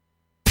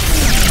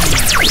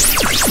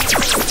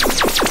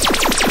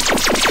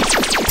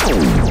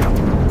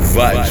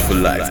Vibes for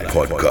Life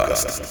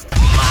podcast.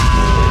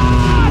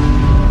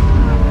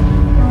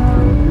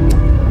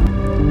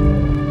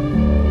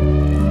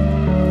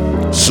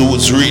 So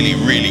what's really,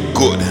 really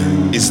good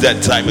is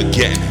that time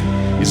again.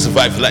 It's the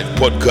Vibe for Life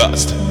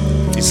podcast.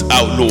 It's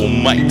Outlaw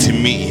Mike to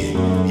me.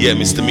 Yeah,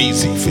 Mr.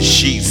 Meezy for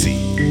Sheezy.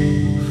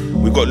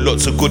 We've got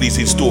lots of goodies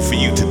in store for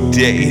you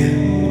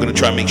today. We're gonna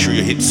try and make sure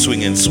you hit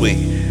swing and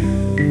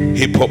swing.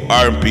 Hip hop,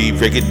 R&B,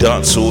 reggae,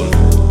 dancehall.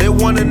 They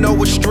wanna know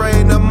what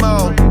strain I'm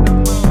on.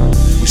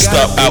 We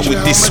start out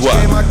with this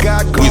one,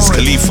 Wiz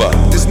Khalifa,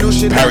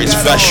 Paris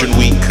Fashion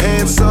Week.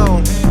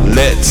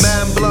 Let's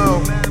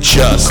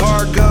just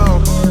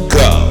go.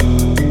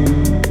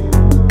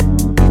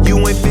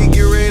 You ain't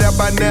figure it out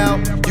by now.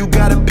 You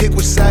gotta pick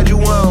which side you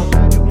on.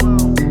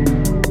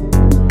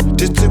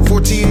 Just took 4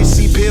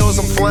 THC pills,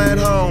 I'm flying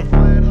home.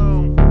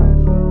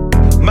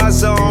 My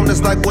zone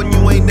is like one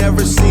you ain't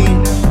never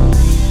seen.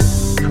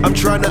 I'm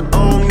trying to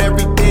own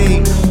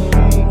everything.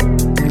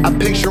 I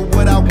picture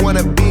what I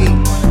wanna be,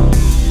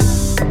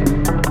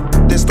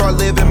 then start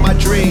living my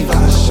dream.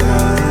 I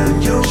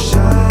shine, you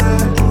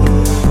shine.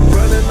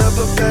 Running up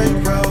a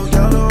bankroll,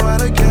 y'all know how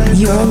to game.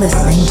 You're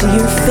listening to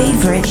your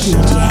favorite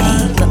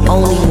DJ, the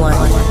only one,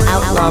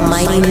 Outlaw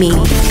Mighty Me. I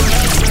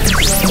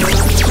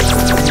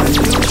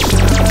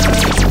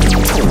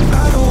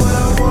know what I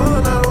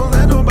want, I don't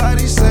let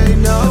nobody say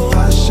no.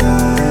 I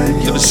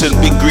shine. Gonna send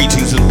big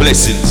greetings and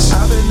blessings.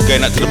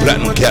 Going out to the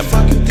Platinum Camp.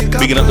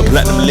 Bigging up the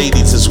Platinum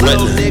ladies as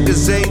well.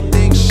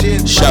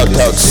 Shout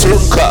out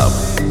Soulcom.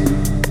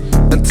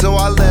 Until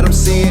I let them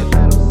see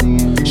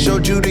it.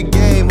 Showed you the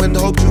game and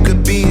hoped you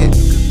could be it.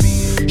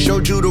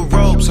 Showed you the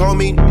ropes,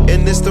 homie,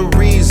 and it's the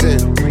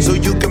reason. So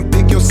you can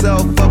pick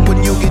yourself up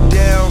when you get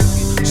down.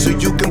 So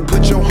you can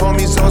put your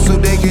homies on so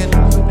they can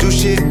do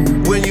shit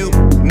when you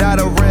not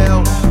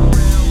around.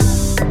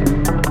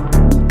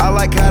 I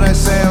like how that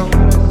sound.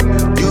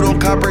 You don't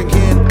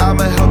comprehend,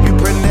 I'ma help you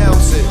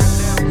pronounce it.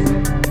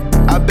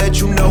 I bet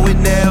you know it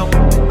now,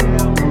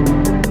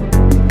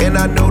 and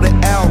I know the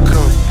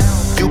outcome.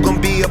 You gon'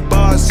 be a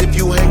boss if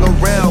you hang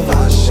around.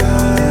 I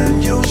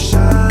shine, you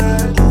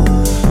shine.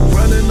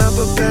 Running up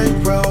a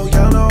bankroll,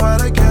 y'all know how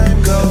the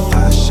game go.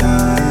 I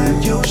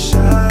shine, you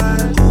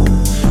shine.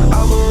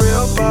 I'm a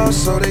real boss,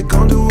 so they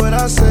gon' do what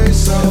I say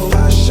so.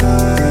 I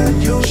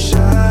shine, you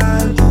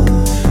shine.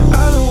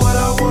 I do what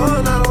I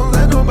want, I don't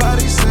let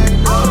nobody say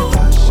no.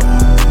 I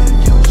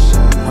shine, you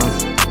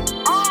shine.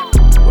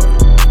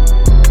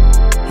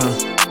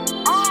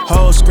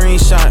 Whole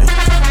screenshot,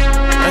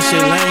 that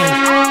shit lame.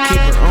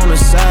 Keep her on the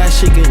side,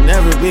 she could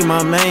never be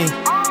my main.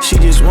 She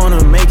just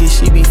wanna make it,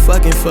 she be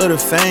fucking for the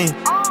fame.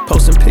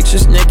 Posting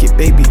pictures naked,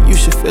 baby, you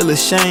should feel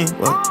ashamed.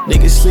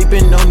 Niggas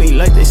sleeping on me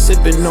like they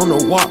sipping on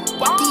the walk.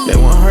 They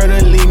want her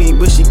to leave me,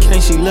 but she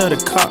can't, she love the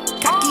cop.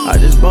 I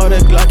just bought a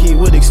Glocky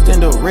with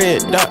extendo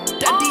red dot.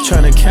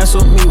 Tryna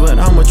cancel me, but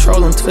I'ma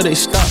troll them till they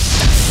stop.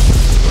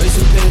 Way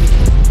too petty,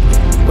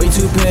 way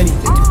too petty,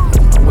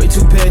 way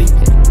too petty,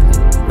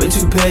 way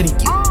too petty,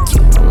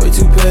 way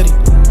too petty,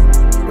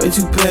 way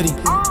too petty,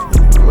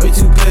 way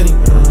too petty,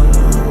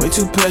 way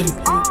too petty.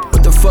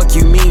 What the fuck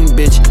you mean,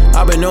 bitch?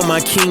 I been on my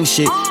king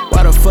shit.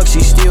 Why the fuck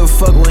she still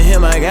fuck with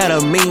him? I got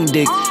a mean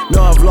dick.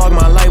 Know I vlog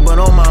my life, but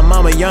on my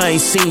mama, y'all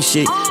ain't seen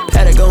shit.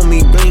 Paddock on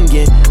me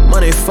blingin',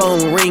 money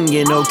phone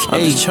ringin', okay.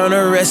 I'm just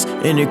tryna rest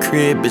in the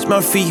crib, bitch,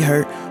 my feet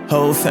hurt.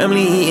 Whole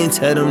family eatin',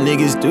 tell them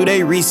niggas do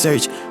they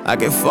research. I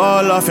can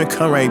fall off and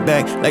come right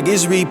back like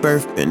it's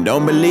rebirth. And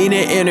don't believe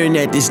the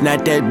internet, this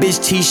not that bitch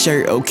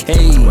t-shirt,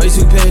 okay. Way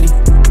too petty,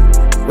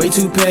 way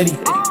too petty,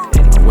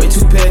 way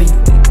too petty,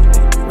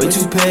 way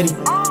too petty,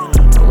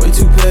 way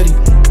too petty,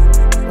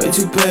 way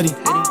too petty,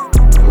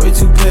 way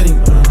too petty,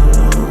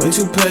 way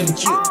too petty.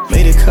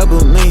 Made a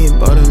couple million,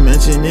 bought a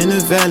mansion in the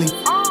valley.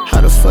 How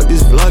the fuck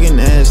this vlogging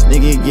ass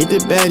nigga get the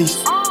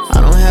baddies?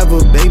 I don't have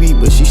a baby,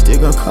 but she still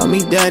gon' call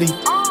me daddy.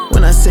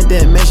 When I sent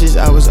that message,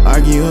 I was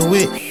arguing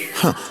with,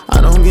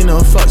 I don't get no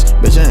fucks,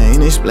 bitch, I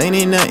ain't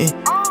explaining nothing.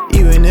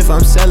 Even if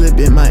I'm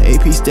celibate, my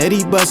AP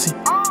steady bustin'.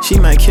 She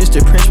might kiss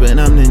the prince, but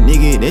I'm the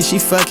nigga that she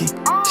fucking.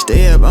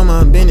 Stay up on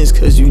my business,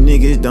 cause you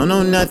niggas don't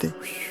know nothing.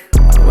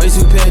 Way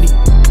too petty,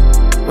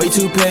 way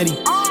too petty,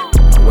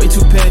 way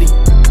too petty,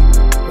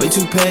 way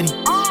too petty,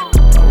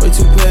 way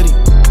too petty,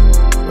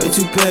 way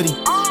too petty,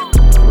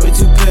 way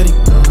too petty,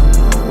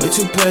 way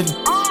too petty.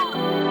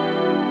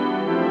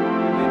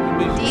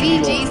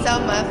 DDG so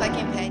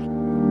motherfucking petty.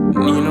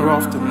 Nina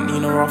off the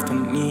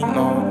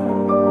Nino.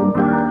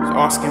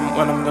 Asking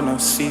when I'm gonna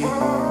see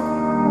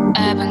her.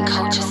 Urban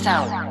Culture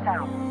Sound.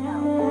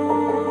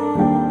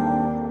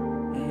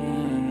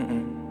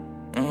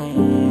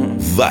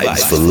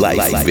 Vibes for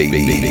life, baby.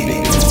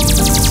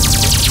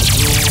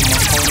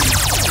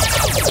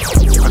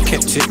 I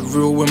kept it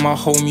real with my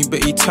homie,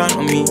 but he turned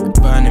on me,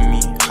 burning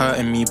me.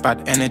 hurting me.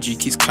 Bad energy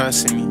keeps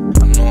cursing me.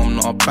 I know I'm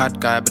not a bad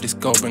guy, but this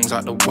girl brings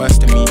out the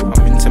worst in me.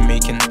 I'm into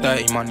making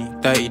dirty money,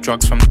 dirty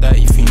drugs from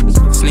dirty fiends.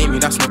 Snake me,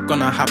 that's not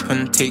gonna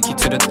happen. Take you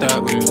to the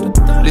dirt with me.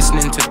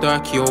 Listening to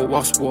Durkee or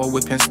Wasp War,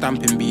 whipping,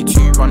 stamping beat.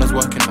 2 runners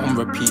working on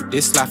repeat.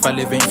 This life I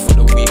live ain't for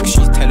the weak.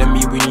 She's telling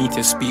me we need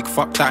to speak.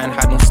 Fuck that and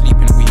had no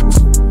sleeping weeks.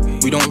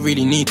 We don't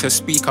really need to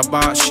speak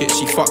about shit.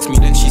 She fucks me,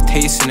 then she's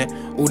tasting it.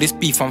 All this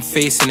beef, I'm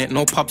facing it.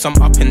 No pubs, I'm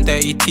up in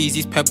dirty tees.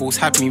 These pebbles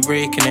had me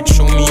raking it.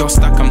 Show me your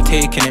stack, I'm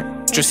taking it.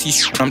 Just see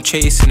shit, I'm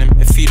chasing him.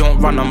 If he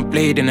don't run, I'm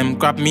blading him.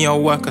 Grab me a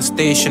worker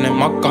station and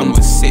my gun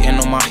was sitting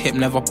on my hip.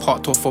 Never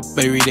popped off or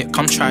buried it.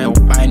 Come try out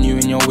buying you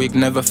in your wig.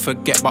 Never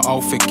forget, but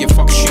I'll forgive.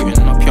 Fuck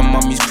shooting up your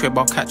mummy's crib.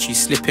 I'll catch you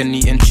slipping,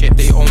 eating shit.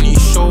 They only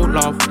show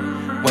love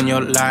when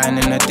you're lying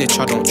in a ditch.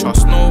 I don't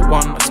trust no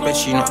one,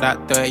 especially not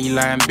that dirty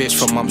lying bitch.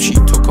 From mum, she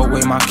took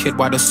away my kid.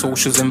 Why the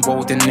socials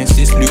involved in this?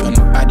 This looting,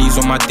 baddies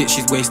on my dick.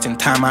 She's wasting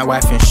time, my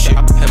wife and shit.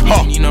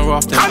 Nina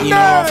after Nina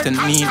after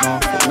Nina.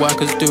 What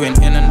workers doing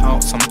in and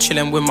outs. I'm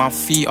chilling with my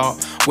feet up.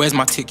 Where's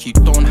my tick? You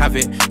don't have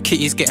it.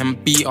 Kitty's getting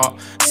beat up.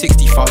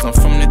 60,000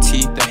 from the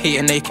T. The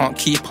hating they can't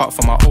keep up.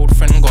 For my old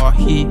friend got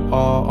heat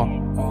up.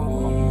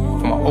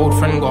 For my old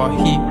friend got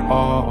heat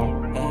up.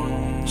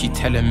 She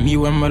telling me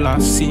when will I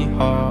see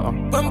her?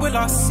 When will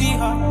I see her?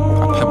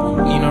 I pebble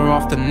Nina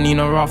after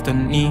Nina after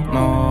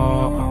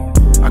Nina.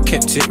 I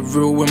kept it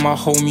real with my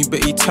homie,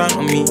 but he turned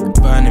on me,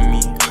 burning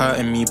me,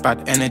 hurting me.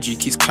 Bad energy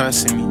keeps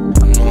cursing me.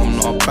 I know I'm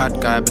not a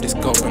bad guy, but this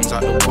girl brings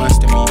out the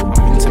worst in me.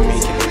 I'm into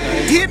making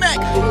it.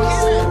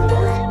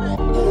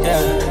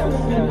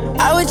 Yeah,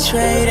 I would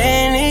trade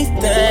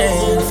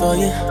anything for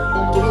you.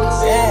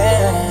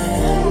 Yeah.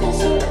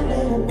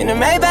 In the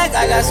Maybach,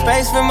 I got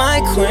space for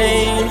my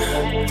queen.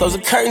 Close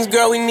the curtains,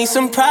 girl, we need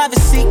some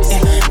privacy.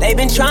 Yeah. They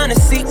been trying to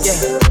see,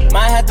 yeah.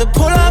 Might have to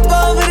pull up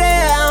over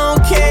there, I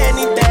don't care.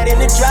 Need that in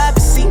the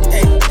driver's seat,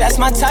 yeah. That's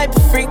my type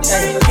of freak,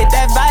 yeah. Hit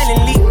that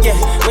violent leak, yeah.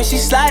 When she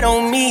slide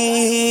on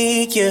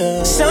me,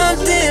 yeah.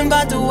 Something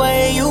about the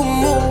way you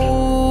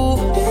move,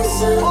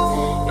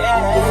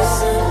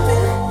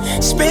 yeah.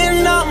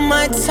 Spend all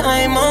my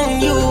time on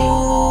you.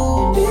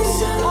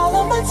 All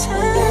of my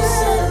time.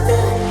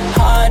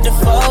 Hard to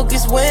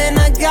focus when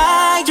I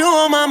got you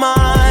on my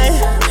mind.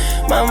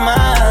 My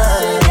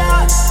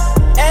mind.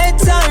 Every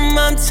time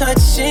I'm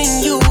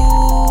touching you,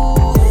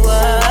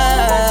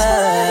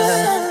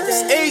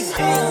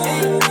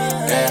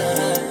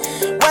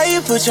 where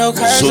you put your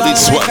curves. So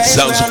this one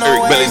sounds of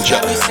Eric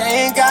Bellinger.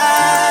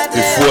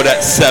 Before that,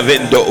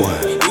 Savendo,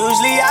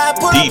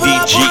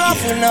 DDG.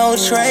 No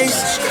trace.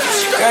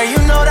 Girl, you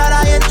know that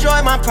I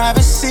enjoy my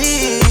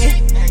privacy.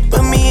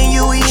 But me and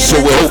you, so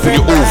we're hoping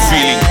you're all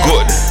feeling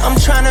good. I'm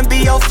trying to be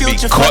your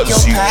future, fuck your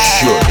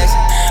past.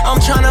 I'm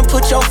trying to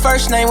put your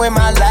first name with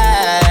my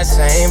last.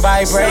 Same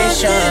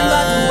vibration. Something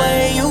about the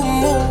way you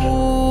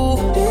move.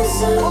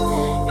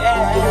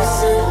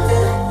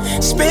 Yeah.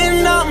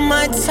 Spend all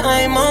my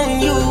time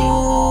on you.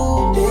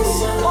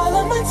 All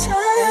of my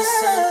time.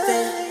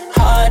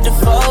 Hard to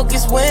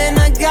focus when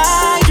I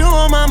got you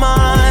on my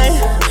mind.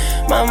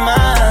 My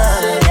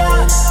mind.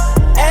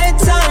 Every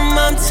time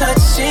I'm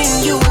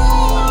touching you.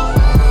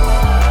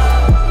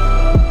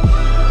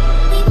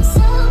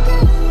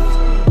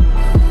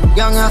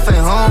 Young F.A.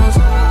 Holmes.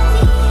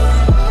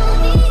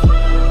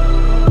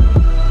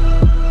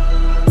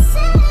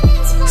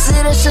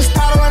 See, this shit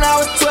started when I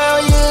was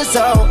 12 years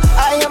old.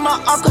 I hear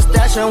my uncle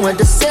stashing when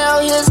the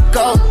sale years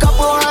go.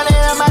 Couple hundred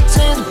in my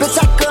jeans, bitch,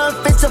 I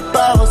couldn't fit the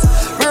bows.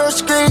 Real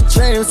street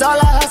dreams, all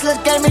the hustlers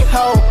gave me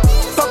hope.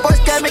 Fuck boys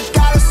gave me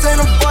guidance in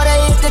them before they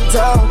hit the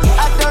dough.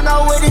 I don't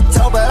know what it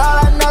told, but all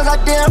I know is I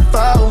didn't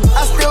fold.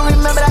 I still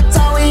remember that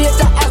time we hit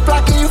the ass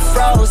block and you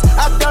froze.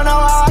 I don't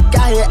know how I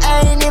got here,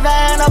 I ain't even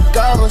had no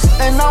goals.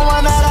 And no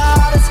one of the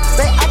artists,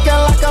 they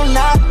acting like I'm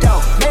not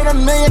dope. Made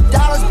 $1 million,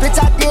 bitch,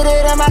 I did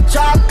it in my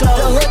job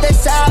clothes. The hood they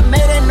say I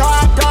made it, no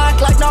I don't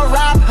act like no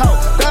rap hoe.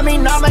 Grammy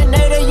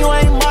nominated, you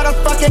ain't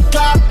motherfucking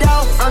clap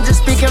though. I'm just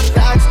speaking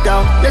facts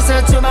though,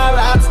 listen to my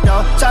raps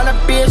though. Tryna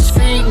be a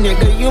street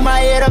nigga, you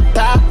might hit a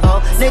pop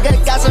hole. Nigga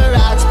got some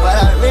rocks, but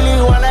I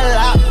really want a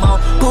lot more.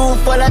 Pool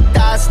full of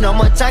thoughts, no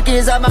more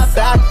junkies on my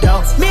back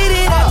though. Meet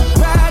it up,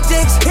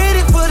 projects, hit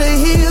it for the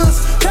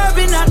hills.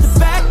 Curving out the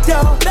back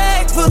door,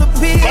 bag full of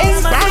pills.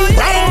 If I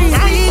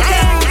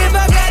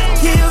gotta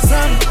kill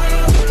something,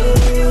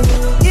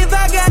 if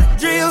I gotta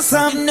drill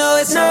something, no,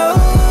 it's no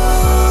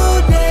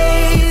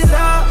days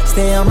off.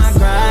 Stay on my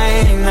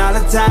grind all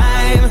the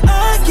time.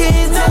 I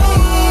can't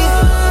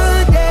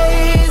take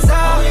days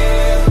off.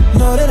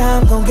 Know that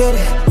I'm gon' get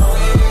it.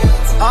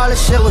 All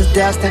this shit was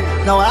destined.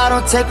 No, I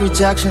don't take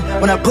rejection.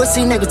 When a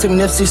pussy nigga took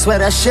Nipsey, swear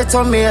that shit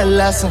taught me a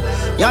lesson.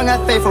 Young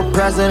and faithful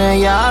president,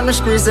 yeah, I'm the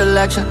street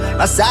selection.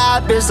 My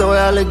side bitch so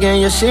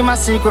elegant, yeah, she my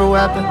secret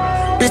weapon.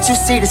 Bitch, you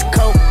see this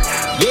coat?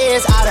 Yeah,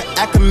 it's out of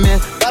Ackerman.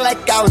 Felt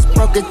like I was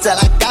broke until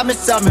I got me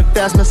some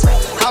investments.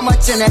 How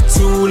much in that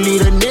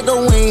 2-liter? Nigga,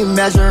 we ain't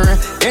measuring.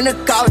 In the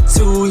car with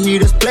 2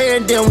 heaters,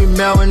 playing, then we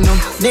melting them.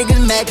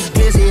 Niggas mad cause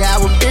busy,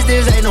 our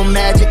business ain't no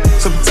magic.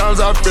 Sometimes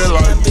I feel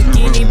like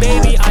bikini,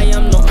 baby, I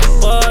am no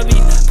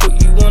Barbie.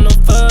 Put you on a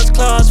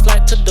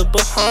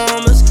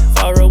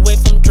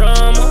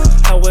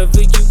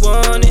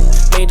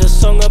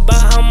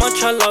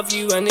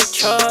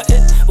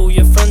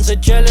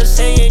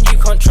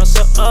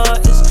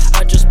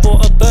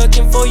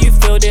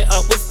it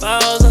up with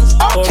thousands.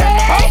 Pouring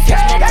up to fix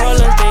my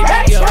problems,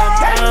 baby girl, I'm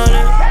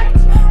drowning.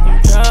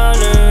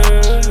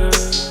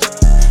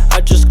 I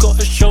just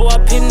gotta show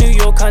up in New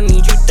York, I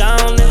need you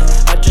down there.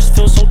 I just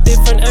feel so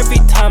different every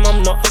time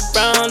I'm not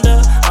around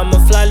her. I'm a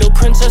fly little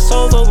princess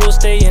over, we'll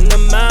stay in the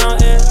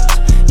mountains.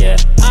 Yeah,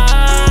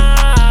 I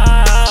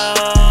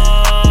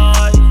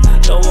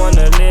don't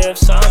wanna live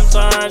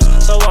sometimes,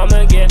 so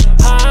I'ma get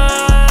high.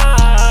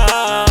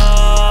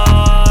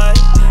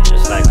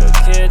 Just like a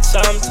kid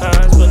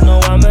sometimes, but no,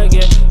 I'ma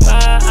get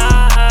by.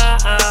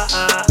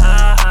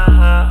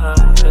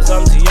 Cause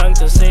I'm too young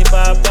to say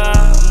bye-bye.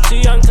 I'm too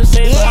young to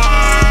say bye.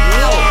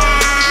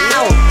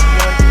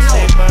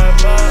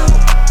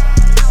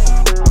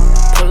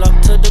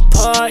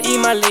 Party,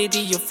 my lady,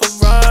 your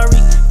Ferrari,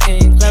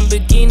 pink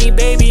Lamborghini,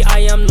 baby, I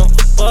am not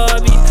a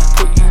Barbie.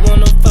 Put you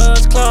on a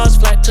first class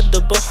flight to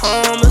the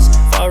Bahamas,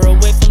 far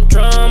away from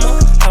drama,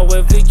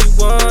 however you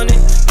want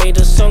it. Made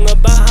a song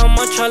about how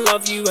much I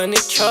love you and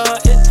it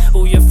charted.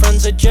 All your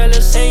friends are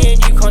jealous, saying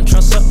you can't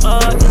trust an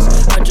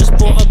artist. I just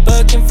bought a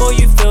Birkin for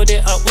you, filled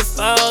it up with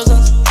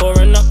thousands.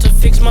 Pouring up to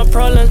fix my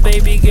problems,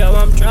 baby girl,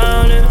 I'm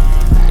drowning.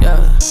 Yeah,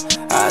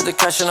 I had the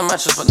cash in the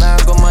mattress, but now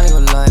I got money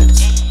with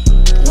lights.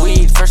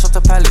 Weed, fresh off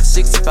the pallet,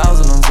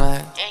 60,000 on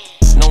side.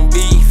 No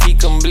beef, he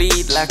can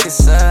bleed like a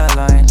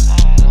saline.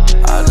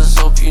 I just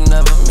hope you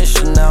never miss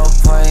your Chanel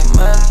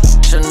appointment.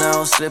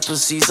 Chanel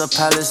slippers, Caesar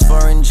Palace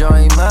for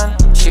enjoyment.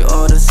 She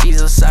ordered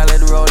Caesar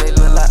salad roll, they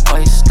look like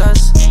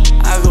oysters.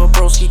 I got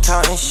broski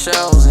counting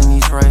shells in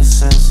these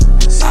races.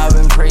 I've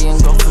been praying,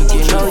 God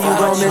forgive me. Know you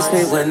gon' miss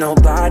me when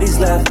nobody's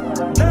left.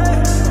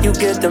 You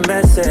get the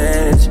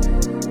message.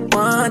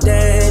 One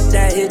day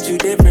that hit you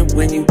different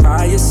when you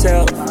by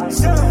yourself.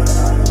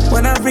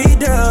 When I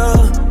read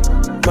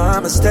my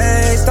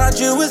mistakes, thought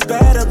you was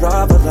better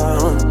off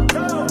alone.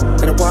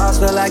 And the walls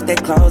feel like they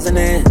closing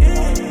in.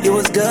 You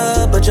was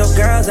good, but your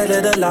girls they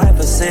lived a life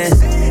of sin.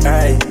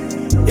 Hey,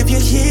 if you're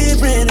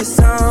hearing this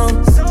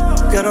song,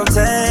 girl, don't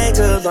take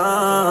it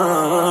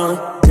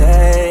long.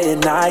 Day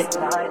and night,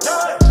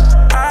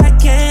 I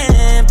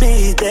can't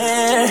be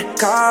there.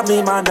 Call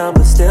me, my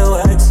number still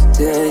works.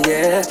 Yeah,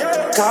 yeah.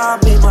 Call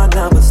me, my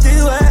number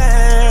still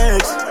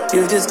works.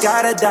 You just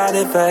gotta dial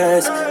it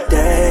first.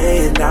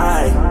 Day and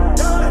night,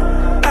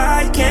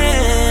 I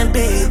can't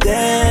be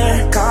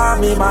there. Call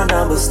me, my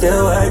number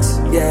still works.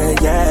 Yeah,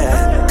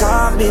 yeah.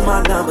 Call me,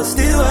 my number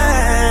still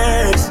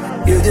works.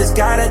 You just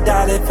gotta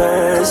dial it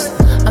first.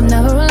 I'm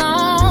never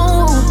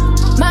alone.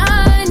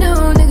 My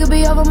new nigga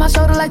be over my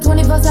shoulder like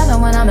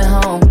 24/7 when I'm at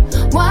home.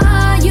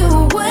 Why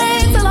you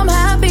wait till I'm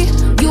happy?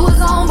 You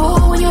was on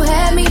board when you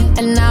had me,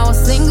 and now I'm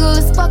single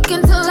as fuck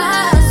until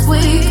last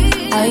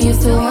week. I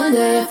used to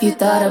wonder if you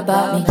thought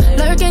about me.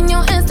 Lurking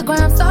your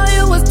Instagram, saw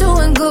you was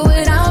doing good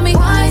without me.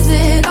 Why is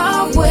it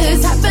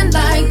always happen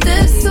like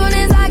this? Soon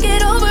as I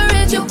get over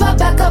it, you pop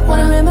back up when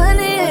I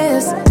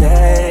reminisce.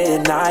 Day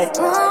and night,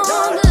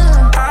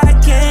 I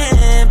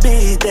can't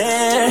be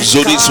there.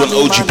 So this one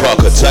OG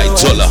Parker, tight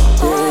dollar,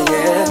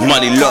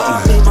 money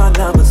long.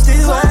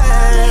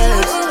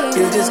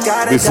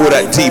 Before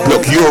that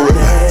D-Block Europe,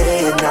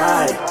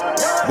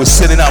 we're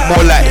sending out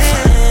more life,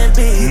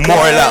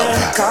 more love,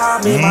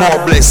 more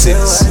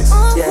blessings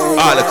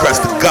all across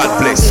the God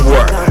blessed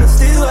world.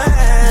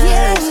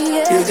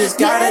 You just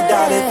gotta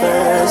dial it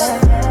first.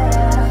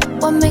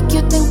 What make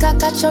you think I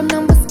got your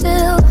number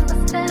still?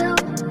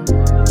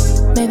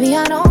 Maybe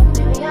I don't,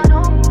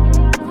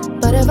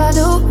 but if I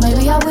do,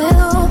 maybe I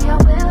will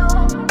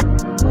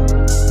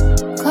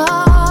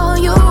call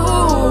you.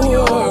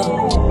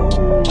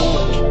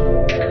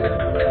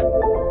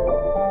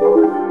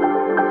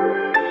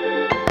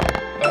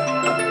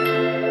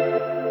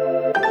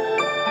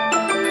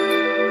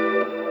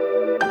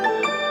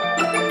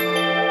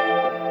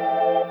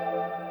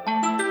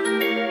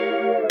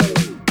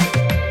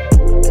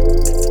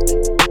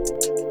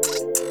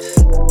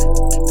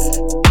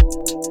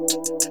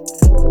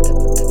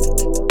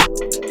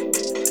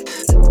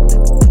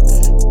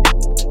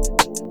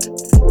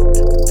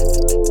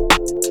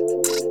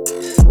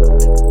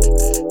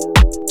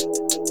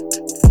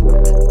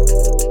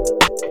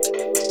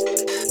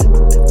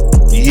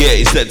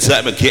 That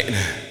time again,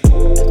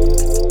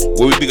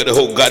 where we big up the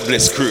whole God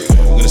bless crew.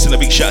 We're gonna send a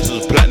big shout out to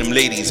the platinum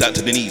ladies, out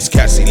to Denise,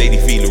 Cassie, Lady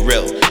V,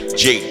 Laurel,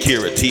 Jade,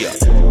 Kira, Tia,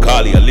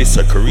 Carly,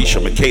 Alyssa,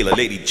 Carisha, Michaela,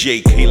 Lady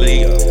J,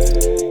 Kalea,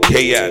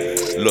 Kayan,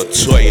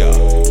 Latoya,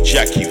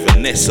 Jackie,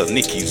 Vanessa,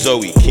 Nikki,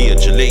 Zoe, Kia,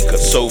 Jaleka,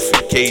 Sophie,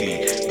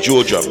 Kaylee,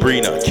 Georgia,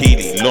 Brina,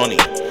 Keely,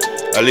 Lonnie,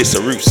 Alyssa,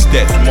 Ruth,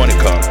 Steph,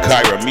 Monica,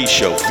 Kyra,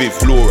 Michelle, Viv,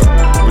 Laura,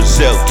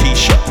 Roselle,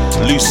 Keisha,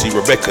 Lucy,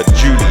 Rebecca,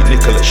 Julie,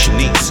 Nicola,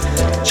 Shanice,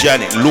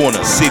 Janet,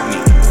 Lorna, Sydney,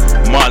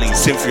 Marlene,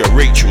 Cynthia,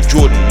 Rachel,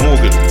 Jordan,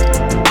 Morgan,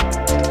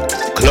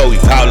 Chloe,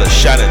 Paula,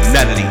 Shannon,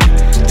 Natalie,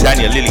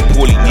 Tanya, Lily,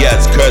 Pauline,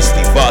 Yaz,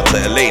 Kirsty,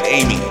 Varta, Elaine,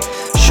 Amy,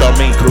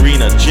 Charmaine,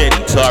 Karina,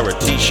 Jenny, Tara,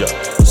 Tisha,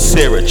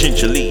 Sarah,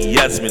 Ginger Lee,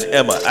 Yasmin,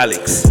 Emma,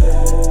 Alex,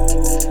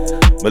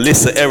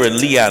 Melissa, Erin,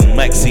 Leanne,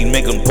 Maxine,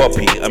 Megan,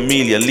 Poppy,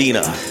 Amelia,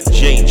 Lena,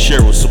 Jane,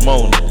 Cheryl,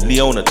 Simone,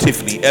 Leona,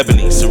 Tiffany,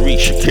 Ebony, Cerie,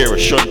 Shakira,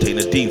 Shante,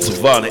 Nadine,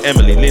 Savannah,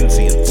 Emily,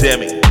 Lindsay, and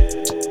Tammy.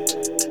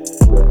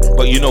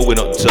 But you know we're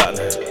not done.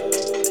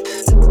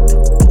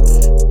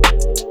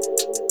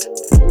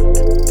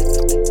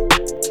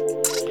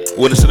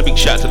 Want to send a big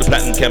shout to the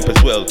Platinum Camp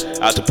as well.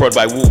 Out to Prod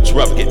by Wolves,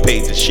 Rob, Get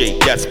Paid, The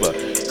Shade, Jasper,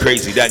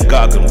 Crazy, Dan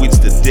Gargan,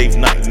 Winston, Dave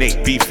Knight,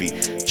 Nate, Beefy,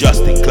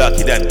 Justin,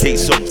 Clarky, Dan, K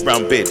Songs,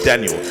 Brown Bear,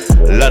 Daniel,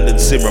 London,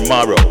 Simmer,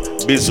 Maro,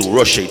 Bizzle,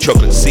 Roche,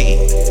 Chocolate City,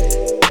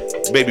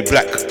 Baby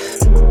Black,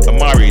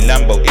 Amari,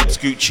 Lambo, Ibs,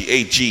 Gucci,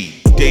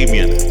 AG,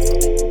 Damien,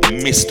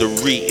 Mr.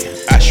 Reed,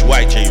 Ash,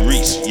 YJ,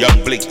 Reese,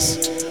 Young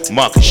Blinks,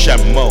 Marcus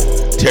Shammo,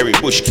 Terry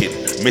Bushkin,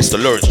 Mr.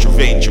 Lawrence,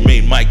 Trevane,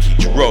 Jermaine, Mikey,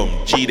 Jerome,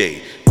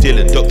 G-Day,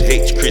 Dylan, Dr.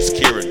 H, Chris,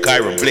 Kieran,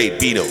 Kyron, Blade,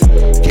 Bino,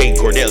 Kane,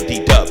 Cornell,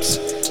 D-Dubs,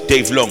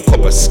 Dave Long,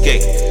 Copper,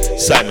 Skate,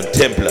 Simon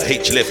Templar,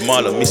 HLF,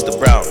 Marlon, Mr.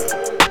 Brown,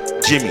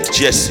 Jimmy,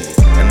 Jesse,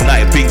 and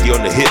Naya Bingy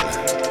on the hit.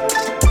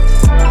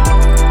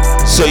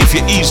 So if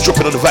you're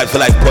eavesdropping on the Vibe for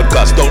Life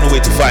podcast, don't know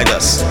where to find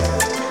us.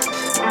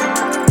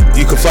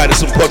 You can find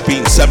us on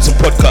Podbean, Samsung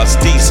Podcasts,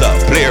 Deezer,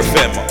 Player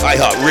FM,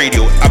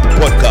 iHeartRadio, Apple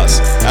Podcasts,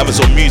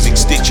 Amazon Music,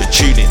 Stitcher,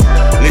 TuneIn,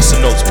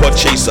 Listen Notes,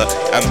 Podchaser,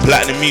 and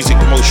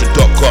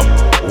PlatinumMusicPromotion.com.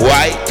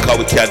 Why? Because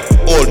we can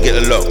all get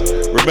along.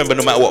 Remember,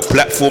 no matter what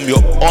platform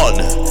you're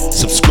on,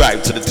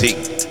 subscribe to the thing.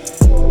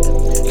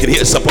 You can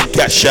hit us up on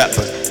Cash App, #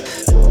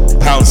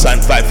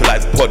 Vibe for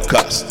Life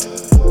podcast.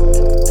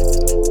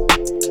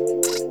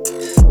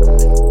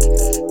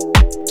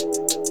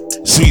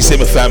 Sweet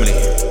Simmer family.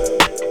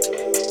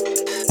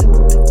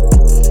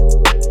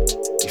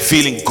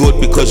 Feeling good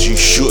because you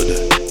should.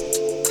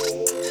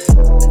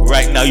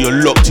 Right now you're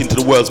locked into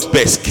the world's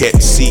best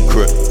kept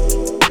secret.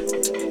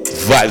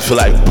 Vibes for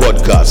Life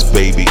podcast,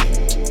 baby.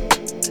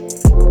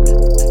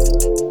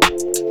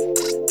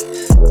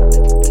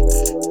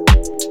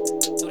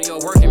 Studio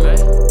working, man.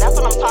 That's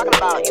what I'm talking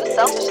about. You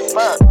selfish as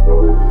fuck.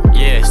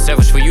 Yeah,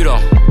 selfish for you though.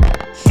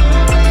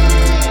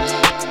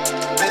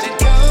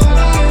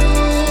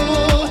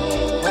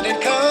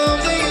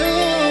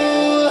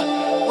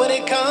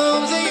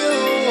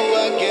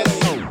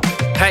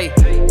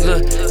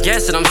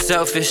 Guess that I'm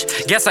selfish,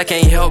 guess I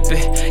can't help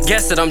it.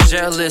 Guess that I'm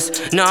jealous,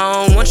 no,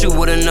 I don't want you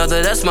with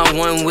another, that's my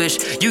one wish.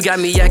 You got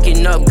me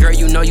acting up, girl,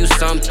 you know you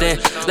something.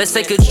 Let's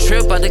take a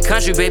trip out the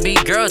country, baby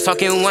girl,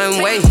 talking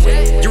one way.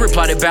 You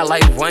replied back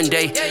like one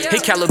day.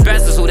 Hit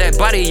Calabasas with that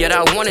body, yet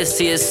I wanna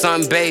see it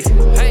sunbathe.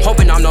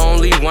 Hoping I'm the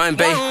only one,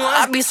 babe.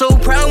 I'd be so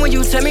proud when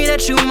you tell me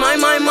that you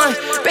mine.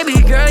 Baby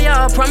girl,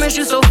 yeah, I promise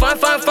you so fine.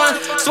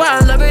 Swear I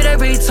love it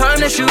every time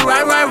that you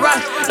right.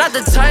 Not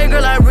the type,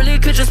 girl, I really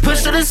could just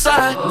push to the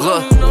side.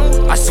 Look,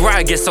 I swear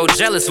I get so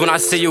jealous when I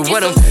see you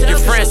with them. Your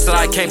friends say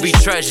I can't be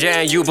trusted,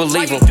 yeah, and you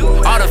believe them.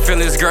 All the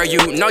feelings, girl,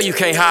 you know you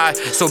can't hide.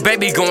 So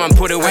baby, go and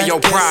put away your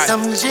pride.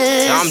 I'm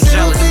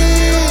jealous.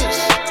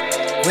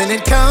 When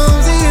it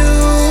comes to you,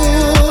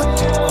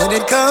 when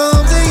it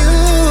comes to you,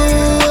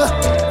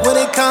 when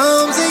it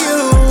comes to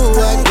you,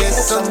 I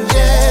guess I'm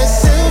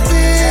just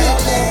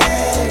selfish.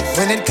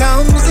 When it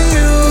comes to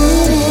you,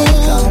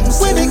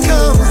 when it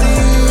comes to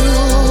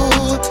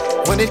you,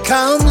 when it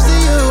comes to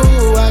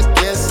you, I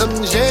guess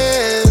I'm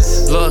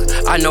just. Look,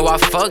 I know I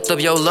fucked up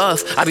your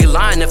love. I'd be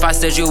lying if I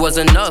said you was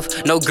enough.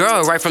 No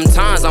girl, right from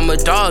times, I'm a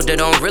dog that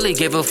don't really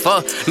give a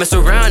fuck. Mess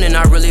around and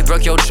I really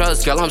broke your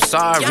trust, girl, I'm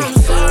sorry.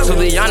 To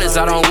be honest,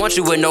 I don't want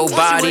you with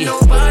nobody.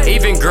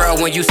 Even girl,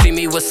 when you see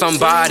me with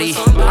somebody.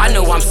 I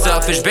know I'm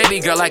selfish, baby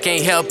girl, I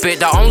can't help it.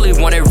 The only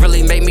one that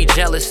really made me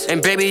jealous.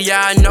 And baby,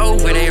 yeah, I know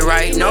it ain't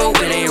right, no,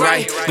 it ain't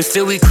right. But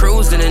still we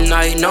cruising at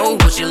night, know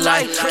what you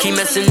like. Keep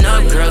messing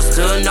up, girl,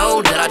 still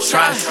know that I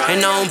try.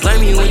 And I don't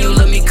blame you when you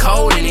look me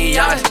cold in the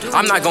eye.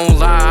 I'm not gonna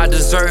lie, I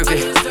deserve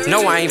it.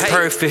 No, I ain't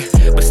perfect,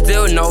 but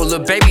still know, little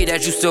baby,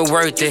 that you still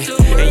worth it.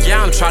 And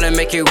yeah, I'm trying to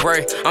make it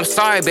work. I'm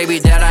sorry, baby,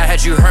 that I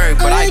had you hurt,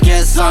 but I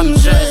guess I'm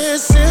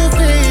just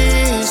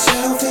selfish.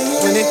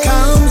 When it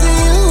comes to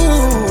you,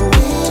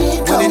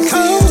 when it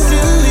comes to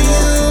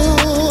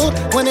you,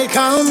 when it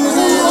comes to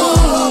you.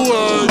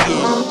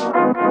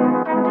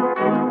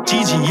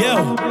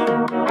 GGL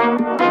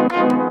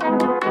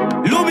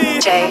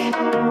Luby J.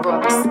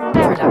 Brooks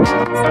Productions.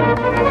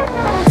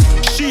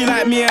 She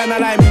like me and I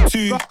like me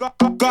too.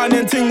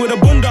 Ghanaian ting with a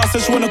bunda, so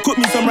she wanna cook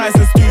me some rice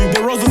and stew.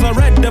 The roses are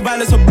red, the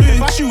violets are blue.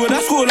 But she would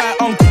at school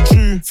like Uncle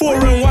Drew.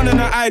 4 and 1 and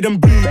an item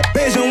blue.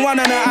 Beijing 1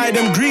 and an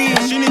item green.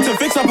 She need to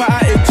fix up her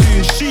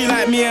attitude. She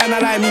like me and I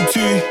like me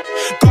too.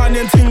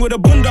 Ghanaian ting with a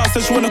bunda,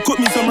 so she wanna cook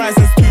me some rice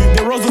and stew.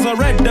 The roses are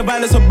red, the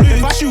violets are blue.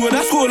 But she would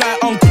at school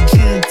like Uncle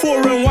Drew.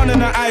 4 and 1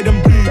 and an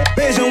item blue.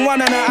 Beijing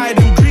 1 and an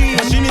item green.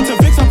 She need to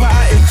fix up her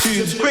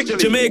attitude.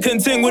 Jamaican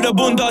ting with a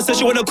bunda, said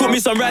she wanna cook me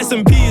some rice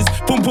and peas.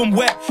 Pum pum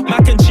wet,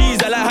 mac and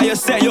cheese, I like how you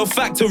set your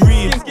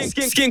factory.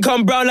 Skin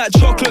come brown like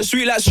chocolate,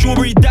 sweet like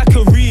strawberry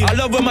daiquiri. I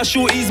love when my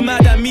shorty's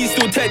mad at me,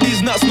 still take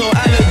these nuts, no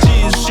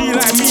allergies. She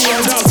like me,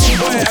 I don't see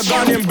boy, a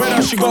Ghanaian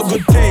brother, she got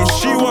good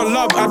taste. She want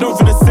love, I don't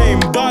feel the same.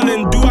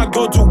 Darling, do I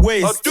go to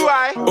waste? Or do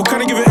I? Or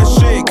can I give it a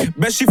shake?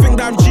 Bet she think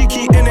that I'm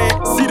cheeky in it.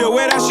 See the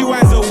way that she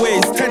winds her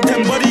waist.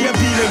 10-10 body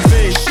appealing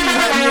face. She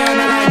like me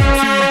and I like me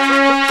too.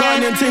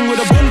 Ghanaian ting with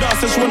a bunda,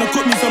 so she wanna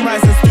cook me some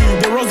rice and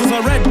stew. The roses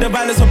are red, the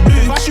violets are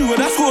blue. If I shoot her,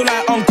 that's cool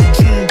like Uncle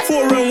Drew.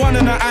 4 and 1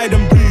 and I eyed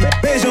them blue.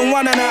 Beijing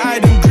 1 and I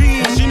eyed them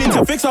green. She need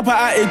to fix up her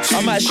attitude.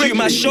 I might shoot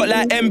my shot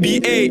like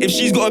NBA. If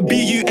she's got a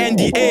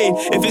BUNDA.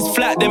 If it's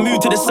flat, then move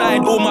to the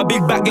side. All my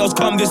big back girls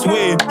come this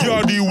way.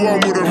 You're the one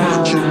with a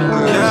virgin.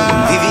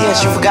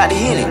 VVS, you forgot to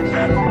hit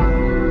it.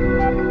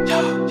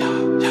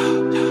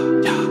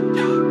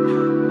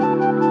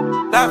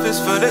 Life is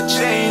full of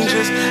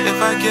changes.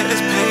 If I get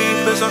his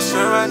papers, I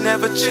swear I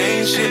never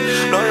change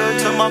it. Loyal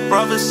to my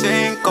brother,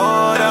 saying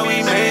God how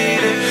we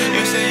made it.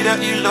 You say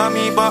that you love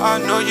me, but I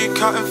know you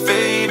counting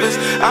favors.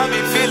 I've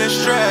been feeling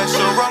stressed,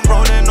 so I'm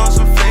rolling on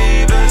some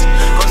favors.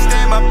 Gonna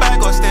stay in my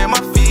bag, gonna stay in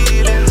my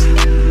feelings.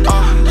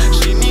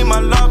 She need my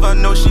love, I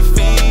know she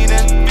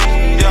fiending.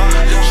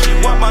 Yeah, she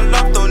want my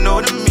love, don't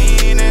know the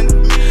meaning.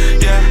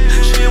 Yeah,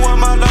 she want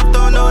my love,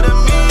 don't know the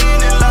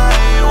meaning.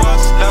 Like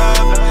what's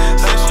love?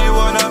 Said she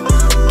wanna.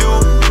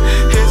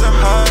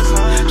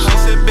 She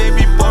said,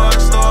 baby boy,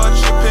 start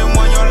tripping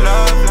when you're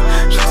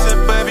loving. She said,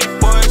 baby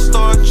boy,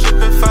 start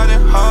tripping, find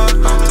it hard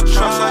to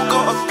trust. I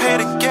gotta pay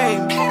the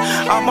game.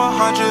 I'm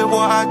 100,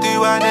 what I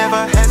do, I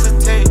never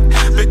hesitate.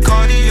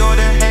 Bacardi or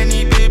the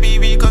Henny, baby,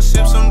 we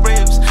consume some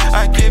ribs.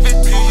 I give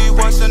it to you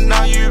once and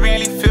now you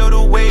really feel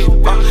the weight.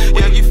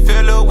 Yeah, you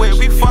feel the weight,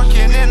 we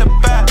fucking in the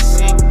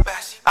backseat.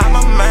 I'm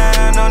a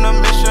man on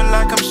a mission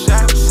like I'm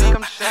Shaq.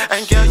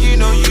 And girl, you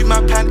know you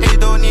my plan A,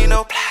 don't need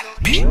no plan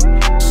B.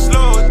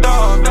 Slow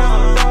down,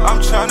 I'm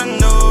tryna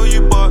know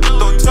you, but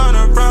don't turn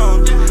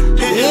around.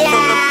 Hit it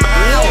from the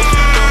back,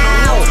 you don't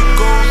know who to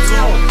go to.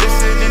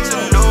 Listening to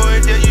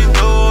Lloyd, yeah, you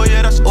know,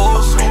 yeah, that's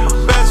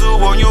awesome.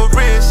 Bezel on your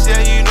wrist, yeah,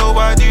 you know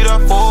I do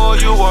that for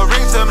you. A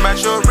ring to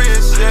match your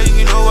wrist, yeah,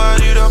 you know I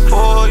do that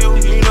for you.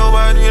 You know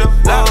I do that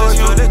for you. Life is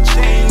full of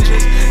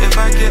changes. If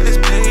I get his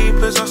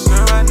papers, I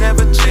swear I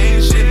never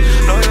change it.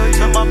 Loyal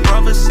to my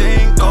brother,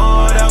 saying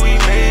God how we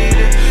made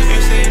it.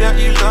 You say that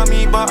you love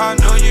me, but I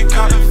know you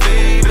counting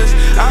favors.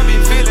 I be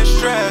feeling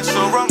stressed,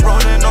 so I'm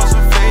rolling on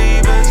some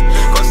favors.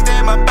 Gonna stay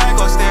in my bag,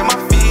 gonna stay in my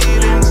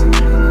feelings.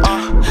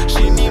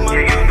 She need my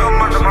love, no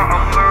much of my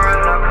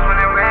umbrella. Cause when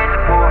it rains,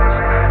 it pours.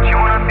 She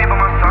wanna be by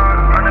my side,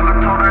 I never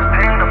told her it's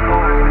pain to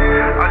pour.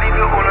 I leave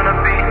you all on the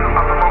beat,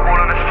 I put my all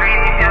on the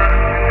street,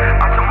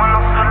 yeah. I took my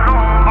loss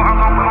alone, but I'm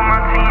gon' with my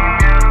team,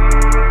 yeah.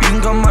 You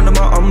can come under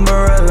my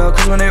umbrella,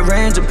 cause when it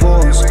rains, it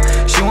pours.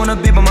 She wanna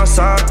be by my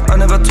side, I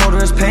never told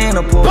her it's pain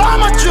to pour. I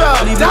leave you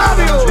all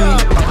on the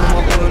beat, I put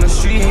my all on the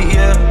street,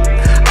 yeah.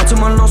 I took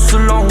my loss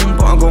alone,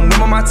 but I'm gon'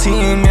 win on my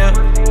team, yeah.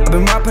 I've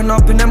been rapping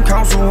up in them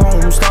council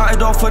homes.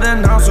 Started off with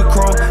an house of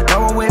crow.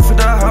 Now I wait for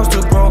the house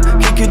to grow.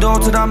 Kick it all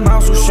to that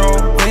mouse will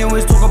show. They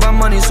always talk about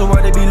money, so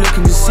why they be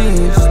looking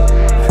deceased?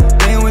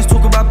 They always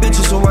talk about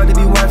bitches, so why they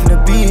be wifing the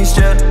beast,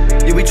 yeah.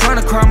 Yeah, we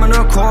tryna crime in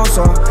a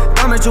Corsa.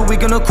 Damage a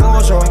week in a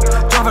cause,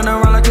 driving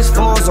around like it's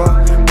Forza.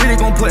 Really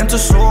gon' put him to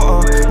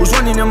slaughter. Was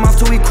running him off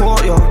till we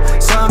caught ya.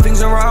 Certain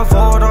things are out of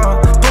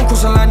order. Don't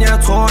cross the line, yeah, I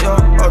taught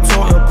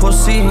ya,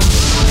 pussy.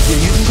 Yeah,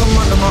 you can come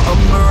under my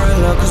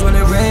umbrella, cause when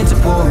it rains,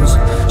 it pours.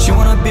 She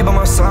wanna be by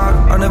my side,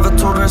 I never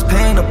told her it's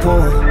pain to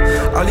pour.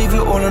 I leave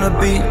you all on the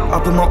beat, I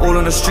put my all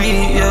on the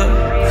street,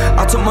 yeah.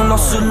 I took my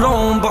loss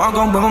alone, but I'm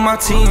gon' win with my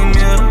team,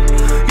 yeah.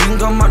 You can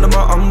come under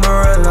my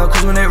umbrella,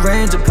 cause when it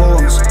rains, it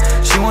pours.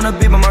 She wanna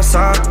be by my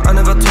side, I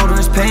never told her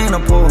it's pain to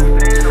pour.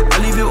 I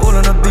leave you all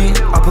on the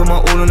beat, I put my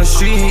all on the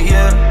street,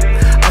 yeah.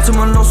 I took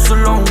my loss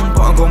alone,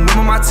 but I'm gon' win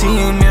with my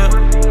team, yeah.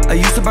 I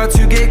used to buy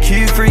to get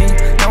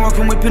Q3, now I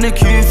can whip in a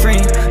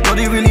Q3. No,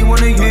 they really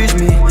wanna use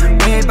me,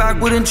 way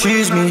back wouldn't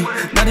choose me.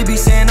 Now they be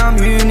saying I'm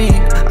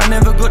unique, I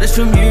never got this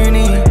from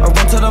uni. I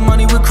run to the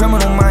money with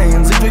criminal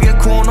minds, if you get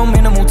caught, no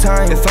minimal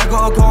time. If I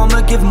gotta go,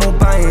 I'ma give them all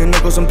buying. I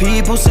got some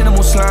people, send them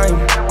all slime.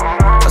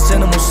 I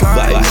send them all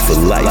slime. Vibes for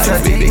life,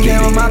 I take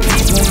care of my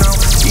people now,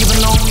 even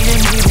though we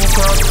ain't evil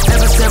crowd.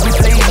 Never said we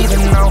play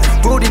even now,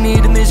 bro, they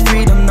need them is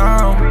freedom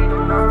now.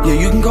 Yeah,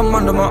 you can come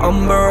under my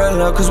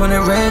umbrella, cause when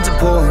it rains, it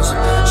pours.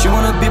 She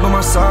wanna be by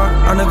my side,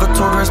 I never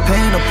told her it's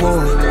pain to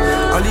pour.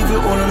 I leave it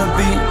all on the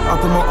beat, I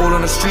put my all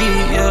on the street,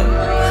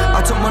 yeah.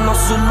 I took my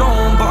loss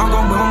alone, but I'm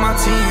gon' win with my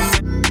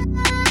team.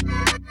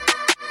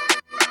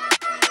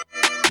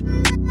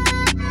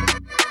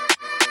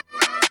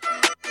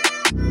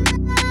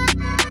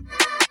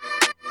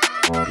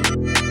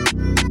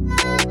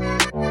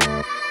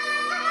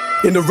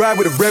 In the ride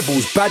with the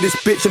rebels, baddest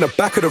bitch in the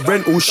back of the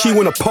rental. She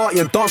wanna party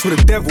and dance with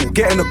the devil,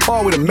 get in the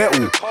car with a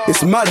metal.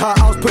 It's mad how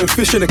I was putting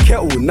fish in a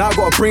kettle. Now I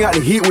gotta bring out the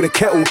heat with a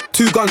kettle.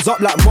 2 guns up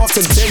like Mark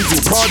and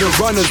Denzel. Prada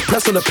runners,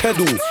 press on the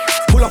pedal.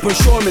 Pull up and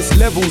show them its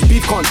levels,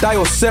 beef can't die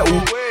or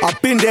settle.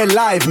 I've been there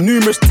live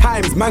numerous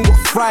times, man got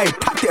fried,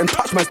 tapped it and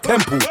touched man's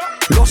temple.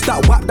 Lost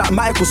that whack, that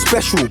mic was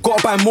special.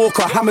 Gotta buy more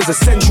car, hammer's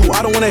essential.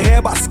 I don't wanna hear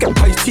about skep,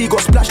 his tea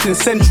got splashed in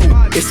central.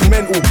 It's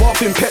mental,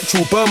 bath in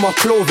petrol, burn my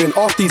clothing.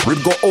 After these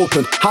ribs got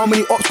open. How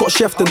many ops got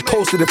chefed and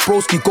toasted? If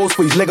Broski goes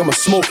for his leg, I'ma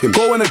smoke him.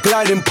 Go on a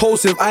glide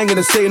impulsive, I ain't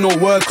gonna say no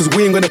word, cause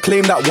we ain't gonna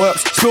claim that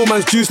works. Spill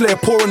man's juice, let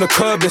it pour on the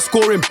curb. They're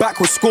scoring back,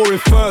 we're scoring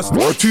first.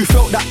 2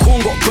 felt that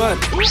corn got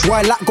burnt.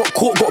 Why Lack got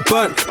caught, got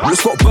burnt.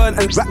 Wrist got burnt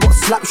and Rack got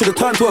slapped. Should've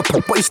turned to a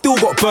pop, but he still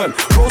got burnt.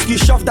 Broski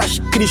shoved that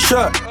shit in his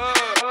shirt.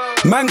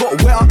 Man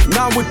got wet up,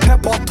 now I'm with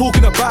Pepper,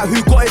 talking about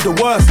who got it the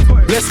worst.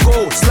 Let's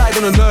go, slide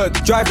on a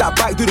nerd, drive that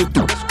bike through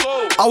the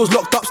I was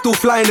locked up, still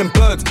flying them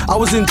birds. I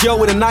was in jail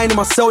with a 9 in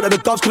my cell that the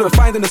doves couldn't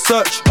find in the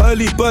search.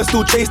 Early birds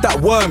still chase that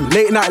worm,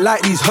 late night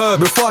like these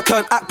herbs. Before I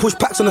turned act push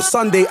packs on a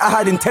Sunday, I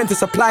had intent to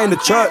supply in the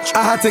church.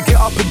 I had to get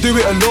up and do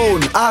it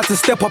alone, I had to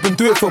step up and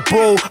do it for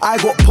bro. I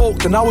got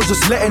poked and I was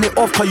just letting it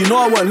off, cause you know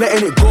I wasn't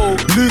letting it go.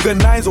 Luger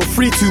 9s or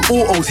 3-2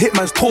 autos, hit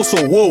man's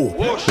torso, whoa.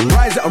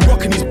 Rise it, I'm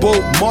rocking his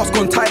boat, mask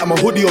on tight, I'm a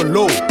hoodie on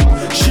low.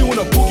 She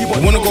wanna boogie, but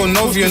you wanna go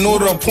Novi and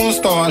order a porn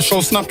star and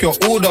show snap your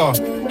order.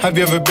 Have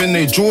you ever been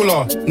a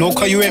jeweler? No,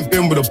 cause you ain't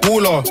been with a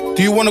baller.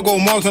 Do you wanna go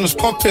miles when it's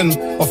popping?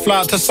 Or fly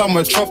out to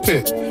somewhere, chop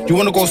it? You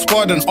wanna go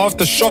Spartan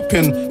after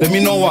shopping? Let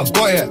me know I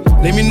got it.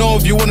 Let me know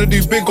if you wanna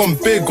do big on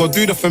big or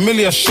do the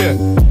familiar shit.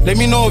 Let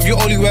me know if you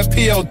only wear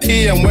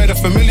PLT and wear the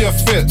familiar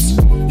fits.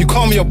 You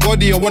call me your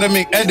body or wanna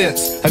make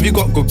edits. Have you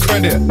got good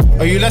credit?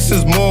 Are you less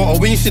is more? Or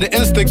when you see the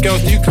Insta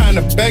girls, do you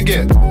kinda beg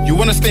it? You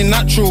wanna stay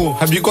natural?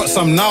 Have you got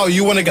some now? Or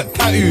you wanna get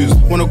tattoos?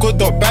 Wanna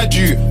good or bad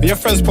you? When your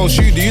friends post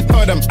you, do you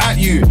tell them at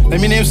you? Let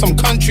me name some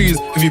countries.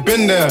 Have you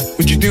been there?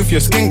 What'd you do for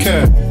your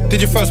skincare?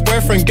 Did your first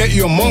boyfriend get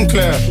you a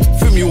Moncler?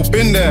 Feel me, you all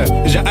been there.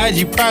 Is your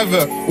IG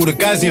private? All the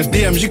guys in your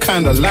DMs, you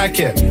kinda like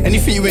it.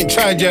 Anything you ain't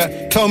tried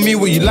yet, tell me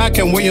what you like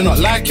and what you're not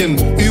liking.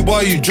 Uber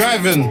are you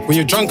driving? When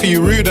you're drunk, are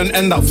you rude and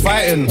end up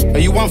fighting? Are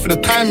you one for the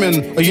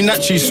timing? Are you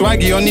naturally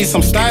swaggy or need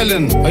some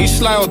styling? Are you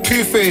sly or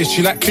two-faced?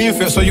 You like clean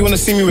fit, so you wanna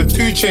see me with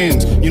 2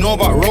 chains? You know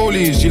about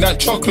rollies, you like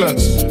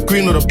chocolates,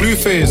 green or the blue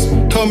face.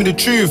 Tell me the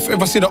truth,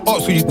 if I see the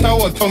ops, will you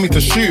tell or tell me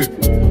to shoot?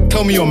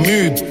 Tell me your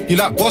mood, you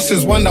like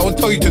bosses, one that will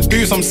tell you to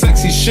do some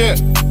sexy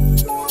shit.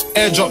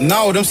 Airdrop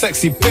now, them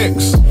sexy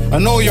pics. I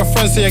know your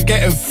friends say you're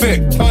getting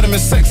thick, tell them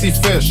it's sexy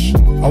fish.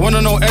 I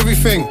wanna know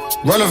everything,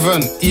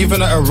 relevant,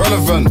 even at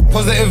irrelevant.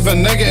 Positive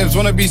and negatives,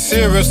 wanna be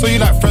serious, so you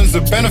like friends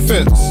with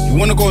benefits. You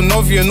wanna go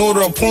Novi and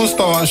order a porn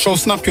star and show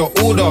snap your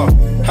order.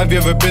 Have you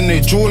ever been a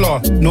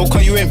jeweler? No,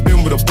 cause you ain't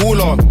been with a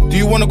baller. Do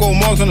you wanna go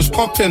miles when it's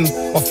popping?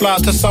 Or fly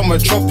out to somewhere,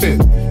 chop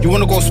it? You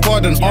wanna go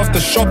Spartan after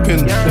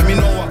shopping? Let me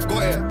know I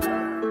got it.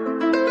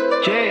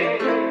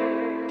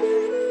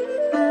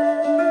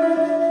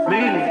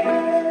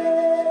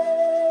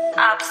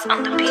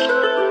 On the beat.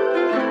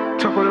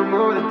 Top of the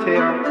morning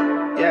tail,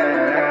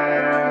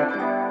 yeah.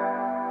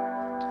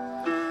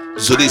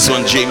 So this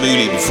one Jay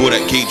Mooney, before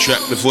that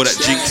K-Trap, before that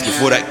Jinx,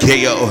 before that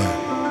KO.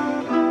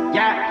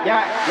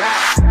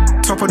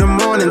 Yeah. Top of the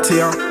morning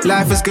tail,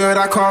 life is good,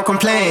 I can't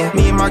complain.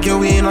 Me and my girl,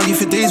 we ain't argue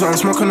for days, while I'm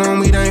smoking on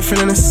weed, I ain't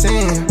feeling the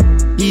same.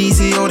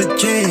 Easy all the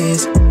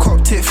J's,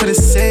 copped it for the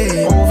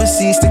same.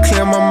 Overseas to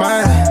clear my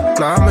mind,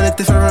 now I'm in a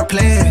different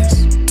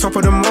place. Top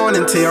of the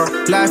morning tail,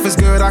 life is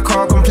good, I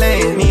can't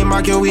complain. Me and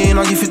my girl, we ain't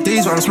argue for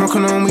days, while I'm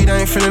smoking on weed, I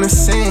ain't feeling the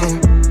same.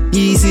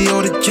 Easy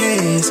all the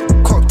J's,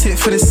 copped it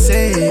for the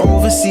same.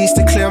 Overseas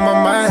to clear my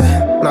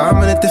mind, now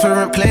I'm in a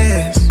different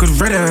place. Good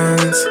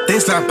riddance,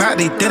 things like that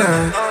they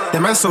didn't. The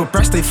man so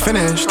breast they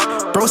finished,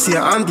 bro see her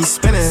Andy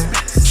spinning.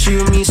 She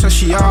with me so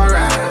she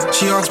alright,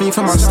 she asked me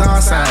for my star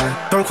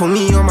sign. Don't call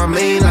me on my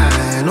main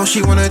line, all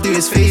she wanna do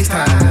is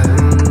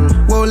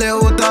FaceTime. Whoa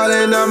little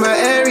darling, I'm a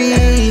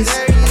Aries.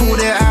 Pull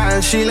that out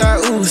and she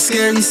like, ooh,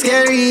 scary,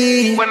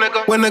 scary.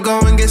 When the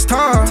going gets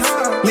tough,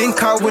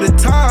 link out with the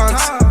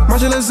talks.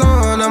 Modulars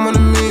on, I'm on the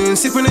moon,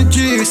 sipping the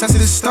juice, I see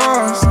the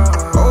stars.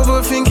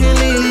 Overthinking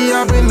lately,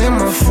 I've been in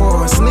my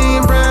force.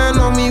 Name brand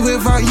on me,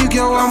 without you,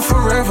 girl, I'm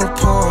forever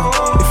poor.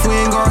 If we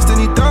ain't got then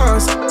he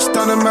does.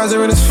 Start a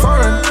Mazda and it's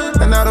foreign,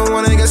 and I don't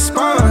wanna get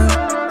spun.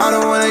 I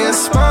don't wanna get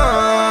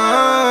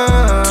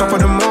spun. Top of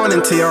the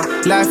morning to you,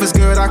 life is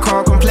good, I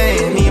can't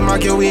complain. Me and my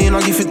girl, we ain't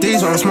argue for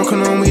days, while I'm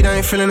smoking on weed, I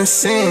ain't feeling the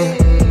same.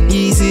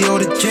 Easy all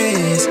the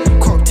J's,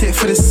 copped it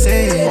for the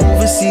same.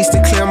 Overseas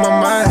to clear my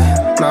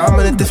mind, now I'm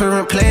in a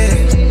different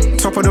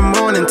place. Top of the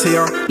morning to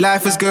you,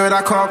 life is good,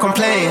 I can't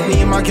complain.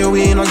 Me and my girl,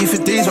 we ain't argue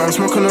for days, while I'm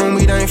smoking on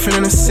weed, I ain't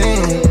feeling the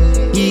same.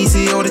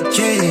 Easy all the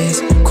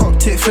J's,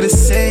 copped it for the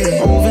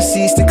same.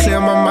 Overseas to clear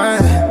my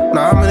mind,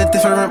 now I'm in a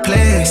different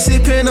place.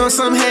 Sipping on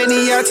some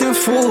Henny, acting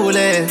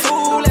foolish.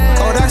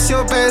 Oh, that's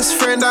your best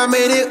friend, I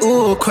made it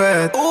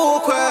awkward.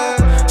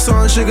 So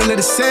on sugar, let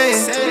it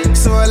sand.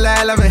 So I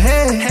lie, love a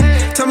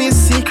hand. Tell me a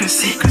secret.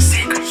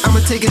 I'ma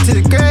take it to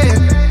the grave.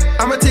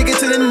 I'ma take it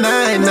to the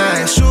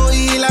 9-9. Sure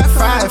eat like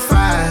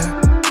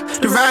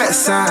 5-5. The right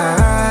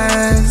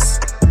size.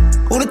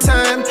 All the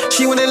time,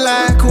 she wanna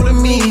lie,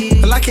 calling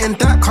me. I like it in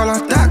that color,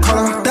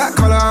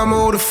 I'm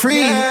older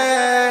free.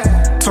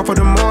 Top of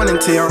the morning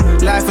to you,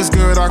 life is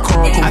good, I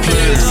can't complain. I feel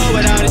in love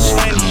with all this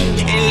money,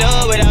 in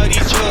love with all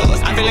these drugs.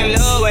 I feel in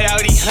love with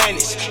all these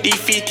hundreds,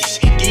 these 50s,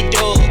 these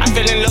dogs. I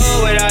feel in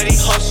love with all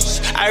these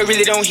hustles, I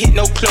really don't hit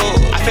no club.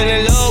 I feel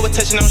in love with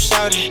touching on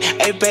shouting,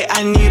 hey babe,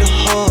 I need a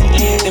hug.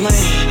 The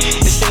money,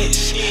 the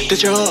sex, the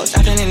drugs,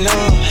 I feel in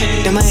love.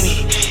 The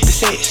money, the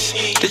sex,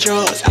 the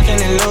drugs, I feel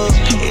in love.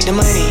 The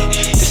money,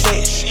 the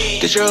sex,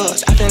 the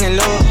drugs, I feel in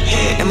love.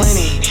 The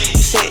money,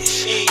 the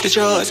sex, the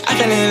drugs, I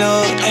fell in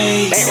love,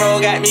 ayy. Bankroll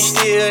got me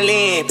still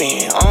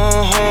limping,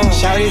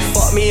 Shawty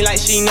fuck me like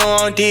she know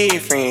I'm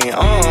different,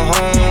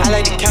 I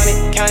like to count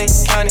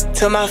it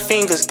till my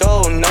fingers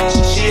go numb.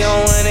 She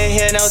don't wanna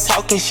hear no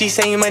talking, she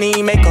say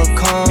money make her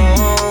come.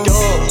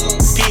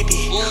 Dog, 50,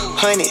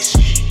 hundreds,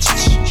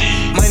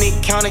 money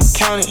count it,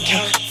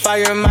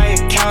 fire my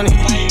accountant.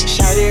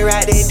 Shawty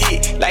ride that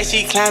dick like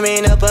she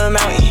climbing up a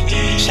mountain.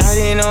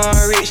 Shawty know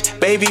I'm rich,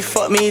 baby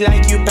fuck me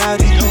like you bout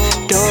it.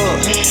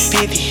 Dog,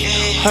 50,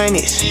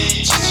 hundreds,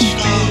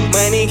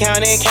 money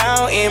counting,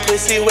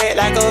 pussy wet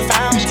like a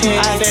fountain.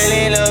 I fell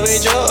in love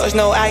with drugs,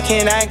 no I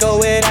cannot go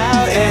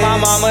without it. My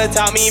mama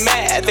taught me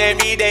math,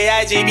 every day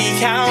I just be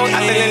counting.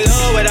 I fell in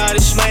love with all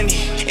this money,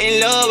 in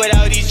love with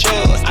all these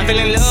drugs. I fell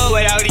in love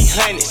with all these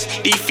hundreds,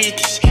 these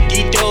 50s,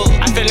 these dogs.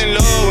 I fell in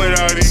love with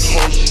all these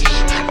hustles.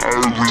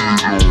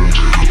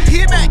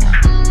 Hit back.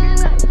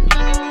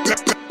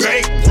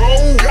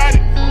 Bankroll got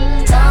it.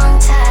 Tongue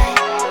tied.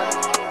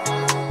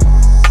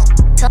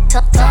 Tongue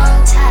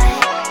tied.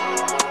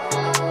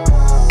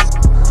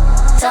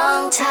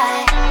 Tongue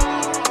tied.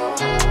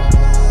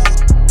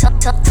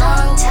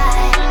 Tongue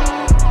tied.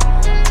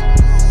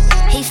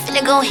 He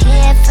finna go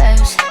head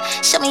first.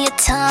 Show me your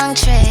tongue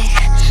trick.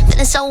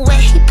 Feeling so wet,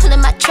 he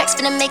pulling my tracks,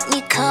 finna make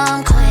me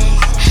come quick.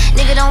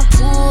 Nigga don't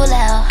pull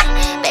out,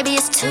 baby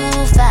it's too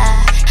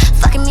far.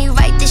 Fucking me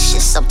right, this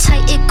shit so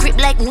tight, it grip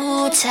like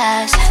new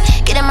ties.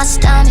 Get in my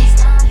stomach,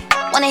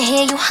 wanna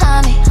hear you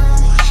humming.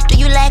 Do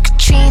you like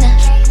Katrina?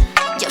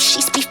 Your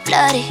sheets be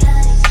flooded,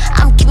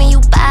 I'm giving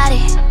you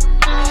body.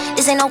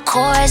 This ain't no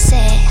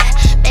corset,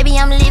 baby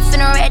I'm lifting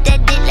her at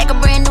that dick like a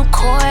brand new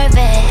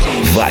Corvette.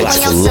 Vibes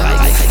for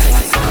life.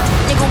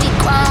 Nigga we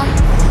grown,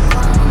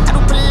 I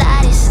do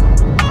Pilates,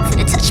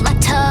 finna touch my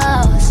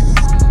toes.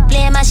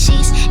 Playing my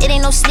sheets, it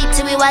ain't no sleep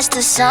till we watch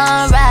the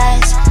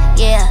sunrise.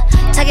 Yeah,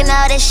 talking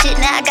all that shit,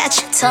 now I got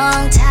you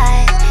tongue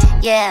tied.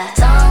 Yeah,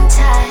 tongue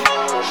tied.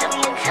 Show me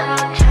your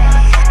tongue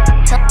tied.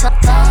 Tongue tied.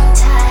 Tongue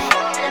tied.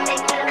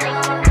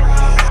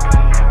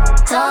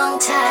 Tongue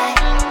tied.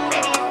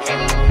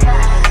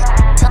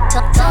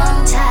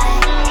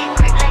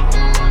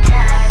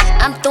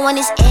 I'm throwing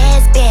his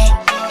ass back,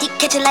 he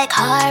catch it like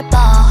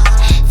hardball.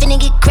 Finna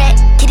get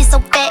cracked, kitty so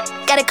fat,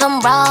 gotta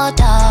come raw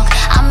dog.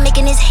 I'm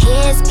making his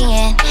head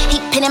spin, he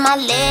pinning my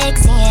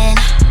legs in.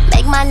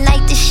 Make my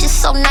night, this shit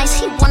so nice,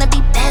 he wanna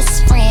be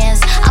best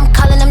friends. I'm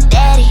calling him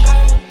daddy,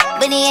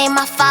 but he ain't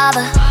my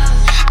father.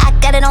 I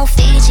got it on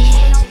Fiji,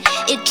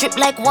 it drip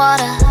like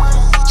water.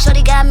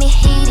 Shorty got me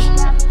heated,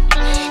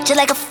 just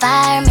like a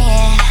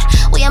fireman.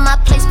 We in my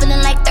place,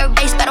 feeling like third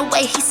base, by the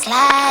way he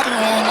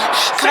sliding.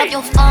 Cut off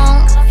your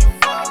phone,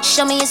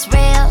 show me it's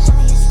real.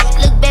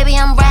 Look baby,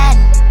 I'm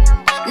riding,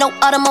 no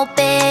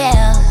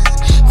automobile.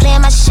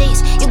 Playing my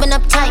sheets, you been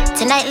uptight,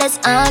 tonight let's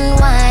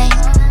unwind.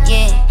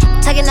 Yeah,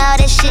 talking all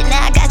that shit,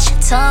 now I got you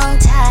tongue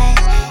tied.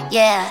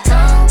 Yeah,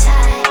 tongue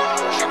tied.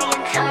 Show me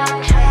your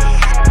tongue tied.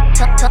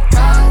 Tongue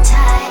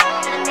tied.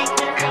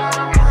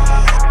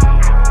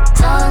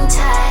 Tongue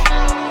tied.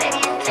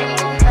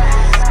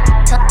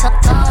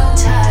 Tongue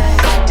tied.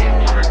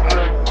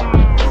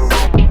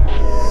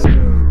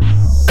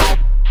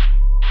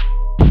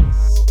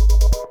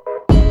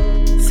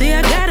 See,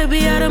 I gotta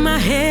be out of my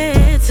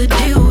head to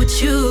deal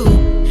with you,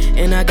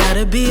 and I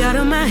gotta be out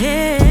of my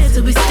head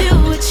to be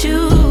still with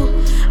you.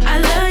 I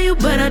love you,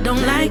 but I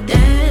don't like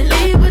that.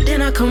 Leave, but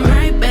then I come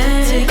right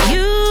back to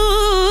you.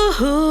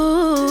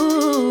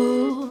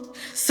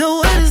 So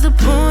what is the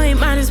point?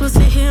 Might as well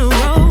sit here and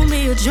roll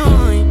me a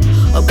joint,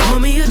 or pour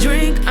me a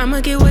drink.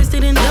 I'ma get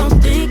wasted and don't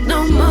think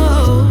no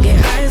more. Get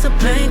high as a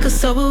plane, cause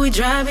sober we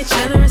drive each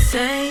other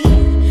insane.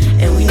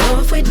 And we know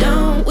if we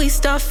don't, we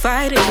start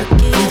fighting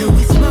again. Either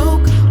we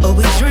smoke, or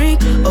we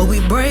drink, or we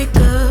break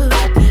up.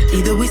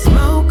 Either we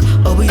smoke,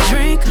 or we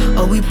drink,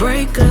 or we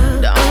break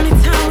up. The only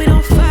time we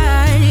don't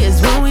fight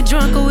is when we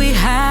drunk or we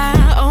high,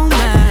 oh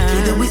my.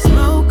 Either we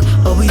smoke,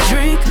 or we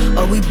drink,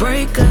 or we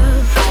break up.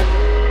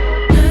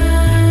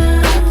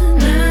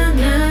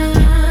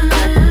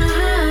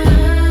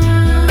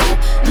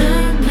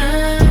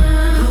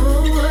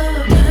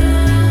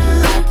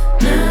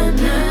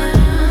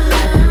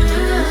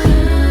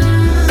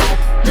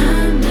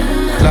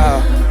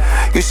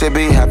 You should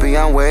be happy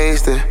I'm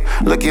wasted.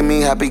 Look at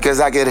me happy cause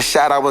I get a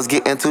shot. I was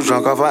getting too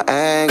drunk off her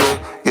anger,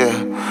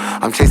 yeah.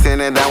 I'm chasing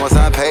it down with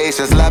some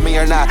patience. Love me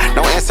or not,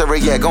 no answer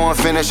it yet. Go and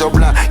finish your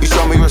blunt. You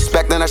show me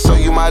respect, then I show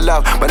you my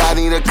love. But I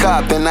need a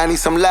cup, then I need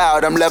some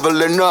loud. I'm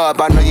leveling up,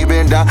 I know you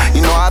been down.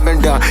 You know I've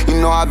been done, you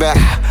know I've been.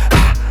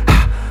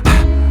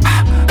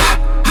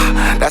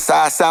 That's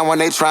how I sound when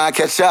they try and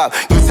catch up.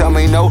 You tell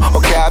me no,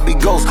 okay, I be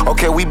ghost.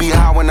 Okay, we be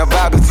high when the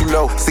vibe is too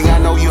low. See, I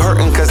know you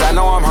hurting, cause I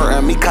know I'm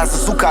hurting. Me casa,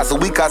 su casa,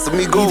 we casa,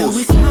 me goes. Either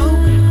we smoke,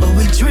 or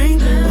we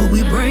drink, or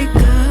we break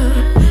up.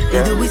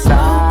 Either we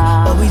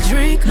smoke, or we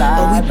drink,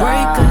 or we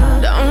break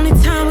up. The only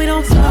time we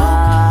don't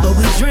smoke, or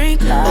we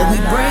drink, or we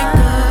break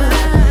up.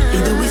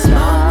 Either we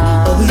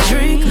smoke, or we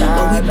drink,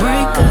 or we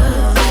break up.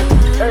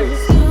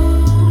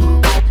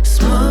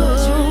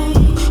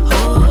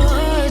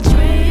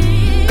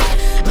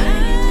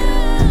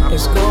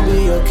 It's gonna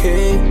be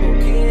okay.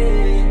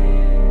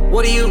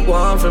 What do you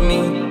want from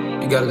me?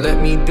 You gotta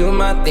let me do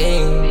my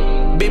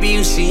thing. Baby,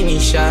 you see me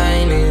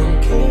shining.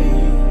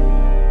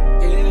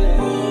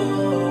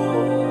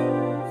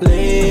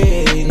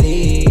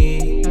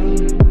 Lately,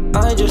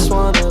 I just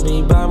wanna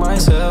be by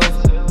myself.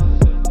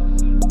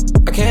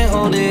 I can't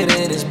hold it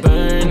and it's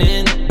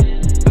burning.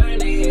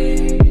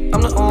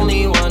 I'm the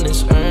only one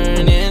that's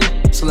earning,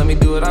 so let me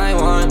do what I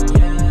want.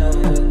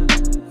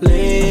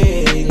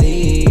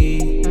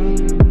 Lately,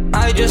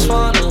 I just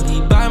wanna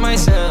be by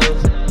myself.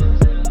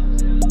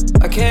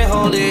 I can't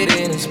hold it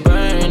and it's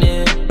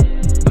burning.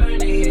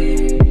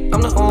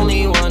 I'm the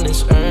only one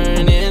that's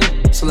earning,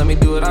 so let me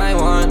do what I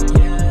want.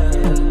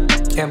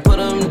 Can't put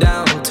them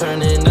down,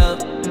 turning up.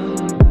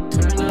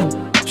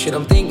 Shit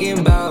I'm thinking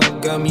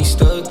about got me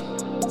stuck.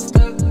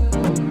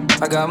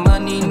 I got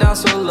money now,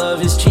 so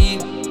love is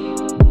cheap.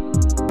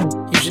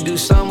 You should do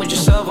something with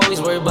yourself,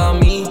 always worry about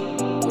me.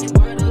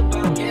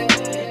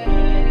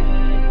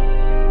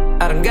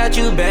 I done got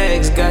you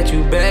bags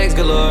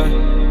galore.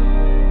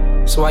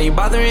 So why you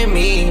bothering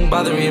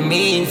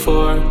me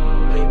for?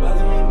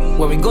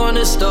 When we go in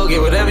the store,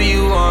 get whatever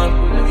you want.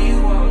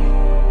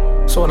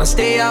 So when I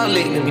stay out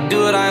late, let me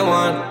do what I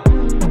want.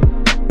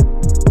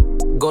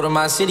 Go to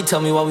my city, tell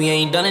me why we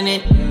ain't done in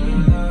it.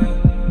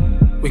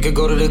 We could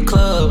go to the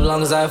club,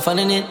 long as I have fun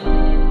in it.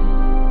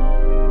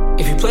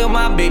 If you play with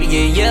my baby,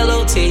 get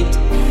yellow taped.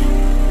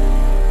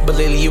 But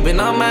lately you been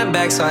on my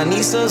back, so I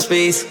need some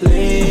space.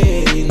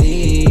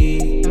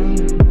 Lately,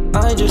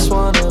 I just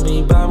wanna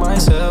be by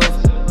myself.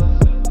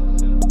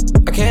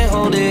 I can't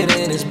hold it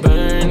and it's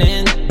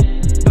burning.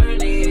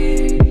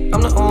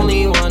 I'm the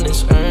only one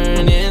that's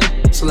earning,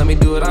 so let me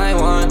do what I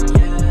want.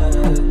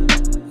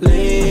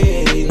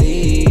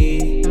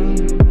 Lately,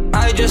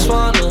 I just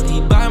wanna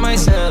be by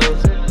myself.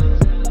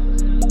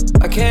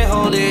 I can't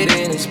hold it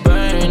and it's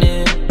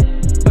burning.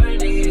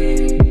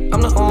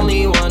 I'm the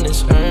only one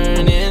that's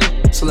earning,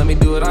 so let me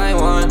do what I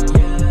want.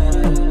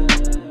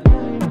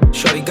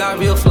 Shorty got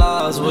real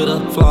flaws with a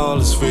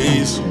flawless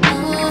face.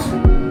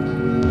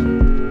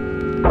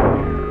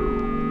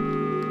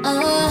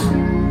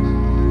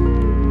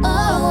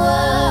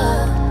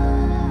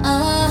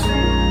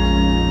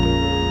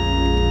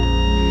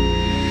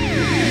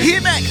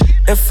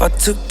 If I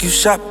took you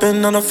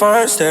shopping on the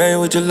first day,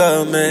 would you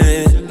love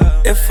me?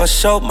 If I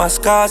showed my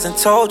scars and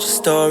told you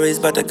stories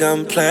about the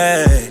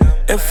gunplay.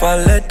 If I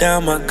let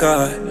down my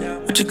guard,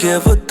 would you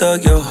give a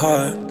thug your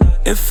heart?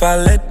 If I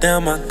let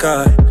down my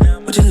guard,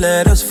 would you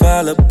let us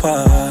fall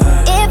apart?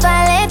 If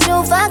I let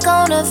you fuck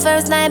on the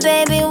first night,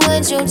 baby,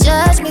 would you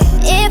judge me?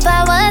 If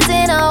I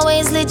wasn't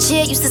always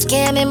legit, used to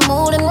scam and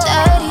move them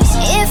dirties.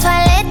 If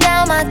I let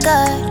down my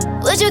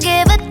guard, would you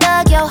give a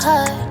thug your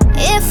heart?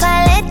 If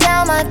I let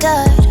down my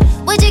guard,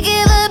 would you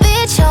give a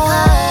bitch your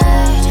heart?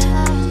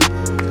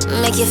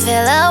 Make you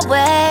feel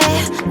away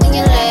when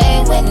you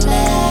lay with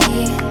me.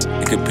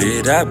 It could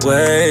be that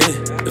way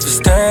if you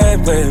stay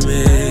with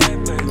me.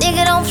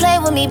 Nigga, don't play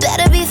with me,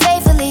 better be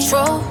faithfully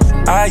true.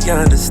 I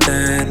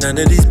understand, none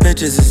of these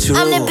bitches is true.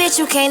 I'm the bitch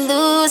you can't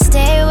lose,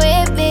 stay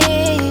with me.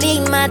 Be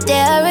my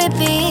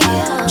therapy.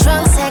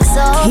 Drunk sex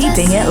over.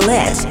 Keeping it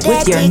lit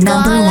with your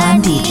number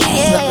one DJ,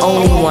 the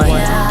only one,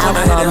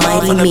 Outlaw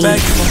Mighty Me.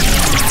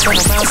 Be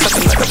the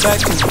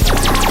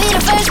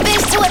first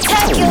bitch to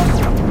attack you.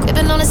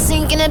 Gripping on the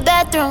sink in the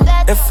bathroom.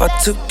 If I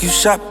took you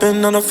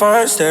shopping on the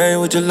first day,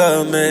 would you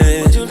love me?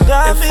 If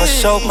I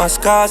showed my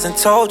scars and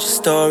told you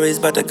stories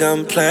about the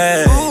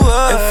gunplay. If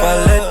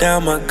I let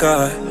down my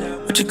guard,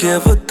 would you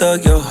give a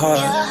thug your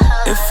heart?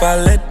 If I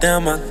let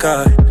down my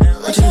guard,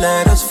 would you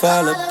let us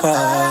fall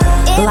apart?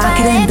 Lock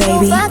it in,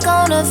 baby.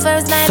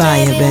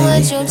 Fire, baby.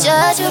 Would you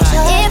judge me?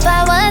 If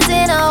I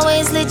wasn't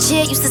always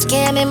legit, used to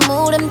scam and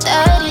move them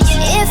 30s.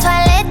 If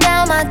I let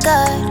down my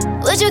guard,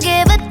 would you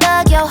give a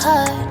thug your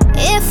heart?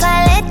 If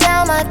I let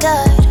down my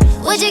guard,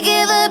 would you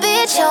give a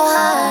bitch your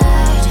heart?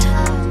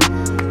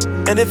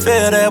 And it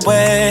feel that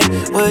way,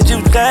 would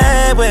you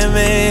stay with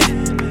me?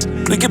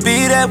 We could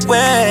be that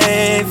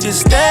way if you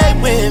stay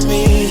with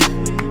me.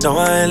 No,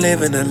 I ain't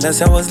living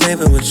unless I was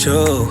living with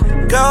you.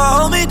 Girl,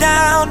 hold me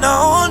down,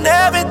 knowing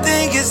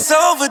everything is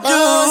overdue.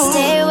 Oh,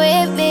 stay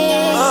with me,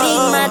 be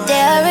my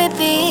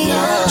therapy.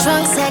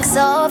 Drunk sex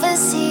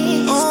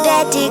overseas,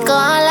 that dick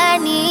all I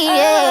need,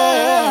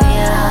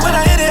 yeah. When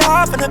I hit it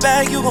hard from the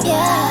back, you gon'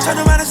 turn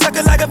around and suck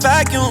it like a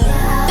vacuum.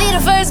 Be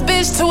the first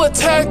bitch to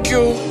attack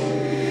you.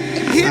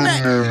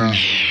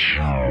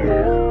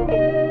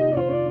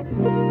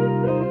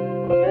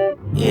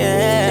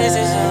 Yeah, this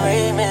is a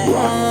remix.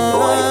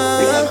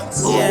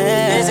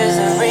 Yeah, this is a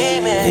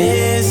remix.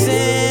 It's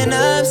an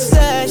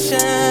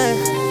obsession,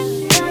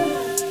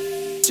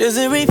 just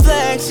a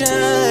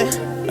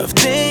reflection of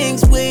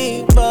things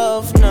we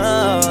both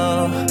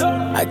know.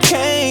 I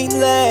can't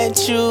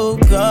let you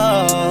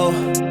go.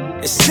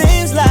 It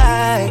seems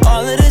like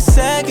all of the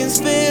seconds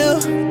feel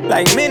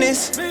like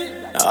minutes.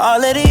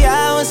 All of the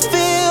hours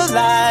feel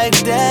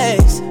like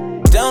days.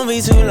 Don't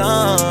be too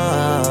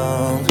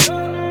long,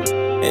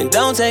 and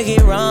don't take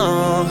it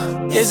wrong.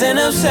 It's an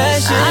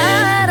obsession.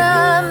 I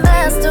done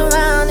messed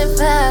around and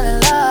fell in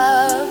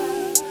love.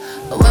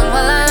 When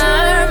will I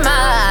learn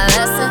my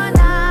lesson?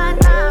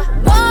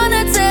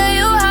 Wanna tell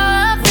you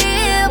how I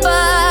feel,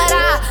 but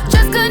I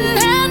just couldn't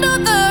handle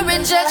the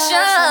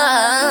rejection.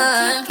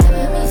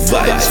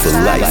 Vibes for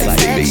life,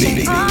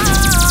 baby.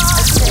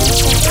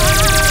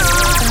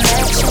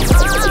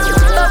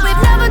 But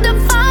we've never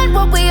defined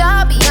what we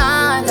are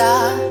beyond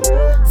our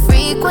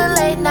frequent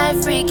late night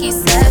freaky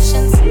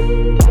sessions.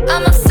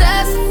 I'm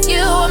obsessed,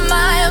 you are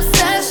my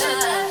obsession.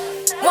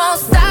 Won't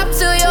stop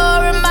till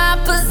you're in my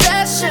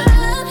possession.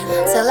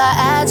 Till I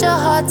add your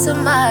heart to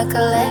my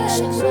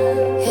collection.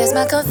 Here's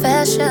my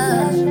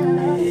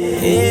confession.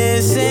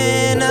 It's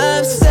an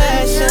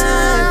obsession,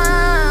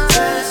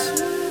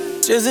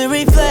 just a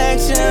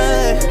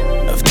reflection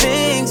of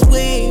things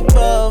we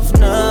both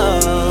know.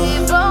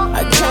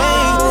 I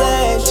can't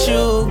let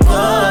you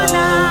go.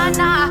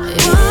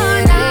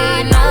 It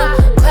ain't no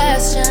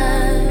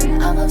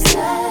question. I'm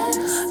obsessed.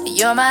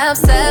 You're my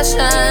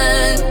obsession,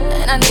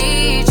 and I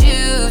need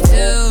you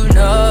to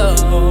know.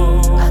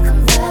 I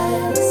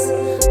confess,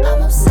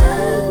 I'm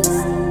obsessed.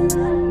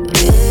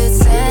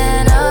 It's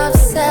an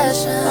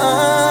obsession.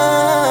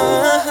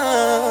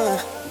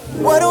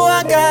 What do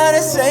I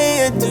gotta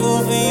say or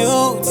do for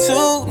you to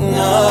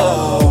know?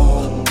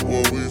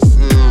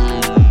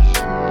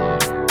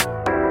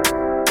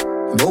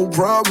 No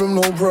problem,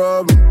 no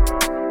problem.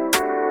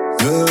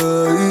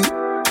 Yeah.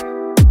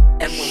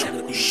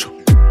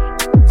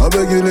 I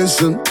beg you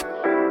listen.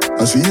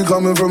 I see you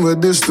coming from a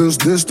distance.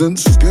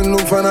 Skin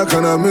look fine, I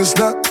cannot miss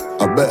that.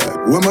 I beg.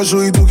 When my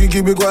show you talking,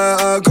 keep it quiet,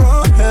 I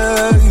can't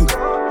hear you.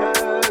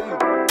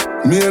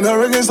 Me and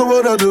her against the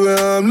world, I do it,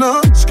 I'm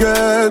not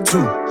scared to.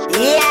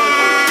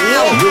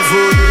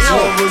 Before this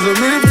love was a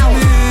myth to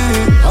me.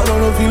 I don't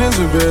know feelings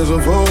if it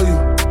isn't for you.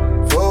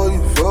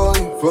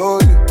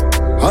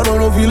 I don't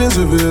know feelings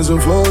if it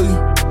isn't for you.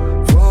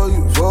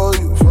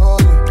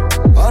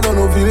 I don't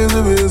know feelings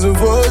if it isn't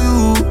for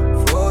you.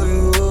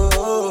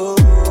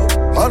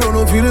 I don't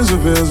know feelings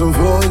if it isn't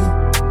for you.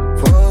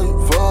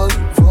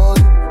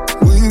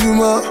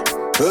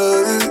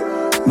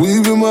 We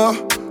be my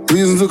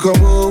reason to come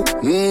home.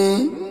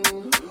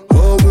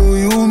 Oh, will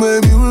you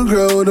make me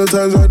regret all the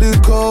times I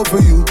did call for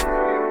you?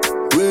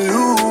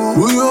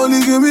 Will you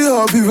only give me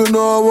half even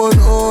though I want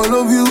all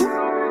of you?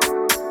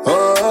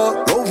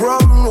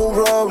 No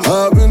problem.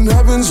 I've been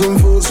having some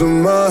thoughts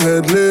in my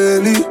head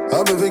lately.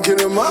 I've been thinking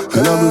in my head,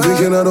 and I've been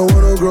thinking I don't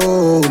wanna grow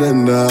old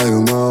and die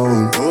on my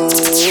own.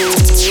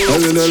 I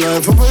live the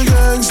life of a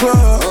gangster.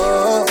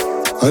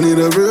 I need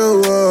a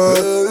real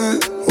one.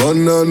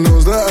 One that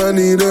knows that I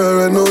need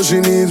her and knows she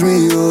needs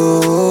me.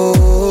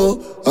 Oh,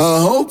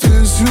 I hope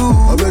it's you.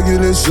 I beg you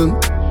listen.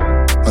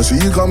 I see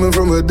you coming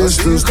from a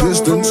distance.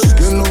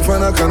 Skin look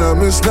fine, I cannot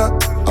miss that.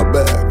 I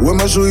beg. When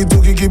my show you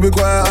talking, keep it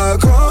quiet, I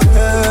can't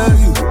hear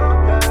you.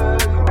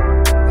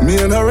 Me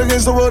and her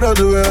against the world, I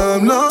do it,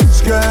 I'm not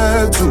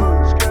scared to.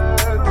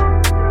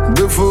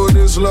 Before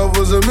this love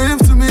was a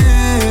myth to me.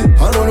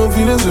 I don't know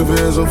feelings if it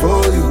isn't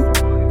for you.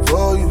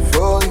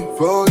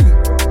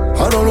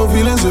 I don't know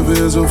feelings if it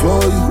isn't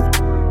for you.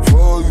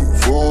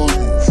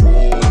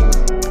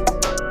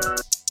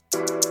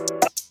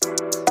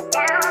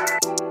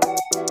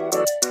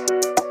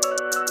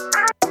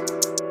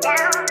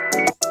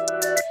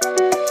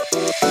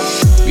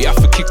 We have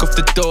to kick off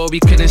the door, we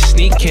couldn't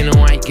sneak in a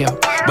white girl,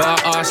 but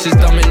our ass is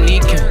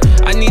Dominican.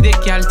 I need a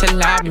gal to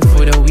love me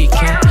for the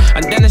weekend,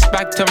 and then it's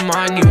back to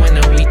money when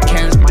the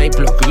weekends. My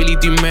block really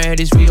do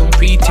murders, we don't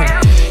pretend.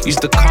 Use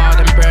the card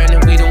and burn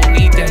it, we don't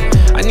need them.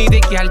 I need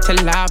a gal to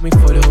love me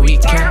for the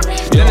weekend,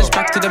 then it's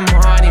back to the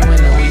money when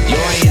the weekend. Yo,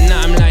 I ain't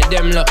nothing like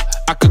them, look.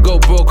 I could go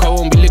broke, I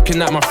won't be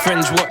looking at my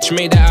friend's watch.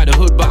 Made it out of the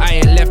hood, but I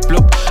ain't left,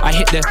 look. I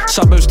hit the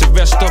suburbs to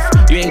rest off.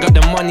 You ain't got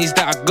the monies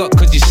that I got,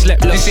 cause you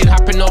slept, look. This ain't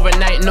happen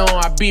overnight, no,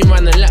 I been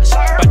running laps.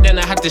 But then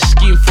I had to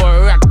scheme for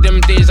a rack.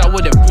 Them days I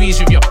would've breezed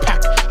with your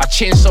pack. I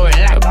changed so it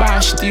like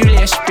bash, do you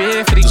let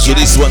spear for the So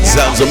this one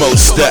sounds the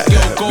most stack.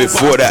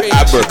 Before that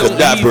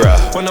abracadabra,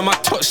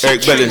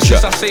 Eric Bellinger,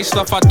 I say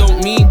stuff I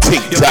don't mean.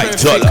 Tic Tac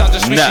Dollar,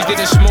 now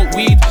didn't smoke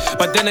weed,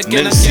 but then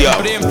again Nincia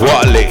I get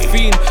Wale.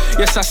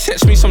 Yes, I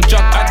sets me some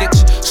drug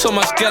addicts. So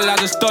much girl I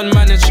just done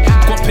manage.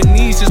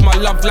 Guapanese is my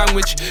love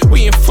language.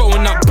 We ain't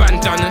throwing up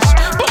bandanas,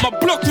 but my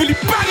block really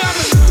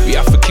bananas. We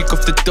have to kick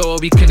off the door,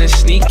 we couldn't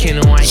sneak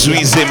in.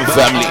 Sweet Zim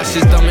family.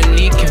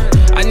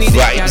 I need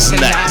vibes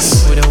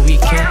nice for the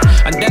weekend,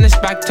 and then it's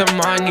back to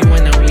money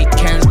when the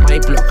weekends. My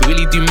block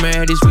really do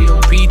murders, we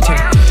don't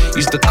pretend.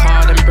 Use the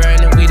card and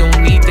burn it, we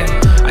don't need them.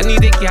 I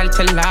need a gal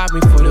to love me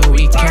for the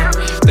weekend.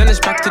 Then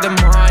it's back to the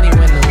money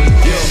when the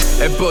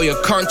weekend. Hey bro, you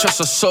can't trust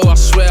a soul, I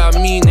swear I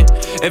mean it.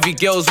 Every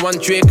girl's one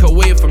Drake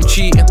away from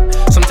cheating.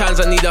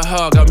 Sometimes I need a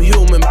hug, I'm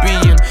human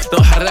being.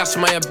 Don't harass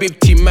my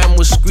Abibti, man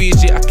will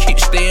squeeze it. I keep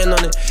staying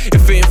on it.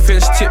 If it ain't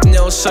Finn's tip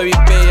nail, sorry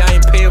babe, I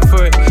ain't paying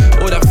for it.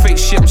 All that fake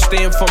shit, I'm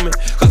staying from it.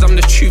 Cause I'm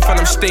the truth and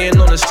I'm staying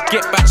honest.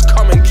 Get back's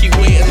coming, keep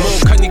waiting. Mo,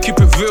 can you keep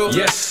it real?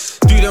 Yes.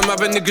 Do them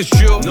other niggas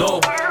drill? No.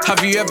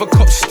 Have you ever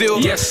copped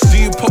still? Yes. Do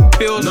you pop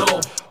pills?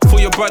 No. For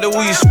your brother,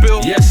 will you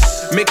spill?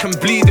 Yes. Make him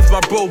bleed if my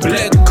bro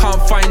bled.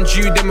 Can't find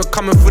you, then we're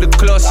coming for the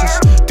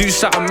closest. Do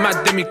something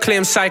mad, then we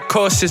claim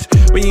psychosis.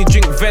 When you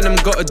drink venom,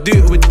 gotta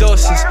do it with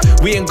doses.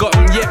 We ain't got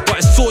them yet, but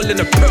it's all in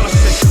the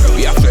process.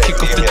 We have to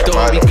kick off the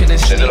door, we can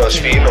de los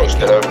finos,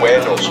 de los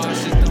buenos.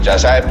 Ya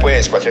sabes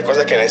pues, cualquier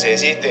cosa que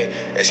necesite,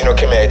 es sino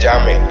que me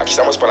llame. Aquí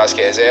estamos para las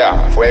que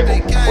sea. Fuego,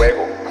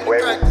 fuego,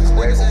 fuego,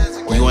 fuego.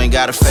 You ain't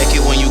gotta fake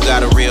it when you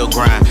got a real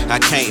grind. I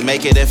can't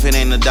make it if it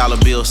ain't a dollar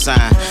bill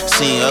sign.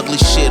 Seen ugly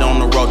shit on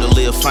the road to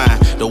live fine.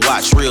 The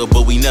watch real,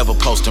 but we never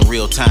post in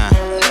real time.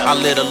 I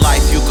live a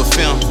life you can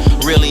film.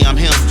 Really, I'm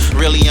him.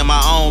 Really, in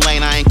my own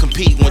lane, I ain't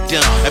competing with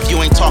them. If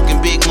you ain't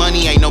talking big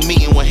money, ain't no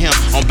meeting with him.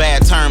 On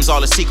bad terms, all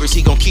the secrets,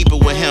 he gon' keep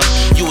it with him.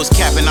 You was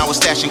capping, I was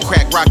stashing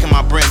crack, rocking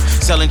my brim.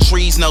 Selling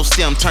trees, no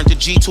stem, turned to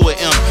G to an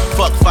M.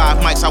 Fuck 5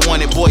 mics, I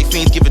wanted boy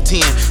fiends, give it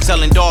 10.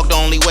 Selling dog, the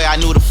only way I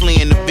knew to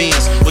flee in the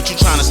bins. What you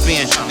tryna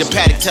spend? The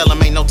paddock tell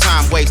him ain't no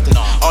time wasting.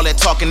 All that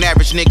talking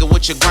average nigga,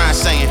 what your grind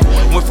saying?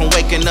 Went from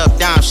waking up,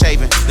 down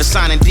shaving, to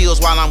signing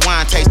deals while I'm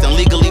wine tasting.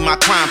 Legally, my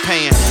crime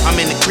paying. I'm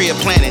in the crib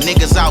planning,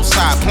 niggas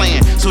outside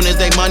playing. Soon as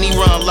they money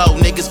run low,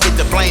 niggas get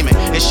to blaming.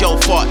 It's your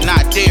fault,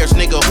 not theirs,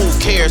 nigga, who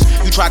cares?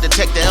 You tried to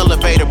take the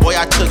elevator, boy,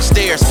 I took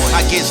stairs.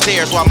 I get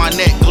stairs while my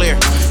neck clear.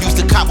 Used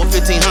to cop with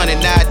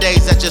 1500,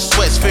 nowadays I just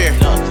sweat sphere.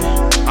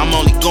 I'm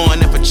only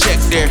going if a check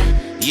there.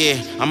 Yeah,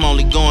 I'm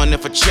only going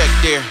if a check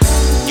there.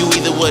 You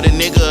either with a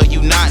nigga or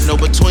you not, no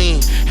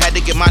between. Had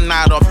to get my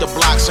knot off the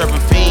block,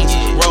 serving fiends.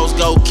 Rose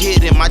gold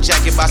kid in my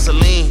jacket by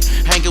Celine.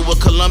 Hanging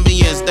with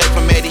Colombians, they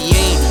from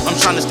Medellin. I'm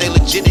trying to stay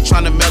legit, they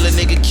trying to mail a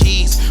nigga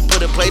keys.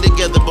 Put a play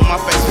together, but my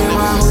face they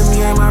ride with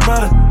me and my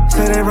brother.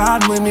 Say they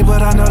riding with me,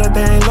 but I know that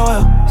they ain't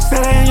loyal.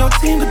 Say they ain't your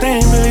team, but they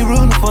ain't really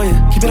rooting for you.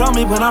 Keep it on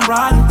me when I'm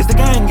riding. It's the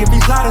gang, if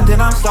he's sliding,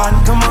 then I'm starting.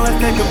 Come on, let's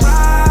take a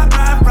ride,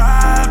 ride,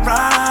 ride,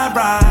 ride,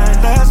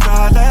 ride. Let's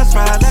ride, let's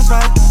ride, let's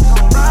ride.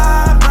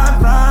 Ride, ride,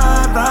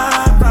 ride,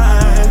 ride,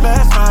 ride.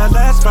 Let's ride,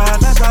 let's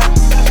ride, let's ride.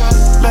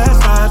 Let's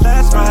ride,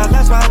 let's ride,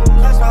 let's ride.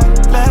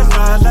 Let's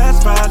ride,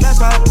 let's ride, let's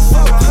ride.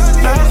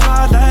 Let's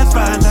ride, let's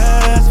ride,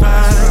 let's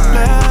ride.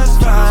 Let's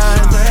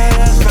ride,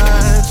 let's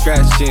ride.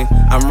 Traction,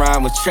 I'm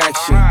riding with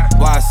traction.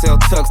 Why I sell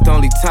tucks the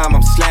only time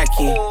I'm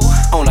slacking.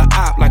 On the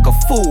op like a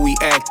fool we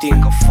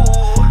acting.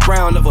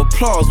 Round of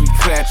applause we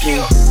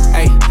clapping.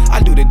 Ay, I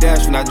do the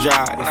dash when I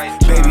drive.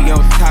 Baby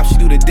on top, she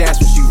do the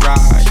dash when she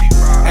ride.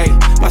 Ay,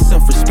 my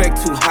self-respect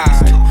too high.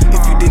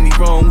 If you did me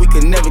wrong, we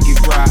could never get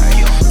right.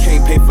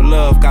 Can't pay for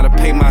love, gotta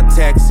pay my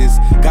taxes.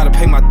 Gotta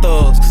pay my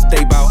thugs, cause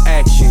they bout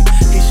action.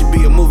 He should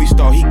be a movie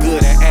star, he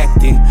good at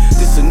acting.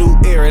 This a new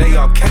era, they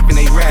all capping,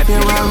 they rapping.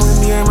 They ride with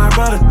me and my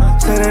brother.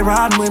 Say they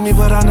riding with me,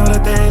 but I know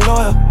that they ain't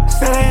loyal.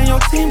 Say they ain't your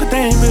team, but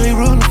they ain't really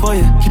rooting for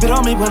you. Keep it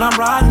on me when I'm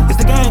riding. It's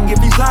the gang, if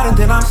he's sliding,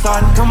 then I'm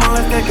starting. Come on,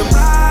 let's take a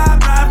ride,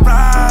 ride,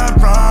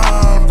 ride,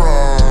 ride,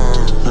 ride.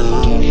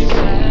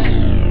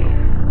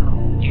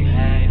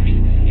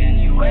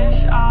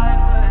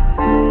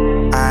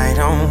 I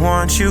don't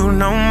want you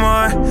no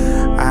more.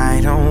 I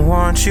don't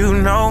want you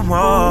no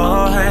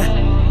more.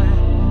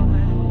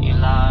 You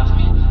love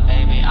me,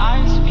 baby,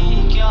 I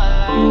speak your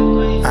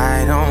language.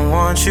 I don't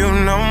want you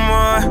no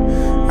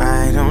more.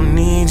 I don't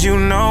need you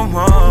no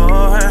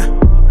more.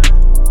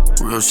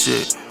 Real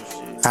shit.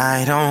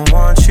 I don't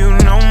want you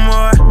no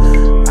more.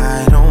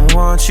 I don't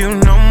want you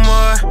no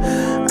more.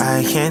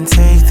 I can't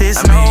take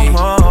this no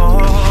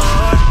more.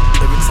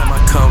 Every time I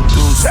come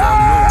through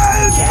something new,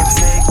 I can't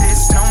take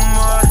this no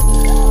more.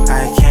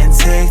 I can't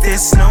take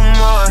this no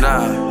more.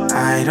 Nah,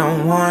 I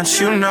don't want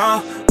you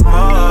no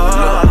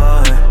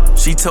more. Look,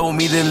 she told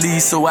me to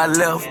leave, so I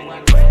left.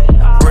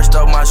 Brushed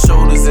off my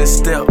shoulders and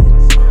stepped.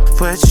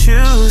 What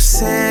you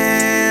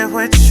said,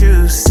 what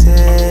you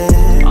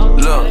said.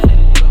 Look,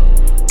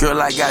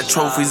 girl, I got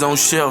trophies on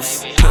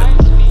shelves.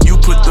 You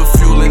put the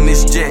fuel in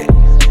this jet.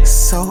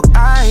 So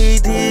I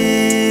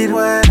did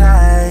what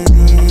I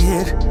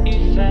did.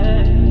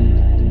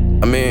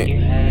 I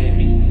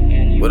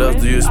mean, what else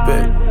do you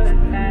expect?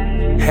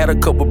 Had a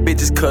couple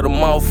bitches cut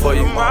them off for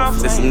you.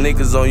 There's some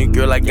niggas on you,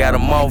 girl, I got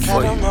them all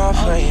for you.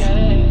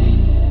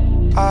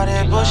 All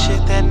that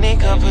bullshit that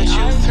nigga put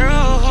you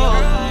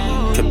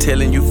through. Kept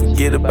telling you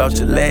forget about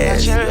your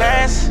last.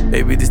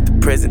 Baby, this the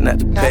present, not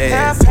the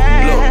past.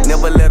 Look,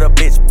 never let a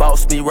bitch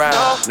boss me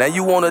round. Now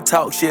you wanna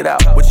talk shit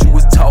out. What you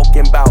was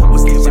talking about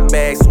was get your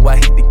bag, so I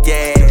hit the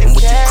gas. And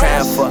what you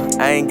crying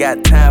for, I ain't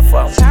got time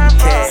for.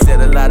 Cash said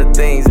a lot of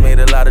things, made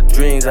a lot of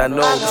dreams. I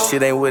know this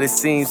shit ain't what it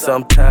seems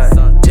sometimes.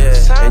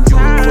 Yeah, and you a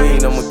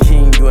queen, I'm a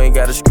king. You ain't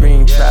gotta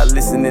scream, try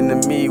listening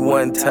to me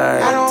one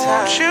time. I don't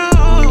want you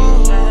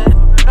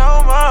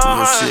no more.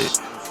 Real shit.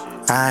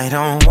 I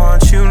don't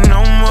want you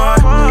no more.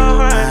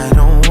 I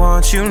don't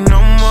want you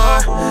no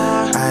more.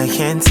 I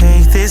can't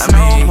take this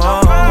no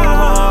more.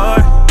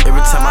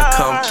 Every time I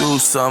come through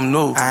something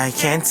new, I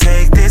can't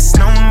take this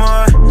no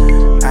more.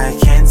 I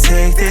can't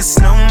take this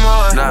no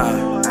more.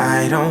 Nah,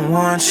 I don't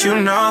want you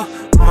no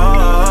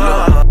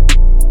more.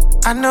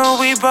 I know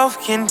we both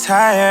getting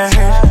tired.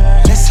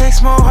 This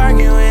takes more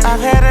arguing. I've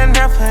had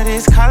enough of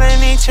this,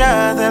 calling each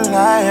other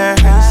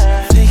liars.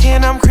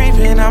 Thinking I'm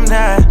creeping, I'm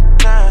not.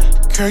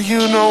 Girl, you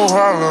know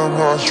how long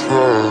I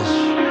trust.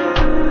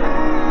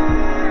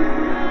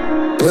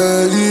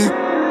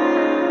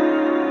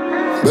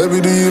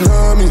 Baby, do you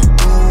love me?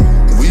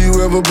 Will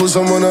you ever put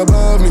someone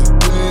above me?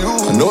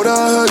 I know that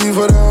I hurt you,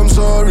 for that I'm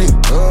sorry.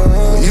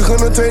 You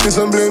couldn't take this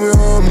and blame it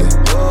on me.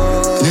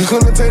 You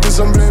couldn't take this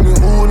and blame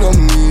it all on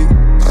me.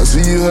 I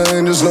see you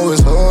hurting, just know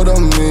it's hard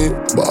on me.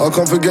 But I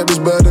can't forget this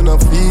burden I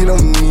feel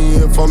on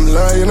me. If I'm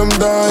lying, I'm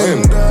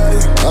dying.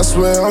 I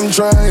swear I'm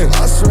trying.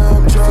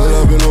 Feel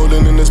I've been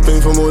holding in this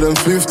pain for more than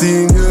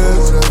 15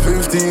 years.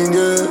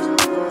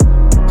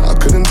 I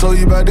couldn't tell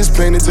you about this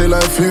pain, it take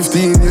like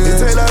 15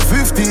 years.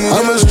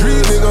 I'm a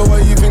street nigga, why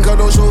you think I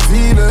don't show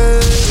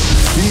feelings?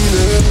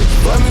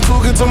 Find me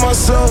talking to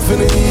myself in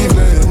the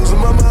evening.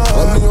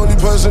 I'm the only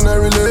person that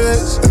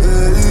relates.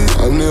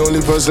 I'm the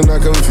only person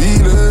that can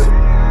feel it.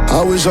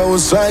 I wish I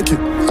was psychic.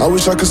 I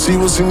wish I could see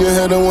what's in your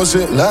head and what's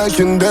it like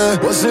in there.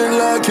 What's it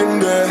like in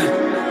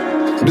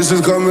there? This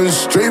is coming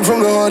straight from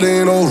the heart,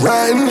 ain't no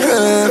right in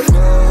here.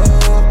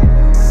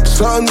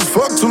 Something's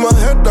fucked to my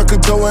head, I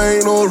could tell I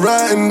ain't no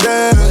right in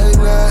there.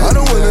 I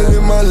don't wanna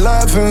live my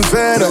life in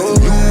fair.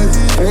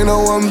 You ain't no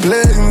one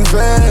playing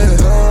fair.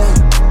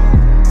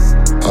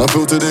 I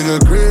feel to dig a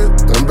grave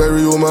and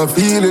bury all my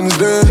feelings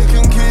there.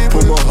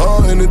 Put my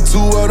heart in it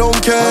too, I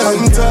don't care.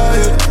 I'm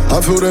tired,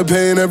 I feel the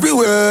pain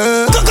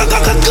everywhere.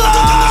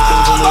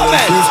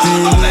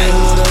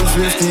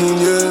 15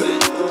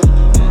 years.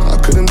 I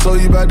couldn't tell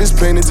you about this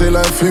pain, it take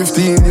like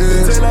 15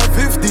 years.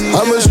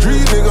 I'm a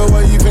street nigga,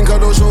 why you think I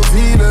don't show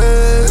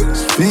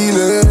feelings?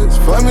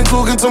 Find me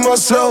talking to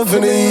myself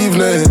in the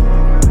evening.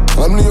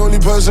 I'm the only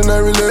person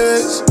that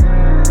relates.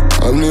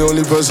 I'm the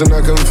only person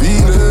that can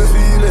feel it.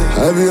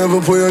 Have you ever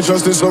put your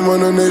trust in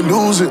someone and they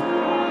lose it?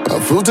 I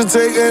flew to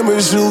take aim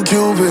and shoot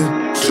Cupid.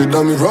 Shit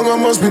done me wrong, I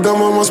must be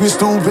dumb, I must be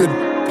stupid.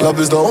 Love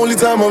is the only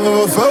time I've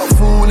ever felt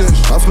foolish.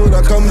 I feel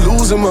like I'm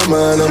losing my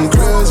mind, I'm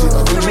crazy.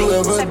 How could you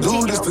ever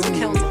do this to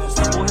me? A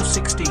boy of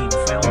 16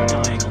 found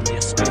dying on the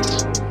estate.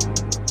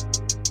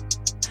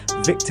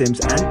 Victims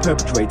and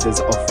perpetrators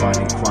of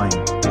violent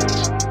crime.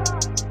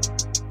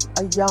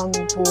 A young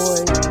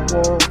boy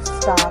was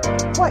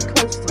stabbed quite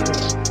close to me.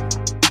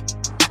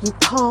 You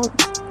can't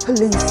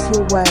police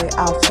your way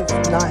out of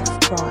knife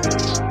crime.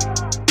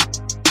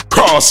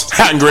 Cross,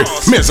 hungry,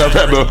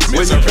 miserable.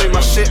 When you play my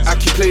shit, I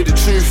can play the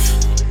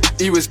truth.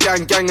 He was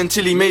gang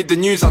until he made the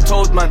news. I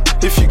told man,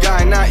 if you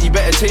going out, you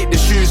better take the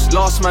shoes.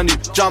 Last man who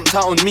jumped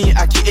out on me,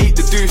 Aki ate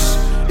the deuce.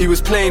 He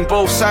was playing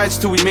both sides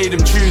till we made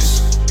him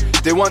choose.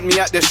 They want me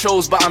at their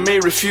shows, but I may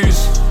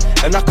refuse.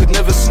 And I could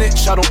never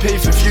snitch, I don't pay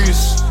for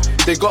views.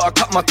 They gotta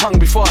cut my tongue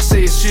before I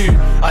say it's you.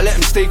 I let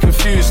them stay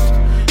confused.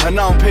 And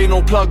now I don't pay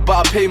no plug,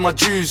 but I pay my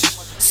dues.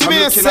 I'm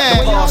looking at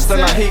the past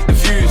and I hate the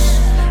views.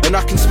 And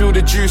I can spill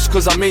the juice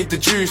cause I made the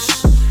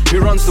juice. Who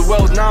runs the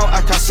world now?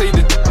 I can say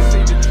the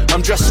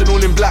I'm dressing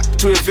all in black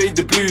to evade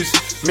the blues.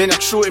 Men are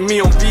shorting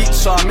me on beats,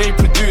 so I may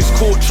produce.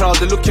 Court trial,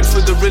 they're looking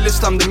for the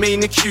realest, I'm the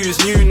main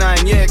accused. New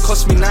 9, yeah, it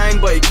cost me 9,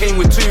 but it came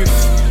with tooth.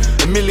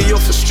 $1 million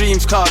off the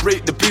streams, car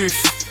rate the booth.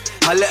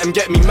 I let them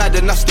get me mad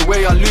and that's the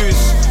way I lose.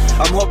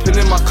 I'm hopping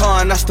in my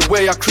car and that's the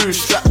way I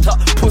cruise. Strapped up,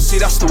 pussy,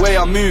 that's the way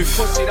I move.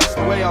 Pussy, that's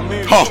the way I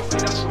move.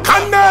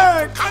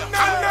 Connect!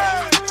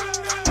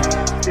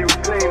 He was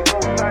playing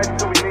both sides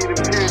till we made him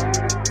choose.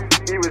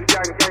 He was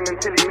gang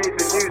until he made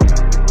the news.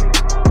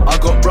 I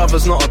got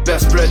brothers, not a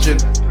best brethren.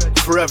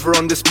 Forever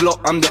on this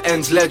block, I'm the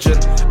ends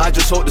legend. I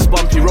just hope this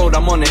bumpy road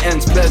I'm on, it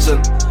ends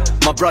pleasant.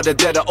 My brother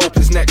dead, I hope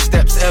his next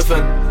step's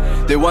heaven.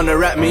 They wanna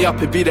wrap me up,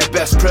 it'd be their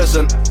best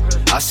present.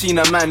 I seen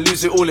a man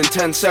lose it all in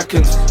 10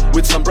 seconds.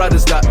 With some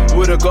brothers that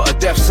would've got a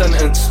death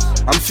sentence.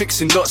 I'm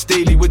fixing dots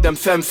daily with them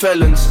femme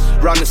felons.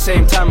 Round the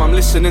same time I'm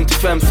listening to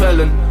femme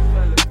felon.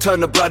 Turn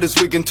the brother's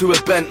wig into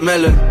a bent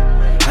melon.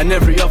 And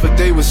every other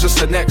day was just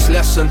the next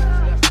lesson.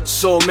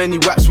 So many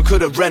waps we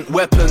could've rent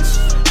weapons.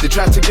 They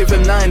tried to give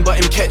him 9,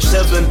 but him catch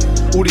 7.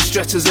 All these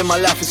stresses in my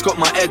life, it's got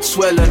my head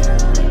swelling.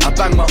 I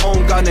bang my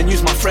own gun and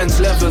use my friend's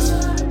levers.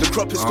 The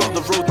crop has got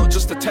the road, not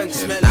just the tent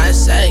smell. I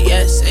said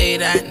yes, say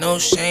that, no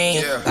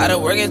shame. Gotta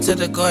work it to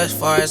the go as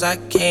far as I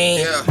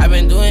can. I've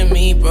been doing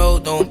me, bro,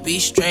 don't be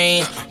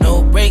strange.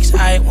 No breaks,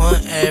 I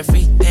want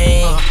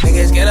everything.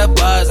 Niggas get a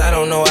buzz, I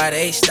don't know why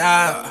they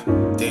stop.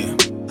 Damn.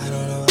 I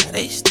don't know why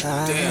they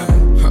stop.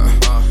 Damn.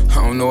 I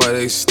don't know why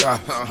they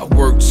stop. I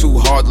work too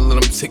hard to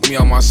let them take me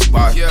out my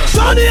spot.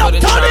 Turn it up,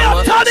 turn it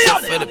up, turn it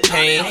up. For the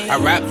pain, I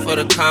rap for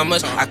the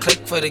commas, I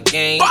click for the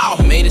game.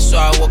 I made it so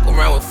I walk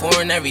around with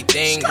foreign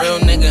everything. Real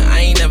nigga, I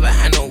ain't never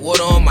had no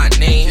water on my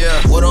name.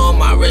 Water on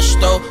my wrist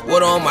though,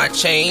 water on my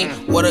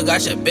chain. Water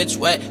got your bitch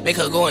wet, make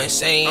her go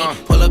insane.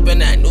 Pull up in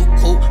that new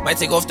coupe, might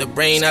take off the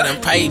brain. I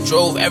done probably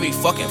drove every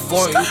fucking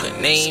foreign you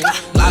could name.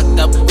 Locked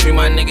up, free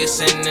my niggas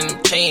sending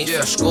them change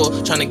from school,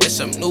 tryna get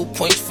some new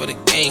points for the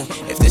gang.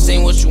 If this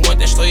ain't what you want,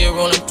 then slow your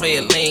roll and play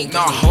a lane.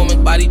 Cause the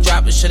moment body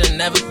drop, it should've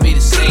never be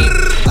the same.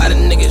 A lot of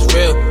niggas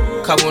real,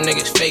 couple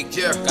niggas fake.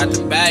 Got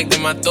the bag,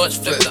 then my thoughts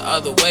flip the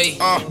other way.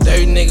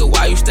 Dirty nigga,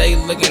 why you stay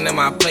looking at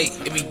my plate?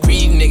 It be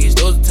greedy niggas,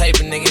 those the type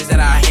of niggas that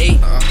I hate.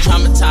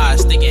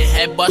 Traumatized, thinking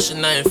head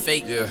bustin', nothing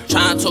fake.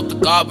 Tryna talk to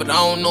God, but I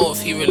don't know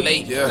if he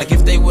relate. Like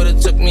if they would've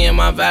took me and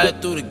my valet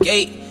through the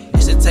gate.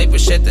 It's the type of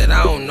shit that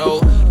I don't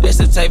know. It's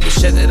the type of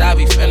shit that I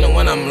be feeling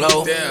when I'm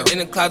low. In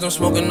the clouds, I'm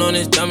smoking on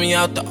this dummy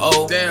out the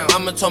O.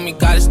 Mama told me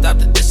gotta stop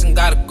the diss and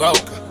gotta grow.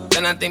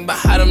 Then I think about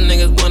how them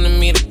niggas wanted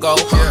me to go.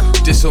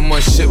 Did so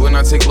much shit when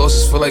I take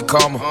losses feel like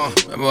karma.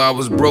 Remember I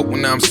was broke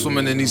when now I'm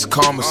swimming in these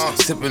commas.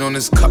 Sipping on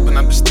this cup and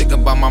I'm just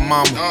thinking about my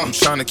mama. I'm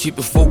trying to keep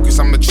it focused,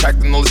 I'm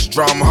attracting all this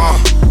drama.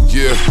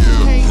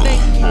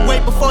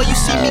 Wait before you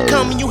see me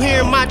coming, you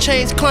hearing my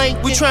chains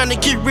clank. We trying to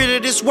get rid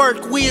of this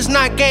work, we is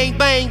not gang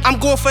bang. I'm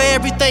going for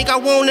everything I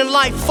want in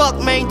life,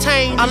 fuck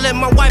maintain. I let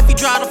my wifey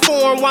drive the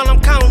foreign while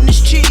I'm counting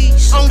this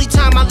cheese. Only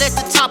time I let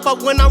the top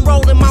up when I'm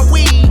rolling my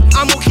weed.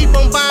 I'm gonna keep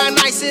on buying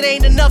ice, it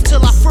ain't enough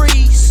till I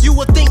freeze. You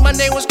would think my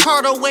name was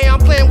Carter, way I'm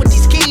playing with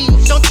these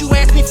keys. Don't you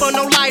ask me for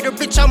no lighter,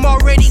 bitch, I'm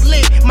already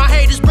lit. My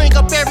haters bring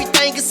up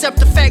everything except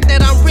the fact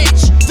that I'm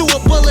rich. Threw a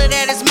bullet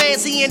at his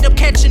mans, he end up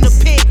catching a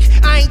pick.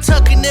 I ain't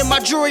tucking in my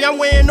jewelry, I'm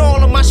wearing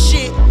all of my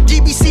shit.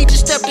 DBC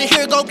just stepped in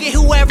here, go get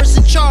whoever's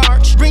in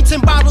charge. Bring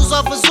 10 bottles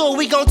of Azul,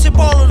 we gon' tip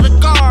all of the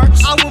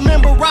guards. I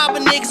remember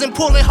robbing niggas and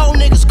pulling whole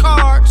niggas'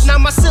 cards. Now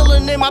my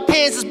ceiling and my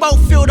pants is both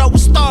filled up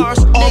with stars.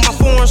 All my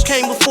foreigns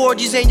came before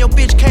these and your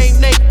bitch came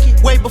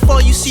naked. Way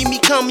before you see me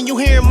coming, you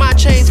hearing my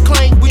chains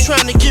clank. We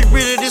tryna get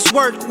rid of this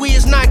work, we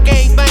is not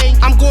gang bang.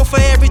 I'm going for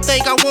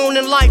everything I want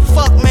in life,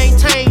 fuck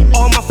maintain.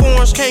 All my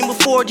foreigns came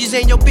before these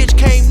and your bitch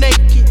came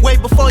naked. Way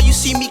before you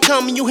see me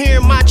coming, you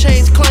hearing my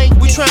chains clank.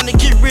 We tryna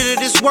get rid of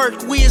this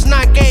work, we is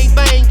not gang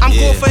bang. I'm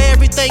going for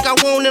everything I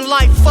want in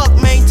life, fuck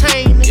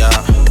maintain.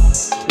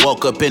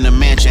 Woke up in the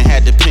mansion,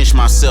 had to pinch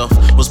myself.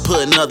 Was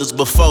putting others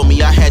before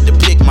me, I had to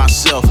pick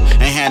myself.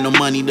 Ain't had no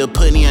money to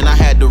put in, I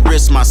had to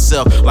risk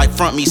myself. Like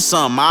front me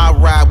some, I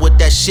ride with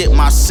that shit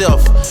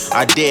myself.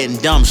 I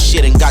did dumb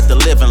shit and got to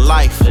living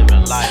life.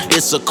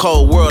 It's a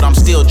cold world, I'm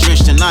still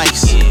drenched in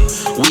ice.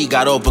 We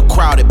got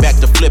overcrowded, back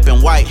to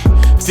flipping white.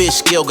 Fish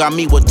skill got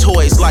me with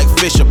toys like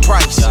Fisher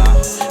Price.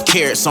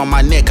 Carrots on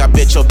my neck, I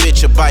bet your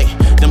bitch a bite.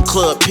 Them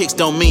club pics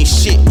don't mean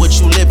shit, what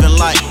you living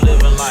like?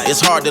 It's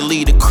hard to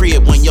leave the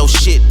crib when your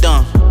shit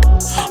done.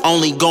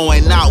 Only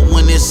going out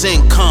when it's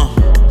income,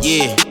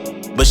 yeah.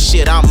 But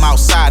shit, I'm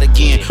outside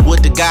again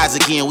with the guys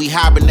again. We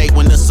hibernate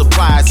when the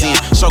supply's in.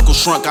 Circle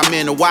shrunk, I'm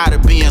in the wider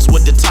bins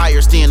with the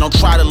tires thin. Don't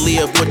try to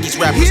live what these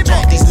rappers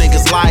talk. These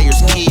niggas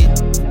liars, kid.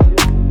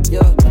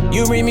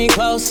 You bring me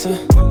closer.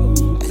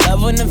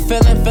 Love when the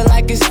feeling feel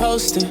like it's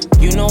hosting.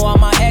 You know all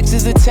my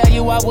exes will tell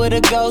you I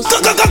would've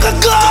ghosted.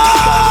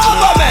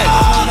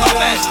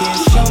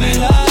 Show me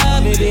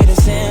love, it be the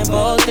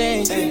simple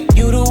things.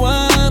 You the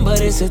one,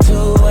 but it's a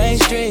two-way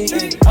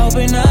street.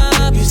 Open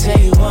up, you say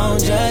you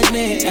won't judge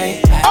me.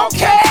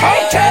 Okay.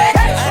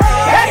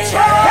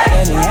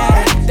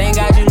 Thank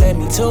God you let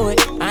me to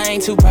it. I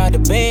ain't too proud to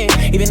beg,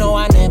 even though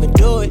I never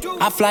do it.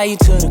 I fly you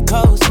to the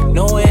coast,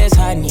 nowhere it's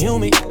hot and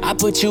humid. I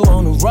put you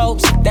on the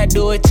ropes, that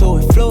do it to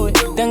it fluid.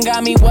 Done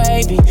got me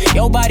wavy,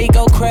 your body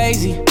go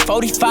crazy.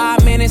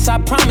 45 minutes, I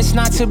promise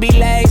not to be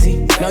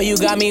lazy. No, you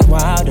got me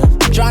wilder,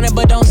 drowning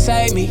but don't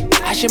save me.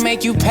 I should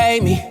make you pay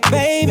me,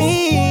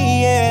 baby,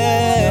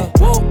 yeah.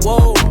 Whoa,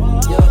 whoa,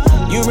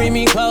 you bring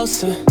me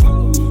closer.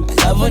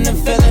 Love when the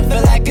feeling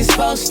feel like it's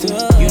supposed to.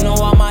 You know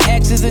all my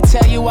exes will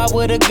tell you I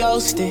would've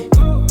ghosted.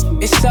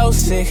 It's so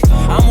sick,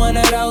 I'm one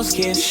of those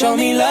kids. Show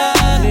me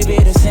love, it be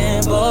the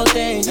simple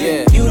things.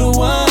 You the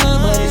one,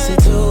 but it's a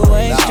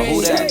two-way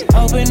street.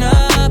 Open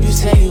up, you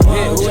say you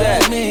won't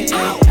judge me.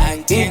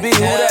 I can't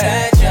tell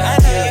that, I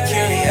know you're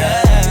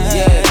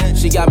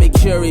curious. She got me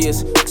curious.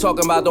 curious.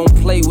 Talking about don't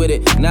play with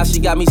it. Now she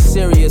got me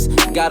serious.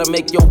 Gotta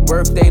make your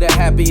birthday the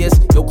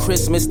happiest, your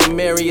Christmas the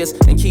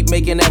merriest, and keep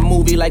making that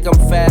movie like I'm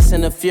Fast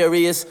and the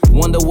Furious.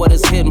 Wonder what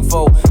it's hitting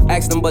for.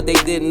 Asked them, but they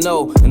didn't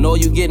know. And all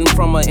you getting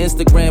from her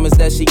Instagram is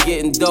that she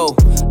getting dough.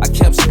 I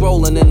kept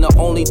scrolling, and the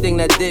only thing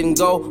that didn't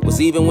go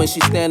was even when she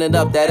standing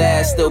up, that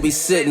ass still be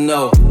sitting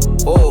though.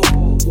 Oh,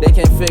 they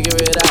can't figure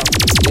it out.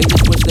 They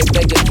just wish their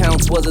bank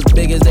accounts was as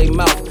big as they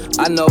mouth.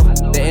 I know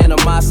the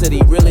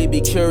animosity really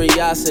be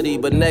curiosity,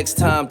 but next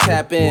time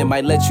tap in,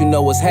 might let you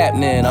know what's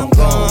happening. I'm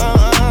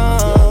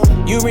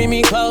gone. You bring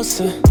me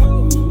closer.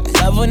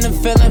 I love when the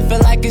feeling feel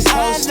like it's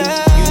hosted.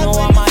 You know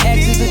all my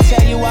exes will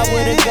tell you I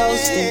would've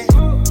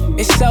ghosted.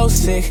 It's so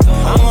sick.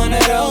 I'm one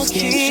of those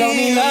kids. Show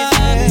me love.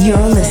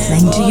 You're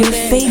listening to your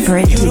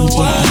favorite DJ,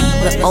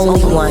 the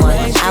only one,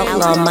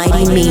 Outlaw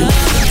Mighty Me.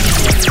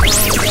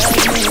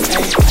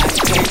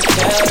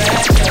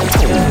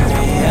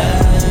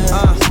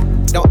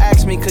 Don't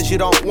ask me cause you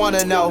don't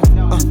wanna know.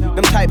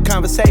 Them type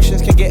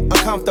conversations can get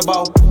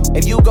uncomfortable.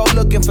 If you go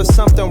looking for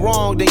something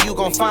wrong, then you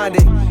gon' find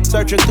it.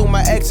 Searching through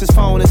my ex's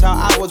phone is how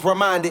I was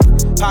reminded.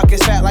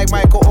 Pockets fat like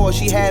Michael Orr,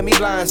 she had me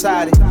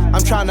blindsided.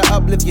 I'm trying to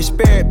uplift your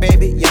spirit,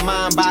 baby, your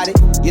mind, body.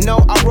 You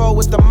know I roll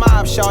with the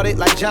mob, shorty,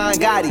 like John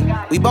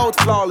Gotti. We both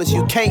flawless,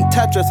 you can't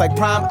touch us like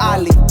Prime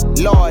Ali.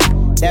 Lord,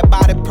 that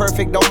body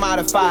perfect, don't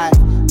modify it.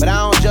 But I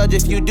don't judge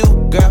if you do,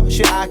 girl,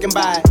 shit, I can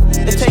buy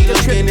it. Let's take a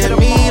trip to the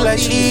me like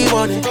she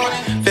want it.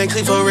 Van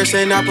Cleef for wrist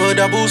and I put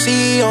double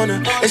C on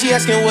her. And she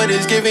asking what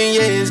is giving,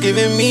 yeah, it's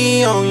giving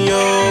me on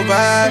your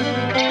body.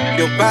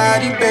 Your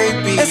body,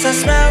 baby. It's a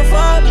smell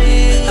for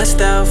me, a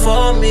style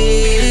for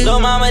me. Lil'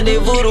 mama, they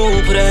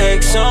voodoo, put a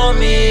hex on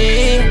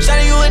me.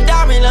 Shawty, you a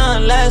diamond,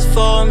 nothing less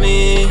for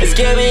me. It's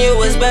giving you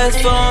what's best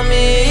for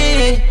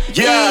me.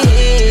 Yeah,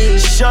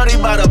 shorty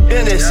bout her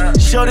business.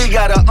 Shorty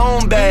got her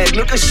own bag,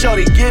 look at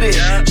shorty get it.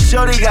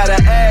 Shorty got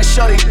her ass,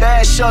 shorty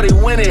bad, shorty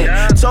winning.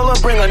 Told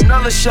her bring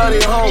another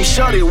shorty home,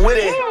 shorty with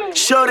it.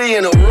 Shorty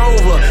in a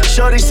Rover,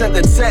 shorty sent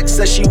the text,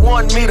 said she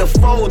want me to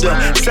fold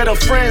her. Said her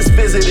friends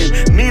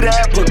visited, meet her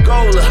at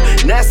Pergola.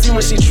 Nasty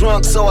when she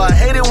drunk, so I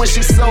hate it when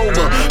she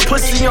sober.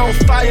 Pussy on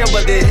fire,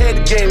 but the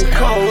head game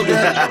cold.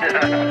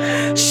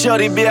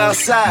 Shorty be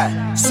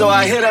outside, so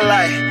I hit her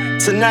like,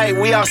 tonight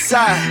we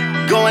outside.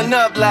 Going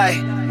up like,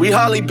 we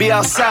hardly be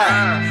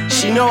outside.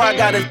 She know I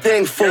got a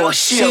thing for her,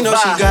 she know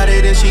she got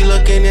it and she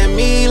looking at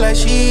me like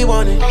she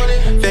want it.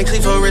 Van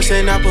Cleef for wrist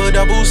and I put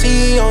double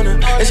C on her.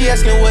 And she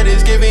asking what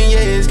it's giving, yeah,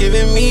 it's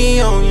giving me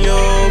on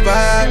your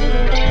body.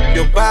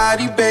 Your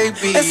body,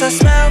 baby. It's a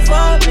smell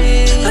for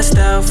me, a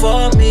style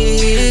for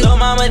me. Lil'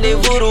 mama, they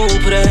voodoo,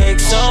 put a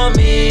hex on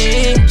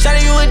me.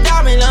 Shawty, you a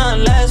diamond,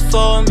 nothing less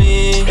for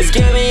me. It's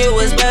giving you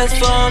what's best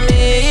for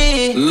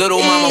me. Little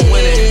mama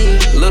winning,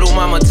 little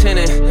mama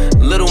tinning.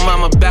 Little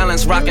mama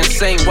balance, rockin'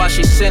 same while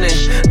she sinning.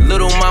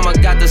 Little mama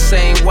got the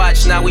same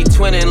watch, now we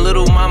twinning.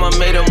 Little mama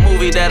made a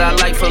movie that I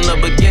like from the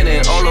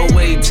beginning, all the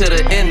way to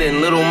the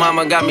ending. Little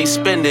mama got me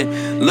spending.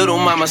 Little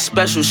mama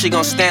special, she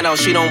gon' stand out,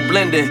 she don't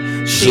blend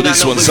in. So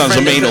this one sounds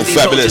amazing,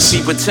 fabulous.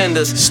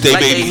 Stay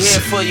like babies. They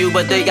here for you,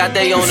 but they got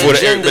their own before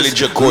the Eric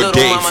Villager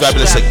Corday,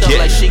 fabulous again.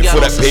 Like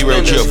before that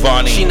Payroll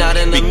Giovanni,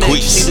 Big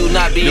Quiz,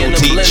 Lil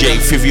TJ,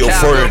 Fivio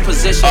Ford,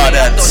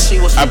 Audats,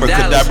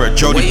 Abracadabra,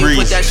 Jody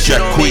Breeze,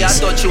 Jack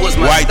Quiz,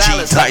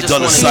 YG, Ty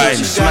Dolla Sign,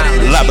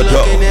 Labrador.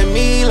 Looking at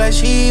me like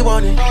she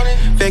want it.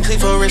 Van Cleef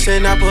for wrist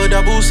and I put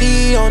double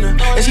C on her.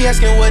 And she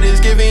asking what it's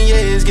giving, yeah,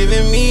 it's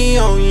giving me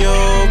on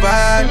your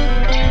body.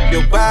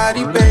 Your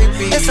body,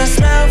 baby. It's a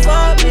smell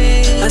for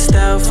me, a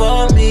style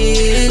for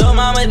me. Lil'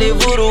 mama, they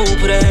voodoo,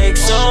 put a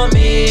hex on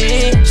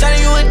me.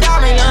 Shawty, you a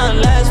diamond,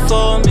 nothing less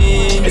for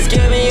me. It's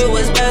giving you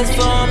what's best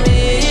for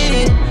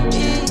me.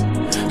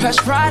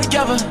 Let's ride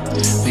together.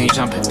 We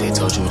jump if they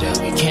told you that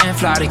we can't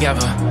fly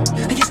together.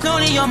 And you're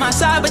slowly on my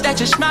side, but that's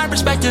just my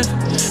perspective.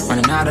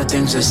 Running out of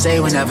things to say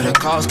whenever the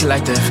call's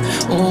collective.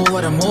 Ooh,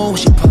 what a move,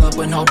 she pull up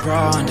with no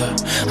bra under.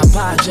 I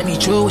buy Jimmy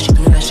Choo, she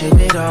do that shit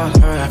with all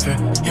her effort.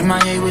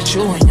 MIA with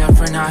you and your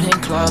friend out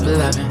in Club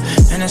 11.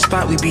 In a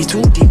spot we be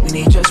too deep, we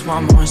need just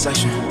one more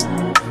section.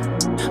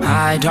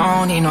 I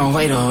don't need no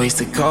way to waste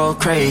to go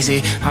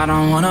crazy. I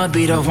don't wanna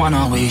be the one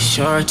to waste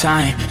your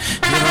time. You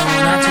the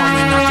one that told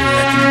me not to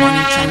let the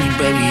money train me,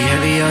 baby.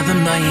 Every other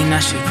million,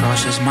 that shit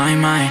crosses my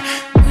mind.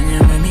 When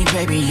you're with me,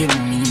 baby, you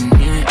don't even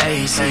need an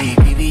AC.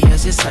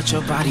 BBS is such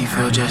your body,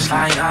 feel just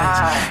like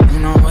ice. You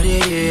know what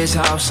it is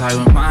outside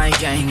with my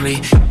gang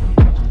lead.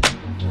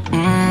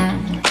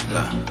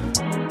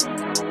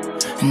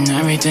 And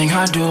everything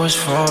I do is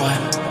for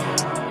it.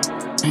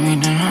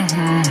 Everything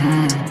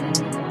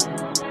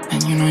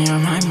and you know you're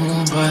my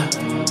moon,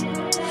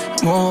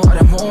 but more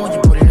than more,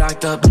 you put it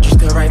locked up, but you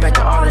still right back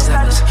to all these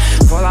others.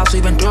 Fallouts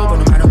we've been through, but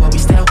no matter what, we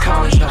still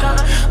call each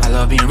other. I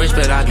love being rich,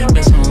 but I get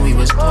missing when we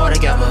was poor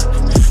together.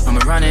 When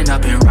we're running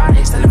up in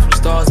Friday, stealing from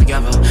stores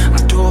together.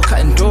 I'm through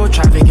cutting through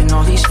traffic and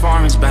all these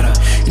foreigns better.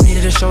 You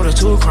needed a shoulder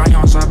to cry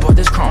on, so I bought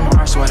this chrome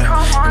heart sweater.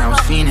 And I was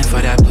fiending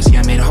for that pussy,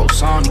 I made a whole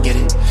song to get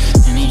it.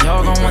 And then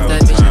y'all gon' want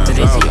that bitch after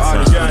they see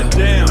artists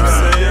with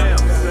it.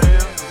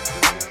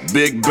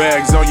 Big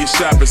bags on your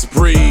shopping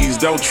sprees.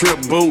 Don't trip,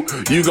 boo.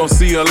 You gon'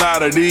 see a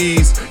lot of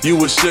these.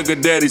 You a sugar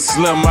daddy,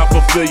 slim, I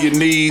fulfill your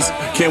needs.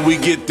 Can we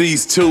get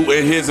these two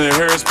in his and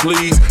hers,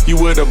 please? You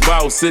with a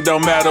boss, it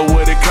don't matter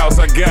what it costs,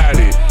 I got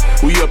it.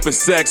 We up at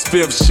Saks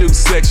Fifth Shoot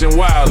Section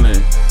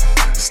wildin'.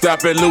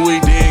 Stop at Louis,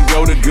 then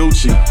go to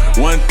Gucci.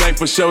 One thing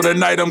for sure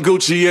tonight, I'm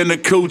Gucci in the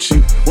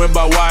coochie. Went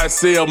by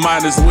YSL,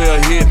 might as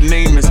well hit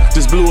Neiman's.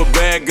 Just blew a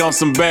bag on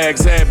some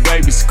bags, had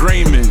baby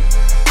screaming.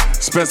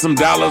 Spent some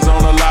dollars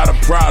on a lot of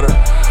Prada.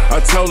 I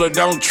told her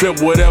don't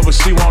trip, whatever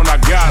she want, I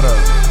got her.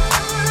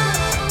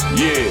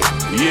 Yeah,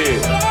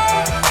 yeah.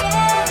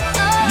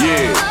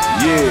 Yeah,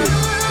 yeah.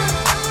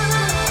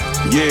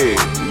 Yeah,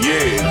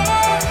 yeah.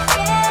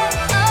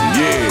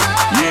 Yeah,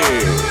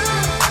 yeah.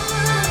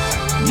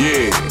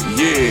 Yeah,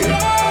 yeah.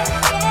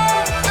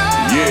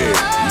 Yeah,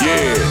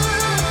 yeah.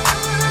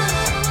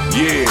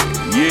 Yeah,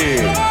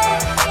 yeah.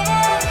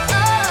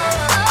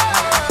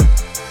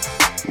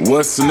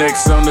 What's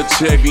next on the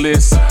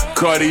checklist?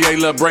 Cartier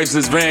love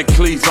bracelets, Van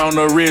Cleef on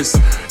the wrist.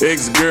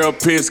 Ex-girl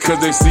pissed cause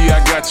they see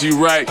I got you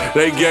right.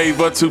 They gave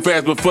up too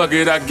fast, but fuck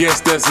it, I guess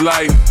that's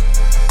life.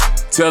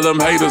 Tell them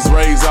haters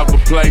raise off a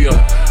player.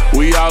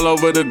 We all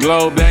over the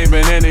globe, they ain't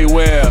been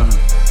anywhere.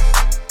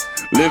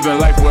 Living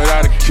life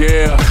without a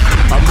care.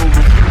 I'm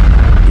moving.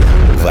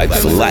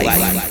 Vibes for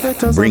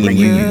life. Bringing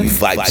you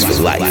vibes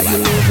for life.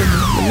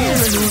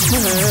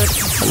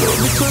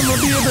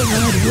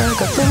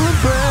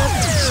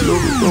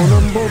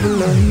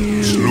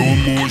 Slow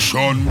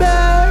motion.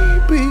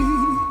 Baby,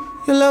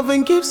 your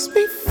loving gives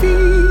me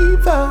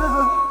fever.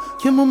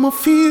 Your mama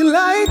feel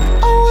like,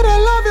 oh, would I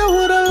love you,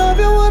 would I love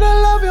you, would I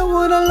love you,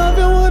 would I love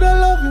you, would I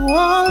love you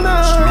all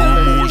night. Slow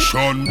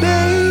motion.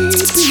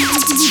 Baby,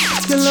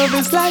 your love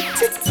is like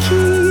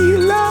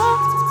tequila,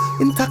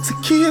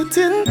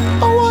 intoxicating.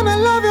 I wanna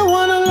love you,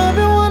 wanna love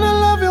you, wanna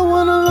love you,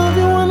 wanna love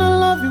you, wanna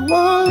love you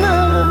all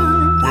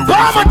night.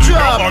 Bomber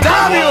drop,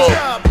 damn you.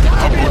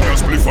 I'm gonna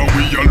split and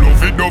we all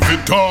love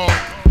it all.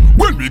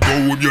 When we go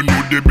home, you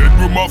know the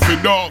bedroom of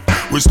it dark.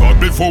 We start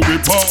before we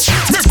part.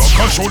 Me back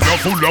a shoulder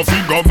full of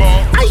finger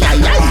mark.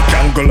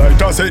 Jungle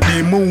light us set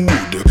the mood.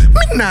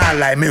 Me nah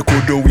lie, me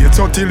could do wait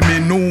until me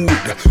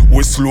nude.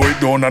 We slow it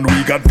down and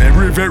we got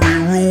very, very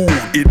rude.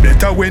 It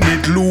better when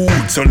it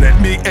lewd. So let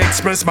me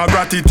express my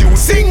gratitude.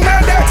 Sing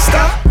my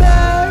Dexter.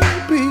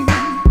 Baby,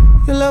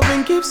 your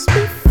loving gives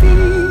me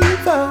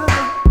fever.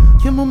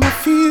 Your mama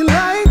feel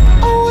like,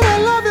 oh, would I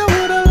love you,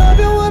 would I love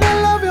you, would I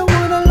love you,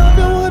 would I love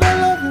you, would I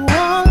love you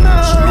all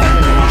night.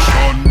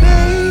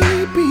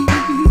 Baby,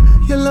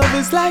 your love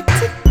is like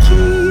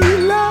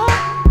tequila,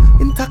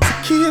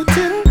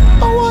 intoxicating.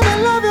 I wanna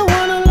love you,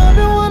 wanna love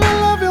you, wanna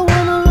love you,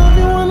 wanna love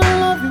you, wanna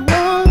love you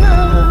all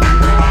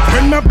night.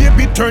 When my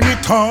baby turn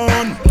it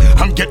on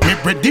and get me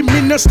ready,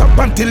 me no stop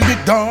until the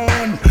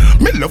dawn.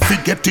 Me love to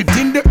get it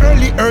in the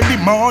early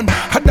morn.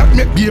 Had that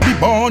make baby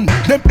born.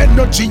 Them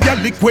energy a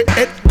liquid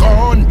head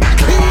gone.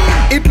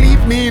 It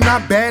leave me in a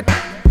bed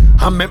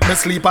and make me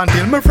sleep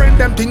until my friend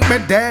them think me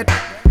dead.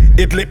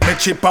 It lit me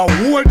chip a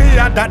whole day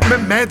that me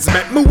meds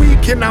make me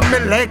weak in my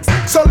legs.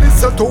 So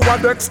listen to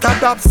what Dexter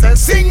Dab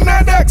says. Sing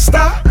na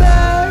Dexter.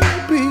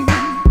 Baby,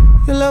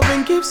 your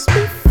loving gives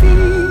me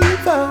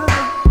fever.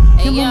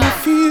 Your mama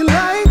feel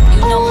like,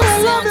 you know my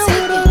sound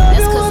taking.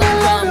 That's cause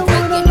I'm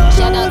groundbreaking.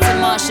 Shout out to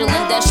Marshall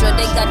and Destra,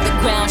 they got the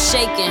ground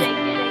shaking.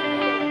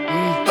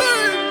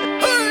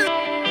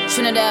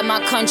 Trinidad, my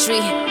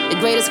country, the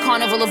greatest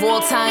carnival of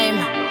all time.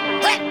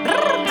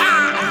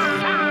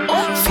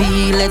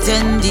 Feel it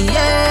in the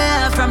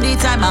air from the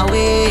time I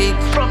wake.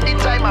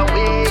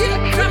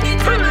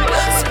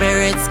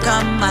 Spirits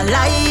come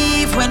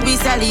alive when we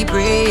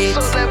celebrate.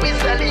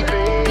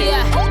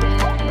 Yeah.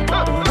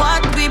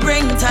 What we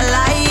bring to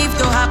life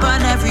to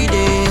happen every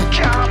day.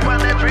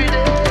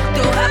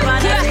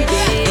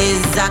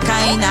 Is a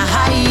kind of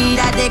high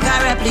that they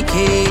can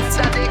replicate.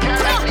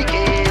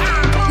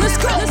 Let's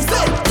go.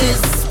 This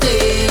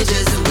stage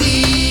is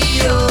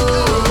we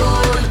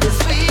own.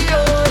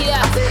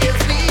 Yeah.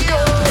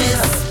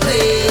 This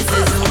place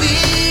is we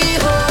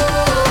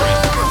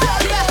own.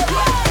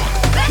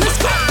 Let's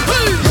go.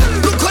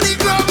 Look how the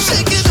ground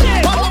shaking.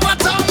 Mama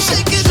Matam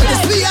shaking.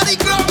 It's me and the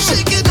ground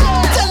shaking.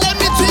 Tell them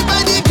it's we by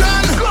the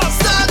grand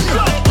stand.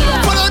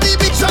 Follow the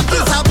big truck,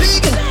 it's a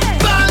big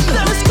band.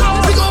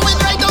 We going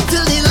right up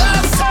till the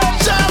last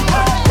jam.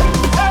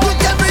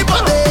 Look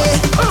everybody,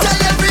 tell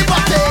everybody.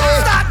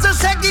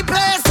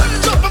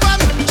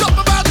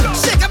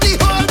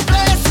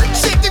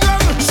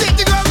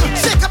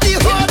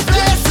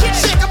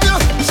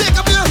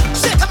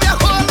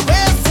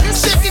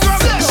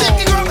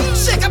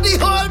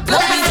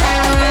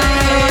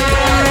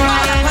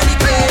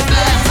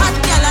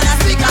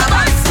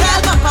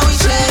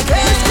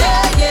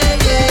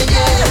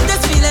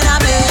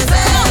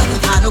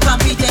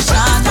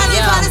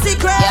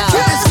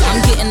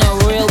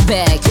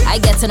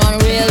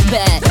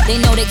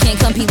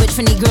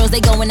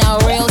 now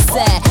real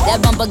sad.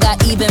 That bumper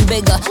got even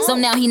bigger, so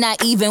now he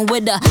not even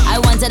with her. I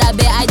wanted a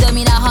bit, I don't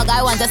mean a hug,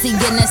 I want to see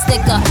getting a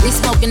sticker. We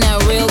smoking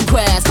that real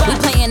grass, we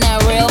playing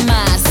that real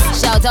mass.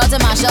 Shout out to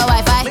my show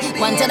Wi-Fi,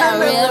 wanted a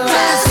real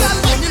ras.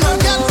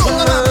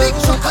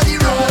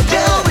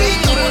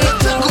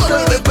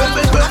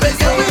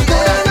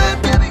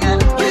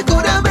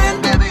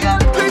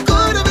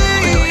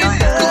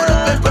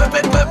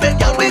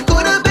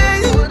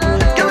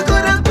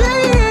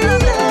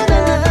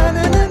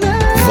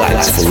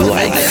 Vibes for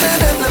life.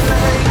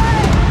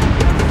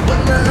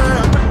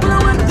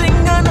 One thing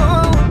I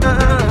know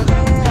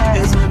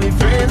is we'll be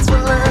friends for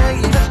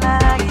life.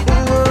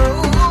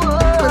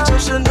 But you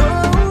should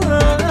know,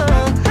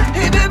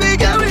 hey baby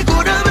girl, we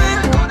could have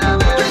been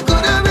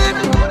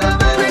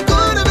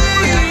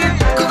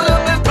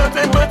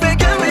perfect,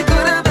 girl, we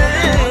could have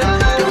been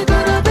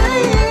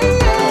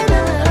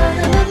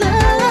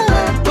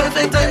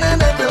perfect in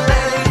another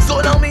life. So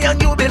now me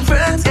and you been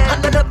friends,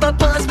 and another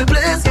past me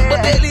place.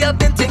 But lately I've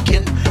been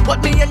thinking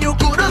what me and you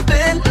could have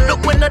been.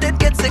 Look, when I did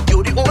get sick,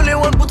 you the only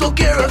one who took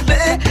care of me.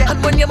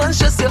 And when your man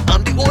just say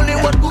I'm the only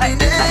one who in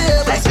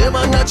there, but say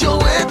man that you're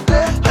with,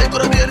 I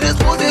could have been in this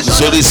position.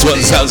 So this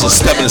one sounds a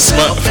Stabbing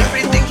Smurf.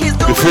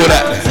 Before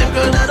that,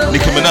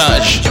 Nicki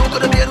Minaj,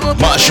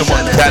 Marsha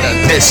Montana,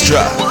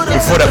 Destra.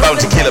 Before that,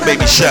 Bounty Killer,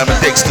 Baby Sherman,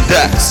 Dexter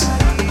Dax.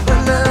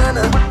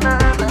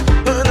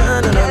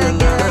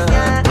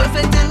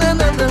 Perfect in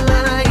another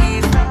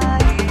life.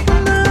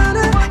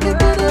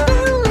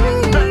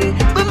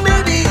 But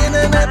maybe in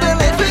another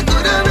life we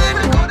could have been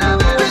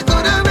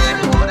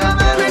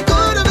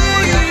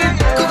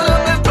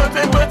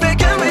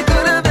perfect, and we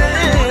could have been.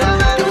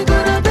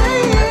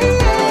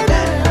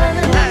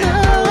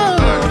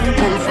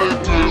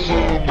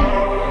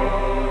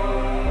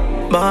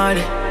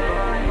 Body,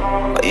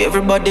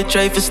 everybody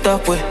try to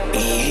stop with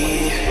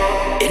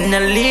in the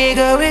league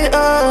we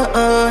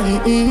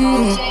on.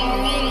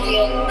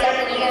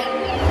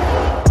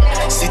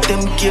 See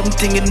them game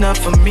thing enough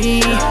for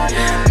me. Me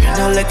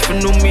not like for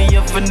know me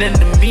have an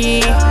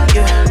enemy.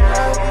 Yeah,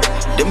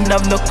 them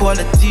have no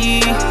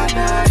quality.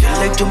 Feel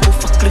like jump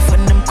off a cliff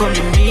and them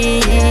calling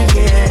me.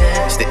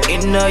 Yeah, stay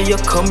in your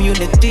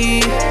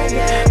community,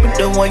 but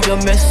don't want you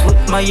mess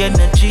with my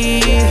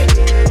energy.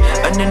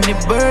 And any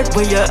bird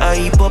where you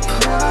hype up,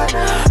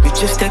 we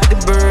just take the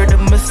bird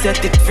and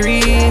set it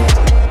free.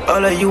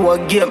 All of you are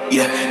game,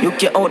 yeah. You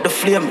can't out the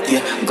flame,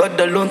 yeah. God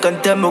alone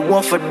can tell me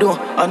what for do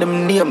on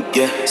them name,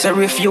 yeah.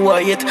 Sorry if you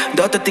are it,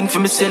 that a thing for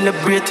me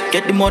celebrate.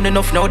 Get the money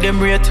enough now, them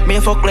rate. Me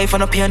fuck life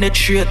and I pay on it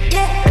straight.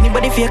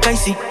 Anybody fake I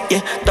see,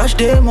 yeah. Touch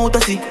them out I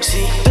see.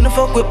 Don't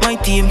fuck with my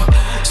team.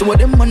 Some of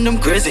them on them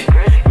crazy,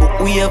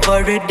 but we have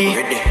already.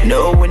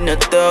 No, when I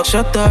talk,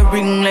 shut a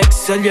ring like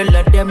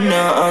cellular, them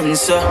no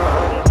answer.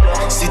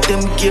 See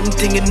them game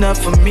thing enough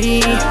for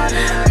me.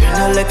 Me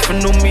not like for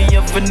know me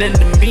have an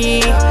enemy.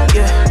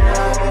 Yeah,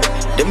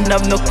 them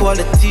have no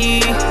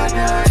quality.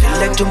 Feel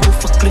like jump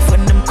off a cliff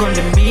and them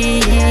calling me.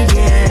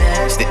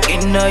 Yeah, stay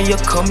in your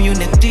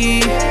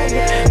community,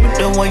 but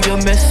don't want you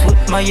mess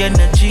with my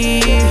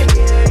energy.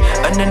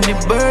 And any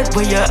bird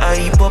where you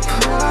hype up,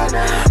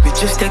 we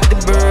just take the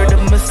bird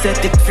and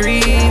set it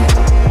free.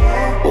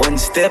 One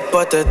step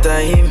at a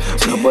time.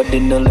 Nobody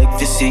not like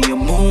to see you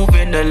move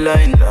in a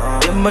line.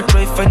 Them a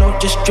try find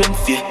out your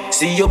strength, yeah.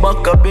 See your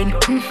back up in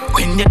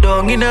when you're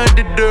down in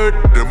the dirt.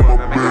 Them a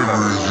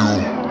bury you.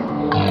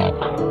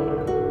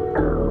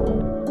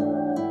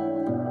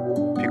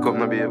 Pick up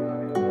my baby.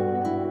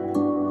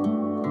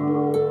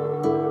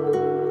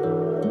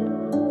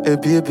 Hey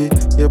baby,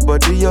 your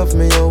body have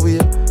me away.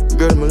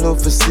 Girl, my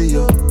love to see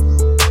you.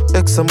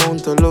 X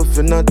amount of love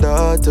in the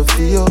heart to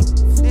feel.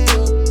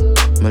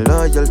 My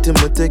loyalty,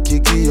 my take you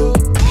give you.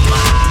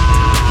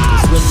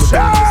 Cause when my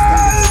baby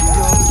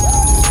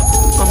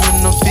I'm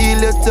gonna feel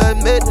your time,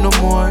 mate, no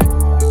more.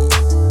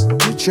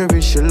 You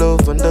cherish your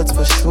love and that's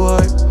for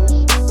sure.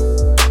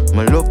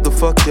 My love to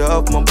fuck you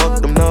up, my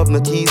back, them have no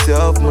keys, you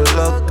have my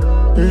lock.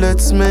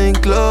 Let's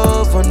make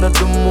love under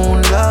the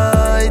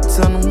moonlight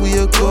and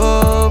wake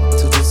up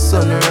to the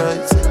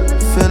sunrise.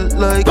 Felt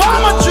like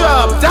Bomb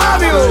drop,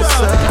 damn you!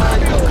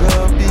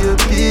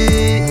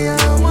 Baby,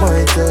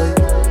 my type.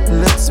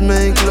 Let's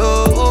make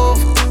love,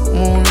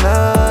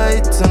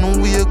 moonlight,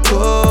 and wake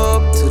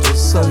up to the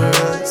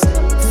sunrise.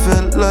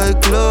 Felt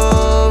like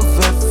love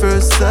at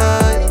first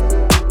sight.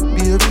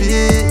 Baby,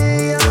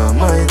 you're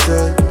my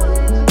type.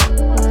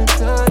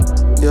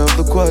 You have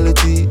the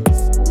quality,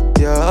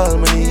 you're all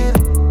my need.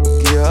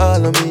 Give you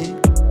all of me,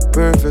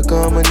 perfect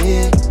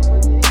harmony.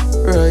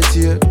 Right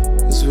here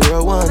is where I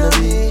wanna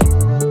be.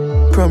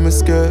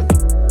 Promise girl,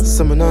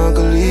 some not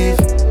gonna leave.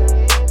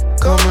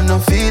 Come on, I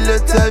feel the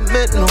type,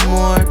 mate, no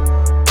more.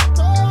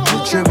 You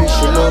cherish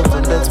your love,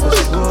 and that's for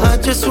sure. I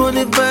just want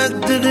it back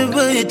to the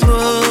way it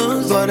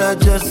was, but I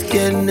just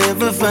can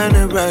never find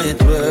the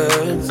right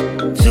words.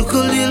 Took a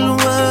little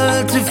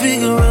while to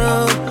figure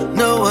out.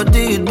 Now I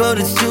did, but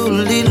it's too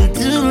little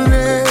too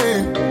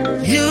late.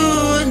 You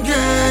and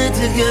I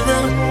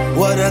together,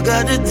 what I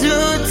gotta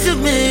do to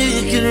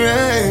make it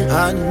right.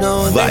 I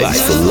know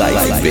Vibes for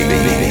life, baby.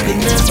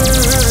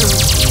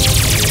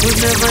 Would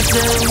never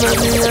tell me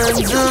the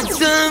hands of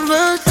time,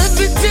 but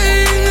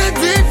everything I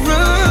did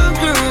wrong,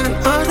 girl.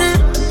 All the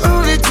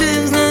only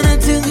things that I'm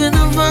thinking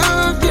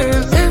about,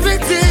 girl.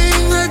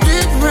 Everything I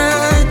did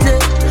right,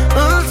 yeah.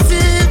 All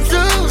seems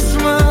so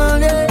small,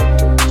 yeah.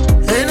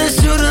 And I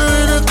shoulda,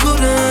 and I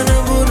coulda, and I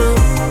woulda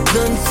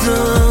done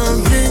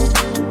something.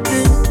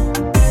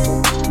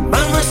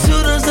 But my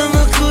shouldas and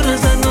my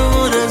couldas and my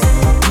wouldas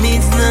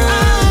means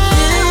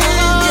nothing,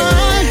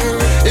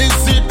 yeah.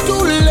 Is it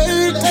too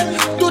late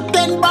to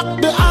turn back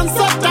the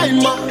answer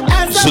timer?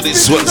 So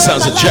this one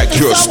sounds like Jack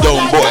Your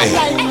Stone Boy.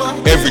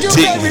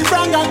 Everything.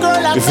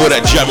 Before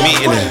that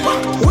Jamin.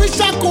 Wish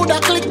I coulda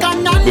click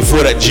on that.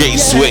 Before that Jay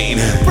Swain.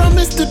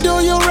 Promise to do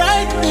you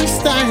right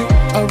this time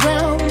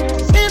around.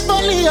 If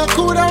only I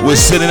coulda. We're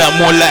sending out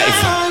more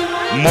life,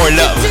 more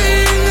love,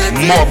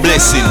 more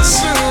blessings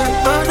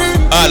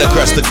all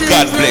across the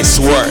God bless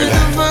world.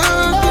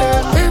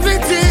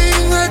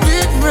 Everything I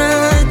did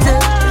right,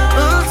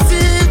 all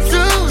seems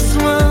so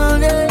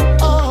small, yeah.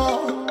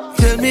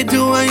 Tell me,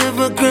 do I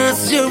ever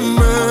cross your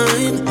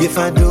mind? If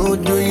I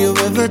don't, do you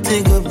ever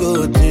think of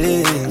good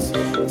things?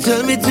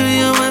 Tell me, do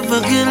you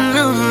ever get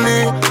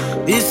lonely?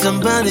 If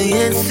somebody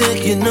else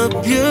taking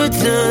up your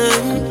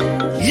time,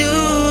 you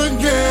and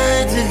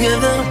I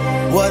together,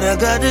 what I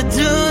gotta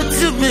do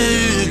to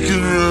make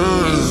it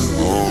right?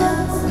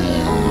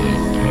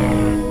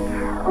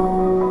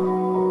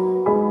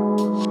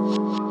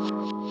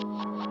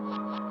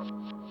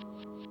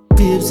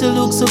 Babes, you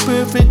look so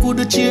perfect, would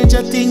you change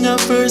a thing at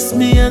first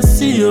me and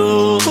see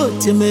you?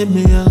 But you made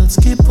me heart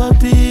skip a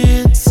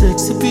beat.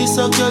 Sexy piece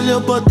of girl, your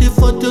body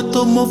for your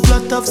tummy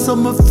flat off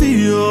summer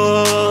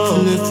feel.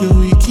 Left you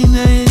weak in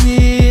your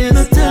knees.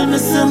 Now tell me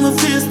some my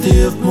face,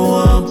 if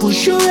more and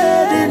push your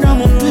head in on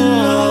my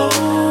pillow.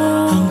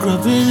 I'm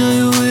grabbing on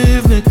your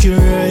wave, make you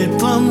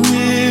right on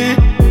me,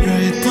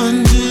 right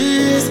on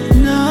this.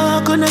 Now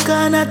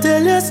gonna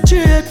tell you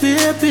straight,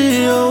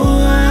 baby,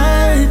 oh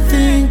I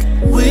think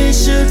we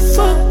should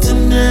fuck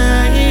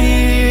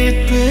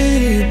tonight,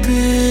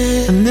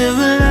 baby. I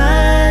never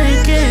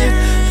like it,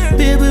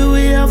 baby.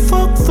 We are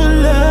fuck for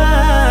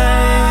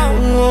life.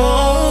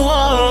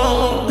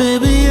 Oh,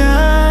 baby,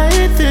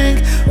 I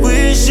think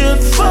we should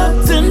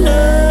fuck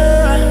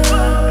tonight,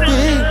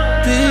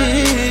 baby.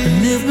 I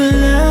never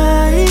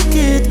like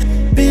it,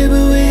 baby.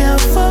 We are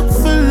fuck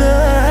for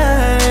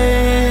life.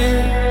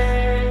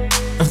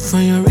 And for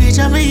your reach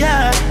on me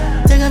yard,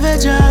 take a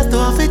picture,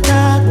 off it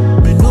up.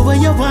 Where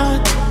you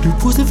want, you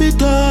pussy fit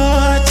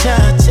touch,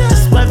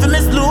 just why for me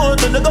slow,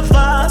 don't go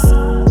fast.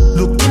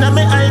 Looking at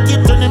me, I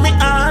keep turning me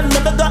on,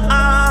 never go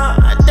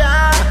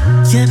harder.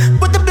 Yeah,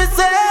 put the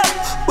busy,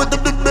 put the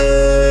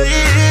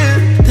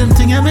baby. Them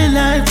thing in my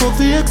life, for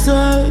be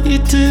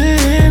excited.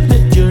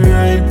 Make you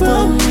right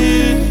for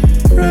me,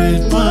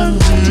 right for me.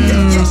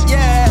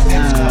 Yeah.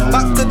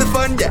 Back to the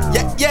fun,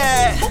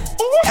 yeah.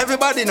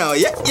 Everybody know,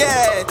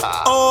 yeah.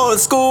 Old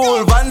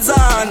school Vans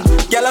on.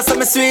 Girl, I say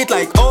me sweet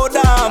like oh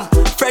damn.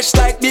 Fresh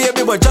like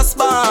baby, but just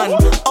born.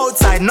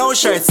 Outside, no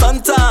shirt,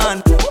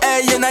 suntan.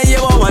 Hey, you know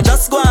you want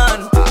just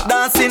gone.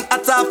 Dancing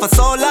at top for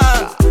so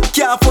long.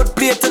 Can't put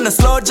plate in the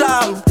slow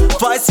jam.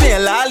 Voice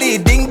feel lolly,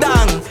 ding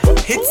dong.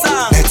 Hit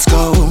song. Let's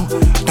go,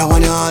 that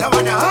one you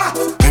hot.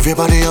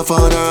 Everybody up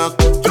on the rock.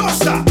 Don't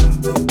stop.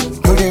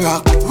 Do the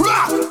rock.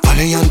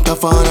 Valiant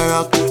up on the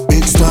rock.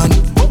 Big stand,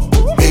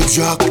 big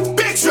drop.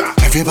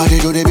 Everybody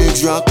do the big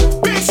drop.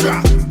 Big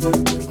drop.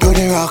 Do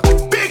the rock.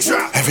 Big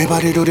drop.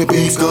 Everybody do the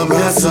big drop.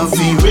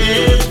 Sophie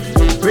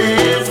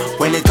rave.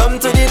 When it come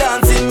to the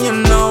dancing, you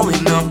know we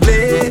no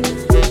play.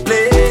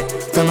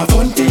 From a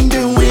fun thing,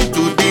 then we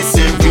do this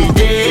every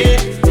day.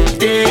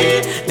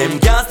 Them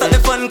can't stop the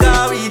fun,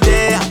 cause we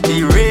there at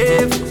the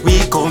rave. We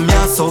come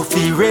here,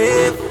 Sophie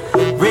rave.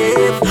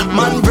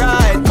 Man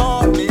bright,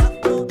 oh me.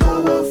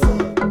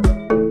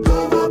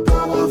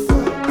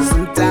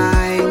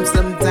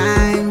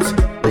 Sometimes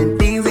when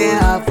things are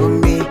hard for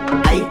me,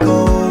 I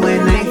go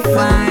and I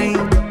find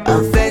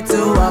a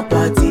festival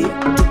party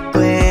to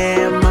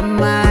clear my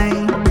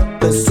mind.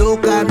 The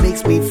soca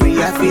makes me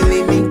free, I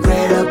feeling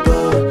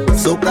incredible.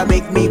 Soca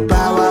make me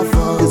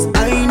powerful, 'cause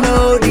I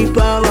know the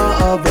power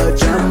of the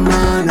drum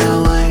and a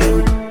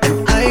wine.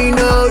 And I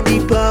know the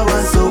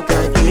power soca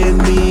give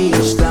me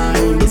each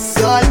time. It's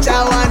such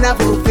a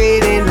wonderful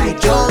feeling, like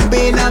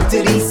jumping up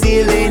to the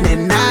ceiling.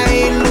 And I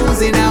ain't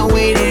losing, I'm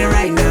waiting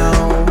right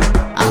now.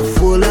 I'm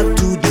full up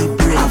to the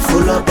brim, I'm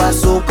full up of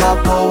soca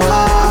power.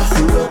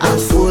 I'm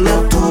full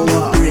up to the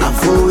brim, I'm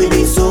full with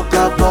the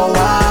soca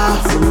power.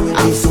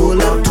 I'm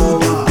full up to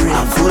the brim,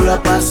 I'm full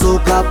up of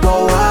soca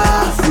power.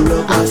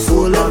 I'm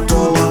full up to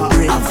the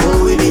brim, I'm full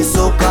with the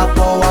soca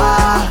power.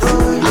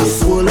 I'm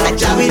full up. I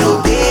jam it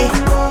all day,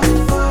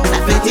 I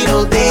bet it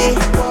all day,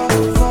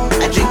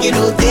 I drink it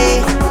all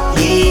day,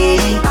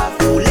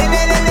 yeah. Ooh, le.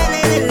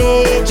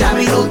 Jam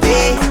it all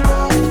day,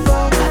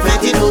 I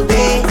bet it all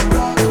day,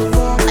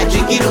 I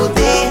drink it all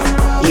day,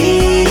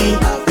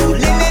 yeah. Ooh,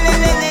 le.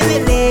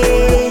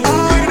 I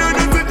know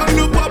the people,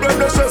 no problem,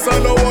 no stress,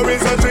 and no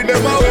worries, I drink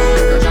them away.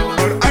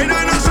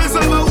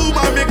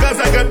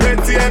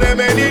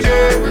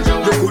 every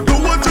day. You could do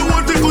what you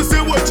want, you could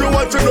say what you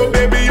want, you know,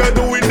 baby, you're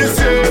doing the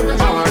same.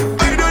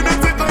 I don't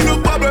take on no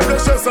problem, no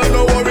stress and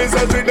no worries,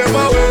 I treat them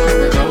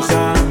away. Cause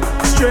I'm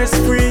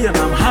stress-free and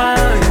I'm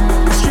high.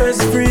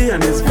 Stress-free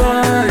and it's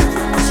fine.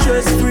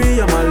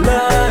 Stress-free, I'm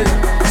alive.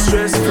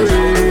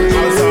 Stress-free.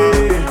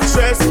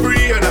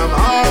 Stress-free and I'm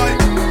high.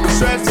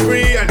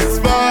 Stress-free and it's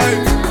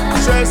fine.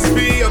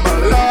 Stress-free, I'm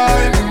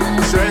alive.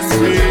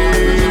 Stress-free.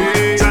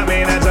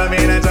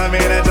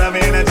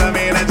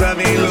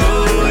 Jamina,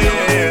 oh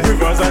yeah.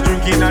 Rivers are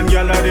drinking and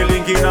gyal are they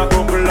linking, a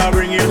couple are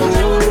bringing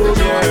home,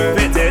 yeah.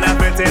 Fetting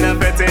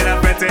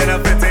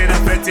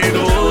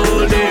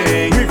all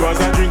day. Rivers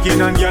are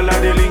drinking and gyal are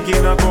they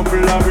linking, a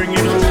couple are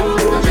bringing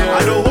home, yeah. I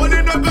don't want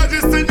no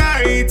grudges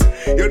tonight.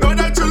 You know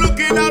that you're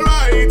looking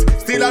alright.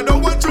 Still I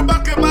don't want you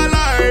back in my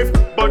life.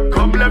 But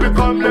come, let me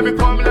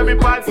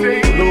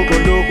party.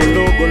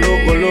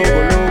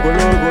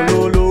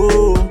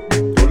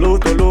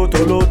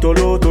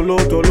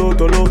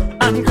 Tolo,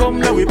 and come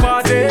now we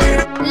party.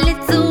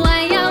 Little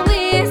wire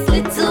waist,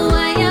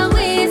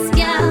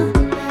 girl.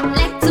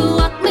 Like to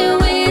walk me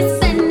waist,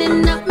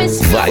 bending up me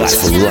Vibes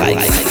for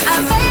life.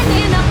 I'm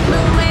bending up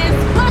my waist,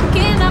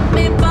 walking up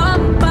me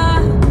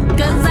bumper.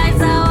 Cause I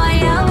saw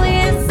wire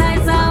waist,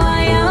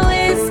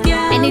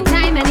 girl.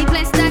 Anytime, any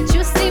place that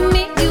you see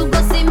me, you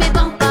go see me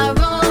bumper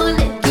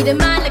rolling. Keep the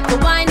man like a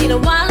wine, you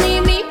don't want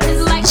leave me.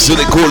 It's like So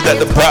they call that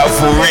the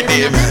powerful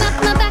rhythm.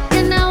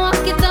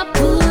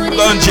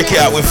 Don't check it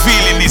out, we're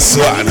feeling this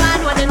one.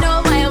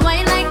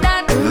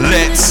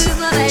 Let's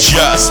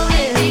just go.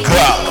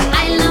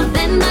 I love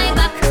bend my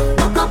back,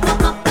 walk up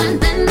and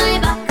bend my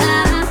back.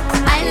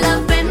 I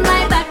love bend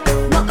my back,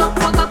 walk up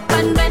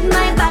and bend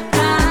my back. I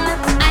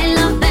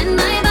love bend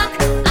my back,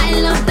 I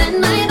love bend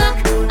my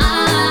back.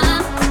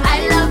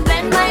 I love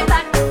bend my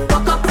back,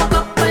 walk up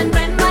and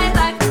bend my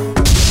back.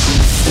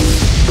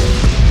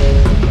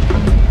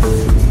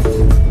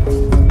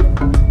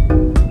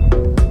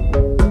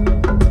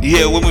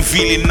 Yeah, when we're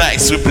feeling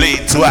nice, we play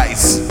it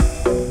twice.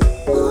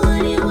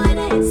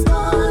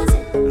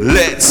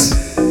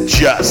 Let's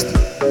just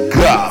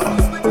go.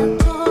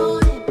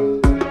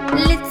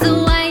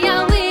 Little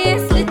wire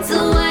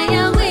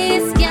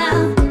waist,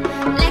 girl.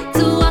 Like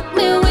to walk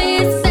me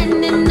waist,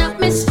 bending up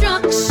me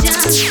structure.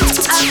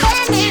 I'm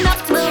bending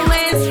up my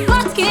waist,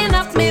 walking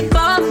up me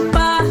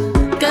bumper.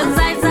 Cause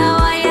I saw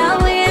wire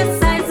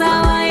waist,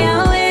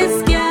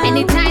 girl.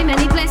 Anytime,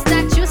 any place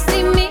that you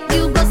see me,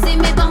 you go see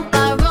me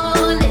bumper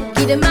rolling.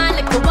 Keep the man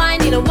like a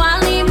wine, you don't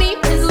want leave me.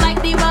 It's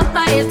like the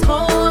bumper is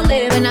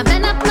holding. When I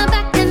bend up my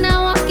back and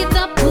I walk it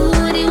up,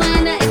 booty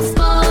wanna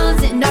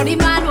expose it. Naughty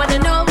man wanna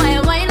know why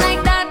I whine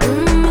like that.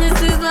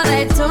 This is what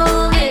I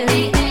told him.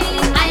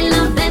 I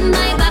love bend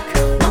my back,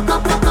 walk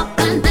up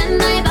and bend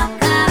my back.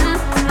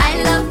 I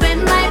love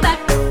bend my back,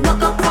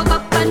 walk up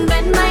and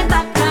bend my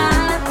back.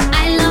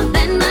 I love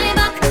bend my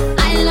back,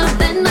 I love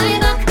bend my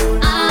back.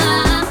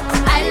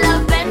 I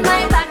love bend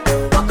my back,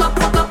 walk up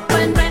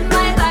and bend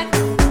my back.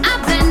 I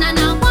bend and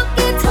I walk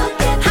it,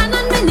 hand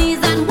on my knees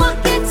and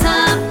walk it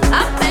up. I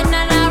bend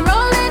and I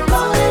roll it,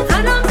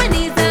 hand on my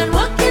knees and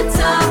walk it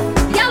up.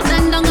 Y'all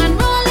bend down and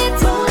roll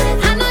it,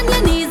 hand on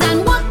your knees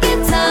and walk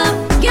it up.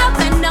 Y'all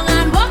bend down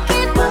and walk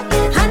it,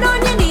 hand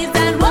on your knees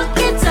and walk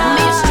it up.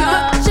 Me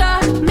structure,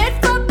 made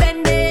for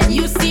bending.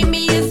 You see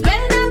me is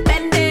bending.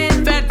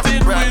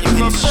 Right,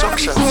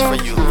 instructions for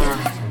you.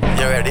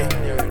 You ready?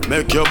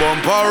 Make your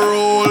bumper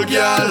roll,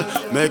 girl.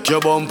 Make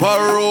your bumper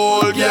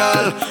roll,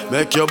 girl.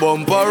 Make your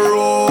bumper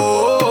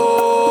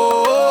roll,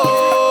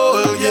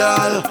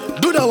 girl.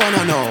 Do the one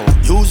I know.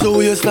 Use the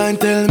waistline,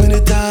 tell me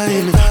the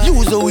time.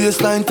 Use the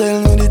waistline,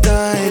 tell me the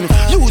time.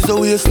 Use the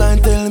waistline,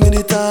 tell me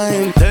the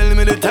time. Tell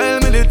me the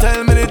time.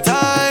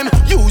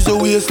 Use the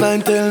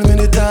waistline, tell me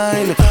the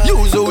time.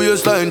 Use the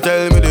waistline,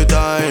 tell me the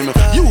time.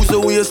 Use the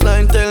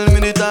waistline, tell me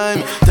the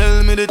time.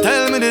 Tell me the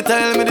time.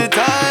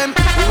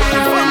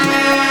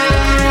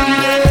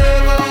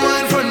 Never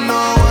mind for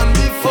no one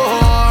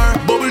before.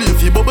 Bubble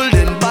if you bubble,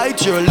 then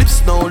bite your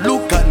lips. Now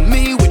look at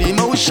me with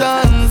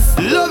emotions.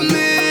 Love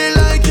me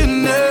like you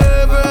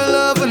never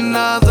loved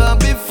another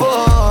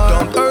before.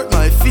 Don't hurt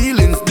my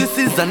feelings, this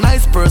is a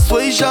nice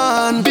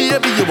persuasion.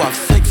 Baby, you have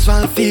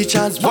sexual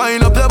features.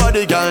 Wind up your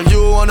body, girl,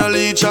 you wanna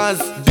leech us.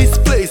 This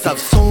place have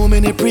so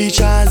many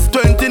preachers.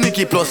 20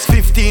 Nicky plus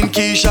 15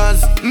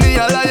 Keishas. Me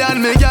a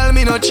lion, me girl,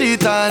 me no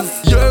cheaters.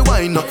 Your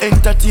wine no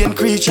entertain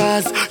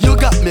creatures. You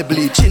got me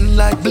bleaching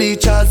like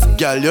bleachers.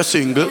 Girl, you're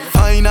single,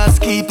 fine as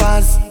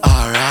keepers.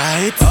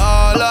 Alright.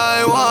 All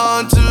I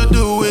want to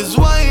do is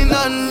wine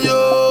on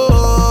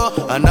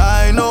you. And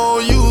I know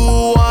you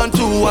want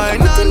to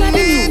wine on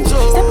me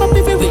too. Step up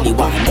if you really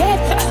want it.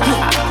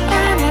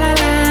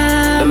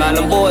 The man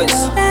of boys.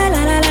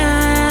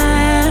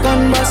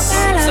 Gun bus.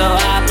 So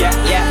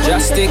yeah,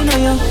 just stick.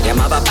 Yeah,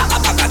 my baka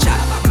chat.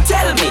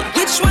 Tell me,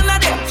 which one of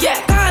them?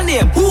 Yeah, call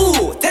name.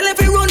 Who? Tell if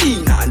you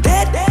running and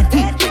dead.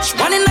 Which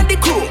one in the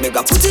crew?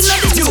 Mega put it on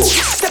the queue.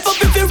 Step up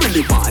if you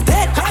really want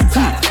it.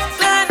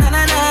 Na na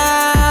na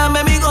na,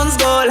 baby guns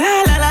go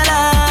la la la la.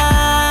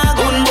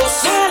 Gun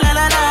bus la la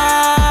la la.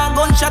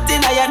 Gunshot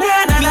in a ya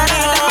na na na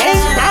na.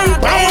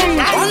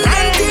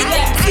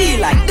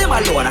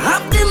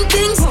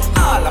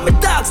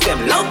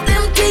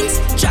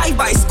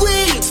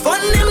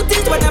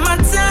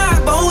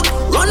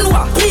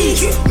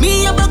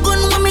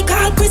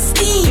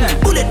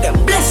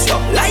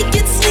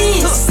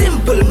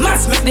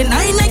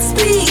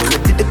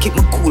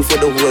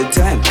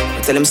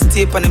 Tell him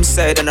stay on him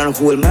side and on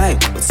whole mind.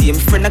 But see him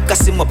friend, I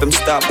gas him up, him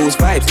start boost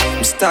vibes.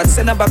 Him start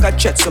send a bag of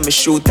checks on me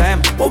show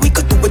time. What we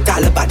could do with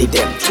all about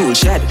them? Tool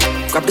shed.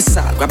 Grab the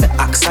saw, grab the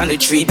axe and the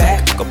tree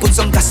back. Go put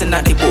some gas in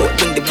the boat,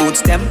 bring the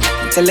boots them.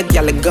 Tell the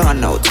gal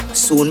gone out,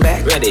 soon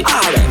back. Ready?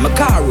 Alright, my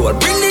car roll,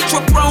 bring the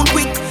truck round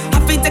quick.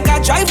 Happy take a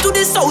drive to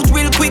the south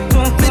real quick.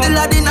 Middle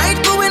of the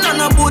night going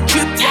on a boat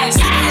trip. Yes.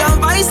 City of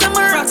Vice, I'm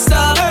a rock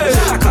star.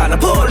 I call the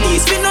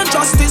police, we no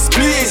justice,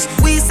 please.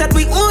 We said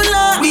we own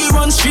law, we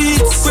run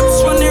streets.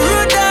 Crips run the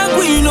road dog,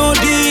 we know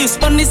this.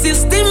 On the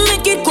system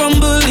make it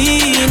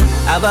crumbling.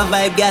 Have a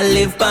vibe, girl,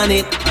 live on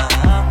it.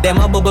 Them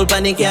a bubble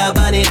panic, yeah,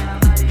 ban it.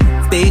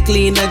 Stay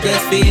clean, not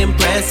just be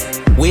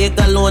impressed. Wake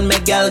alone,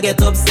 make girl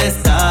get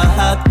obsessed.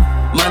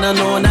 Man, I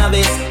know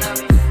novice.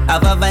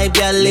 Have a vibe,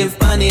 girl, live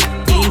on it.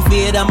 Clean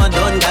fade, I'm a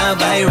done, gone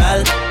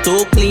viral.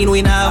 Too clean,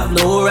 we have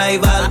no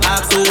rival.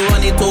 Ask who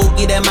run it, to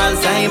give them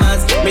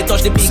Alzheimer's. Me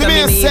touch the peak and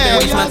me need to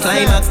reach my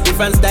climax.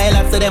 Different style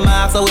after them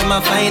ask, so we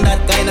might find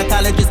that kind of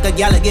colleges, the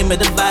gal give me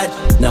the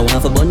vibe. Now I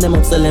have a bun them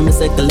up, so let me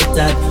circle it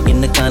that.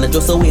 In the corner,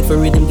 just a wait for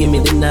rhythm, give me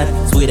the nod.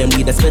 Swear them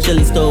need a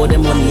specialist, or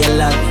them money a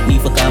lot.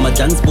 Need for call my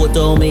transport,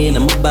 or me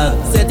in my bag.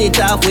 Set it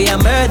off, we a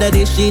murder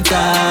this shit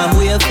off.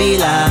 We a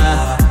feel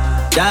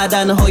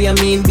Jordan, how you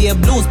mean? Be a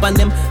blues pan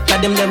them.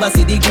 Cause them never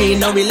see the green,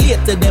 now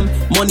relate to them.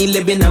 Money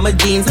living on my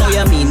jeans, how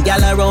you mean?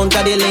 Gal around,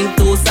 cause they link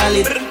too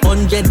solid.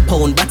 100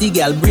 pound, batty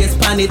gal brace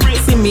pan it.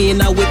 See me in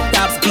a whip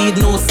top speed,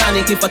 no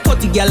sonic. If a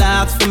 30 gal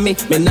ask for me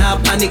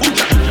nah panic.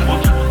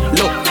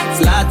 Look,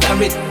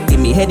 slaughter it. Give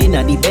me head in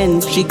a the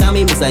Benz. She call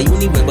me Miss a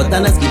Universe, but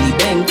I'm a skilly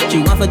bang. She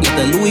want to get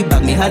the Louis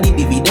bag, me had the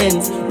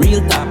dividends. Real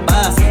top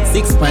pass,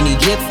 6 panny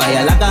jet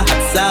fire like a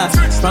hot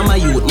sauce. From a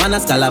youth, man a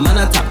scholar, man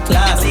a top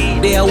class.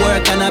 They a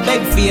work and I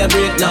beg for a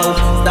break now.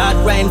 Start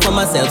grind for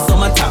myself, so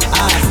my top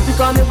ass. We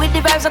call me with the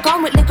vibes, I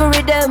come with liquor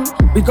rhythm.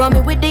 We call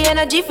me with the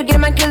energy, forget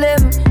him and kill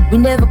him. We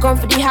never come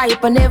for the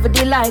hype, I never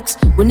the likes.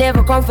 We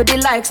never come for the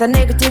likes and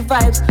negative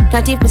vibes.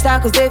 Can't keep me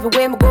stuck, cause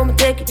everywhere me go, me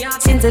take it.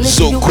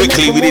 So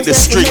quickly, we need the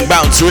string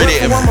bounce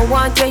rhythm.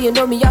 You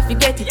know me, I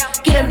forget it.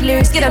 Get them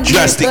lyrics, get them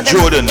Drastic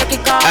Jordan,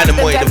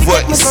 Animal the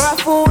voice.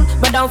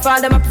 But don't fall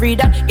them, I pre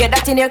that. Get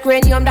that in your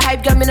cranium, the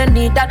hype, girl, me no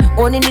need that.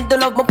 Only need the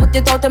love, me put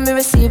it out and me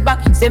receive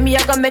back. Say me,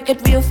 I gonna make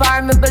it real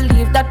far, me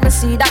believe that, me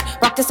see that.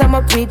 Practice and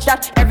me preach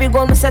that. Every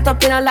goal me set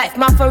up in a life,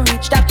 man, for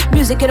reach that.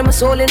 Music in my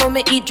soul, you know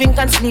me eat, drink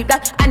and sleep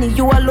that. I need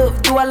you, I love,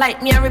 you, I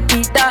like me, I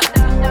repeat that.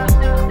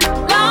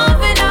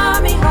 Loving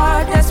on me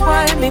heart, that's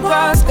why me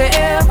cross the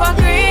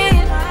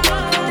evergreen.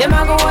 Them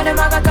a go on, them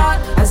a go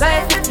talk. As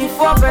I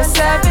 54 verse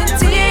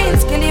 17.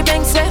 Skilly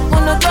bang say,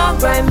 who no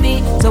talk by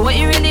me. So what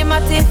you really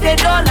matter if they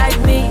don't like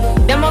me?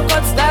 Them a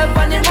cut style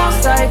on the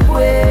outside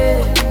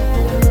way.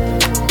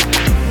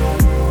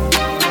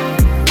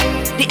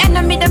 The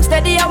enemy them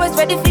steady, always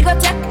ready to go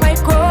take my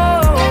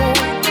crow.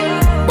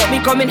 But me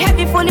coming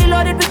heavy, fully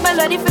loaded with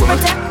melody for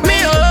protect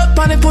me up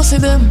on the pussy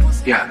them.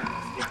 Yeah.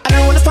 I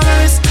don't want the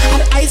panels,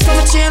 and the ice on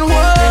the chain,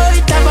 whoa,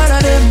 it a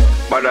bother them.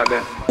 Bother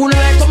them. Who no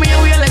like come here,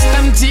 we less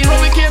than zero,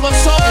 we can't go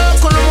so,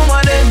 couldn't move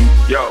on them.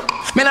 Yo.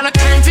 Me not a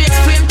time to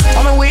explain,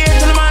 I'm a wait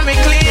till the man me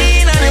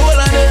clean, and the whole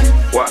of them.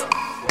 What?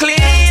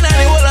 Clean, and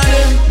the whole of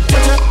them.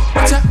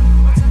 Watch out.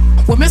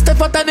 When me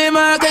step out of the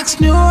market,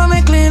 new,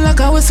 me clean like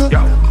a whistle.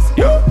 Yo.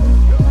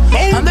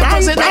 And the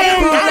pussy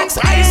down the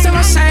Rolex, ice and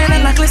I shine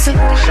and I glisten.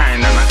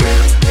 Shine and I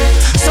glisten.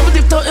 Some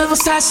deep toe in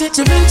Versace,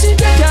 Givenchy,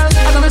 girl,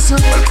 I don't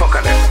listen. Well, fuck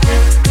on them.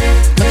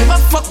 Don't give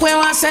a fuck when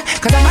I say,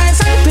 cause I'm my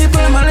side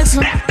people, I'm a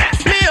listen.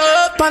 Me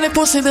up on the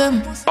pussy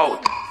them.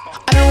 Out.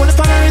 I don't want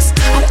the Paris,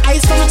 and the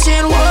ice from the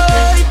chain,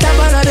 whoa, it a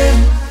bother them.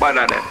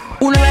 Bother them.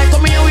 Who no like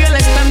come here, we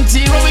less than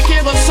zero, we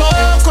can't go so,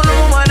 couldn't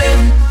move on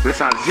them.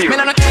 Listen, zero. Me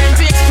not a time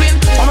to explain,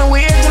 I'm a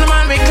wait till the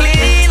man be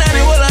clean, and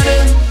the whole of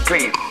them.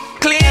 Clean.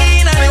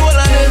 Clean, and the whole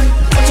of them.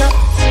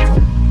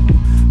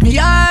 Me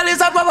all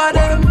is up over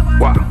them.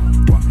 What?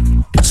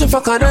 She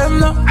fuck of them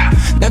no.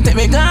 Them take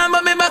me gone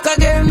but me back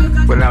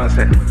again. Well now I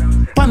say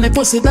Pan the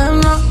pussy them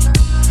no.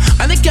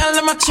 And the girl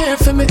them a cheer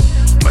for me.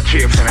 My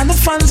cheer for me. And the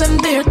fans them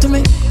dear to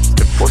me.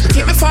 The pussy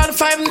keep me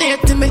 45 near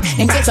to me.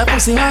 In case a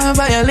pussy want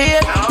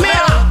violate me.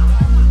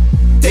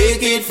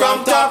 Take it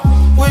from top.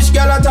 Which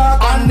girl a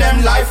talk and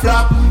them life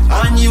flop.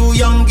 And you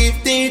young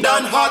gifted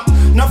and hot.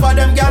 Enough of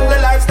them girl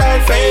the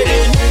lifestyle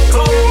fading.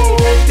 Oh,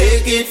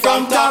 take it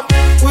from top.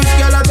 Which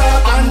girl a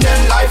talk and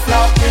them life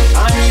flop.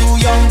 And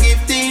you young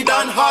gifted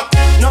and hot.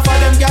 Enough of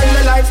them girl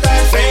the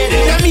lifestyle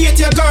fading. Them hate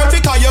your girl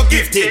because you're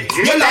gifted.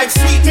 Your life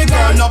sweet, me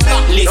girl, no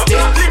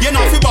blacklisted. You're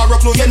not fi borrow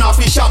clothes, you're not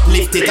fi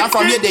shoplifted. And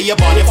from your day you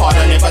born, your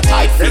father never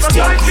tight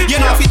fisted. You're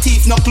not fi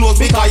thief no clothes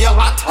because you're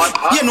hot.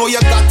 You know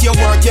you got your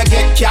work, you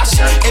get cash.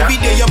 Every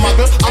day you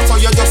muggle, after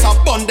you just a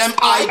bun them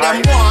eye.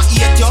 Them want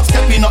eat you,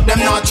 stepping up them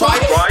not try.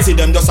 See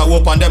them just a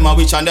whoop on them a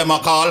witch and them a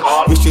call.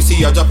 Wish you see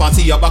you drop and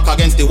see your back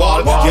against the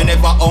wall. You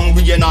never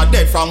hungry, you're not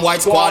dead from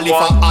white squall. If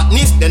a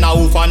hotness, then a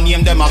hoof and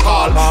name them a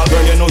call.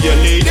 Girl, you know you're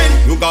leading,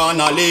 you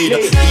gonna lead.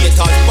 Haters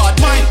bad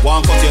mind,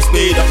 one cut your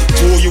speed.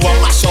 True, you a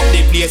mash up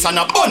the place and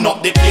a burn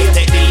up the place.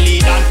 Take the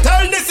lead and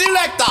tell the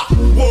selector,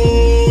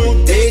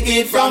 whoa, take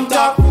it from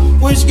top.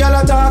 Which girl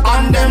a talk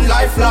on them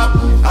life flop?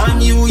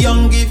 And you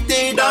young,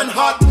 gifted and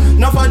hot.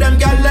 Enough of them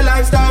girl the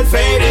lifestyle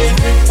fading.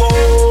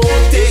 Whoa,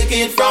 take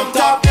it from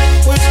top.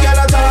 Which girl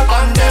a talk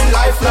on them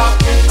life flop?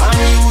 And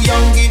you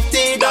young,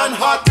 gifted and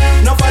hot.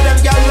 Enough of them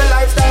girl the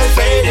lifestyle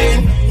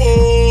fading.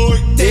 Whoa,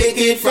 take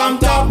it from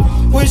top.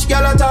 Which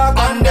girl a talk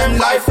on them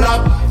life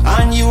flop?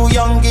 And you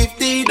young,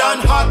 gifted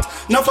and hot.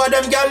 Enough of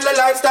them girl the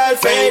lifestyle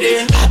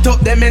fading. Hot up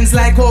them ends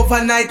like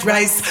overnight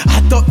rice.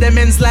 Hot up them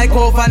ends like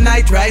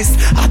overnight rice.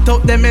 Hot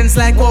up them ends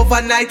like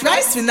overnight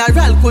rice.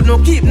 Funeral could no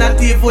keep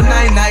not even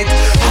 9 night.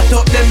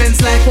 Hot up them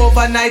ends like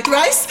overnight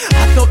rice.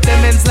 Hot up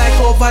them ends like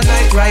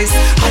overnight rice.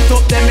 Hot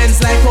up them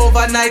ends like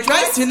overnight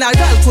rice.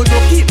 Funeral could no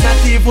keep not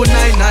even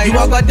 9 night. You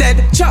are go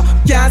dead, chop.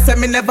 Can't say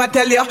me never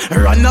tell you.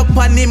 Run up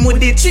on him with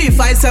the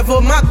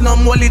 357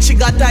 Magnum. Only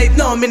trigger tight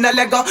now, me no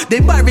lego. The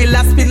barrel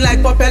a spin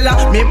like propeller.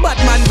 Me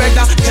Batman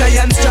brother.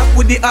 Giant strap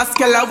with the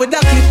Askeller. With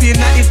a clip in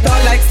it all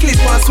like slip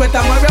and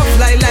sweater. My rough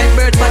fly like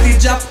bird body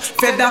drop.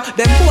 Feather.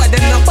 Them boy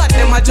them no bad.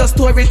 Them a just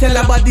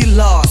storyteller about the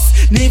loss.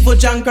 Nevo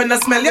junk when I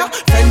smell ya.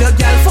 Friend your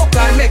girl fuck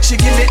her make she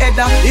give me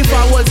header. If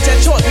I was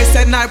stretch out me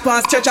send her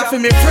pants stretch her for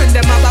me friend.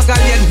 Them a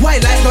bagalian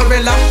wild like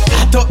gorilla.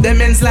 Hot up them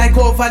ends like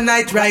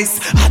overnight rice.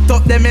 Hot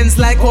up them ends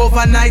like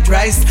overnight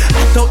rice.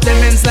 Hot up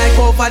them ends like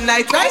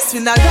overnight rice.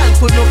 Funeral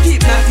could no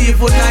keep not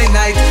even 9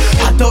 night.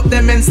 Hot up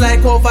them ends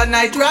like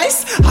overnight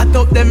rice. Hot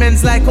up them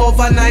ends like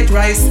overnight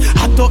rice.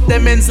 Hot up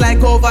them ends like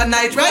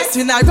overnight rice.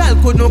 Funeral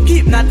could no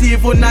keep not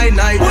even 9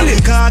 night.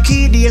 Bullet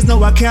khaki days,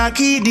 now a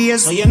khaki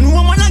days. So you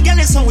know man a girl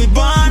is how we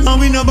born. And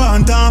we no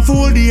born time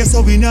full days,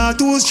 so we not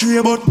too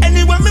straight. But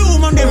anyway me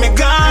woman them me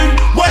gone.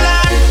 Well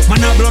on,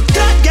 man a blood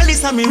clot girl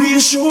is a me real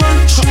sure.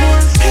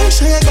 Hey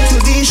sure you go to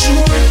the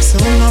shore. So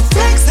no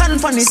flex hand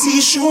from the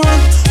seashore.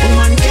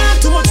 Woman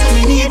can't too much so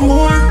me need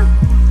more.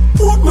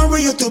 Put my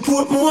way to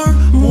put more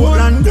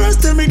and girls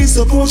tell me this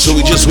support. So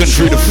we just went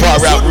through the far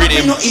out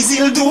rhythm.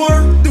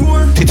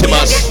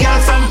 Titimas,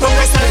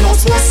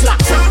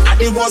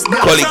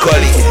 Collie,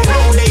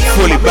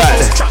 Fully Bad,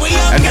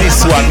 and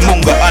this one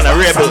Munga and a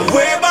Rebel.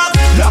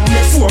 Long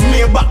before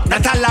me back,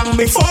 that a long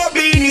before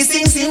Beanie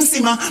sing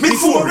simmer.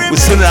 Before we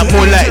still have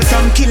more life,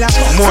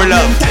 more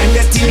love,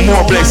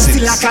 more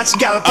blessings all across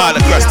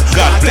the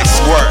God bless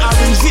world.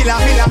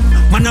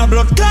 Man a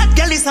blood clot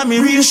girl is a me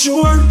real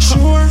sure.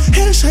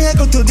 Hell sure you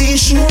go to the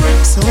shore.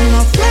 So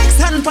no flex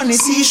hand pon the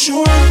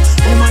seashore.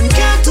 Woman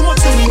can't too much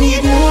so we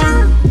need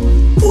more.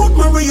 Put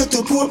my way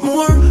to put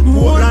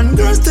more and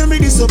girls tell me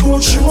this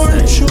support sure.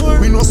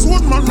 Me no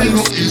sweat man, me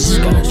no easy.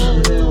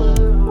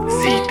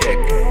 Z-Tech.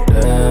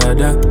 Da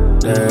da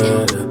da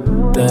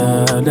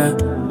da da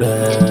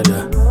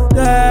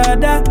da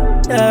da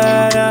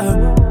da.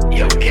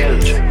 Yo,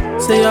 Kelch.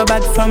 Say you're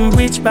bad from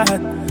which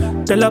part?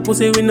 Tell a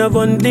pussy we no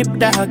gun dip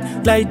dog.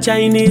 Like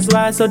Chinese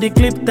wall so the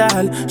clip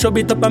tall. Show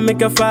it up and make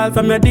you fall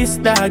from your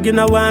disc dog. You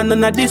know want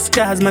none of this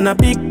cause man a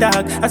big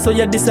dog. I saw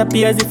you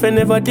disappear as if I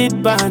never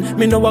did ban.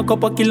 Me no walk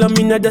up a kilo,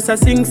 me no just a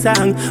sing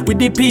song. With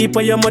the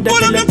people your mother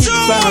tell you keep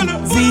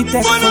from.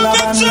 Z-Tech full of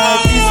them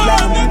like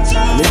Islam.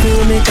 And if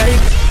you make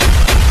a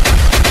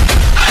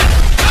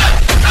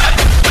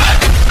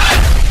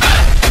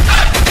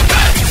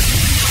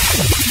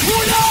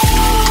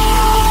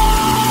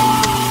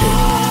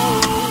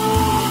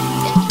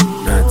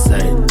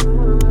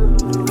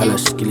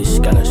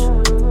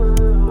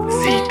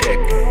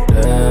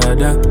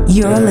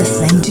You're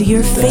listening to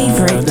your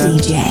favorite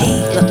DJ,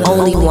 the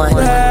only one,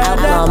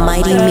 Outlaw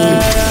Mighty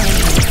Me.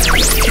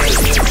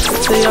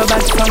 Say you're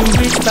back from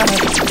rich back.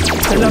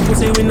 Tell a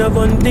pussy we no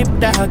gun dip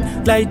dog.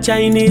 Like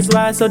Chinese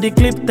wall so the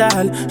clip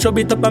tall. Show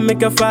it up and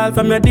make you fall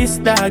from your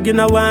disc dog. You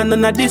know want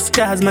none of this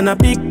cause man a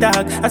big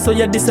dog. I saw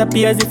you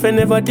disappear as if I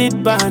never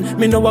did ban.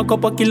 Me no walk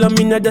up a kilo,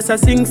 me no just a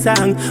sing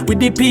song. With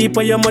the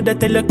people your mother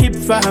tell you keep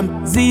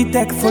from.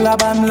 Z-Tech full of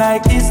them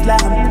like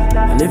Islam.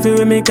 And if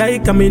you make I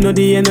come, me know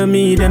the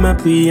enemy them a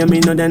pray. And me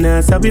know they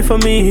not sorry for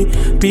me.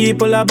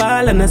 People a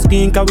ball and a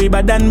scream cause we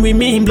bad than we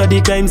mean.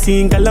 Bloody crime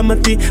scene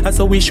calamity. I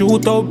saw we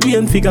shoot out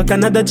brain figure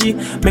Canada G.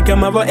 Make them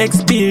have a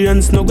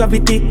experience, no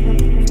gravity.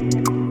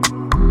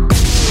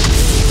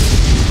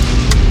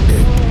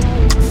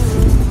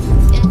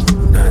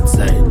 Not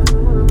side.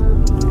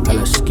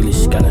 Kalash,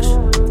 kilish, kalash.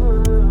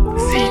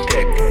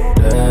 Z-Tech.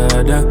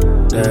 Da da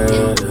da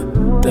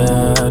da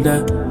da da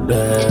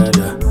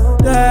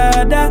da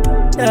da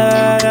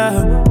da.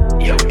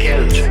 Yo,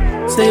 Kelch.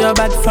 Say you're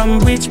bad from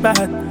which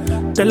part?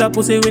 Tell a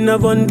pussy we no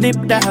gun dip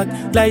dog.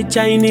 Like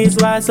Chinese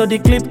wall so the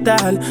clip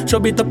tall.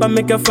 Show it up and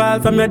make you fall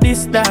from your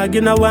disc dog.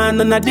 You know want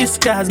none of this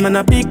cause man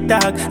a big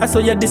dog. I saw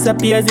you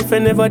disappear as if I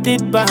never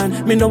did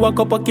ban. Me no walk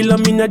up a kilo,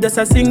 me no just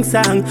a sing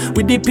song.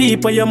 With the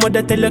people your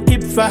mother tell you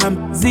keep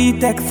from.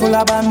 Z-Tech full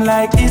of them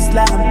like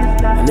Islam.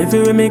 And if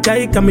you make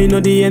I come, me know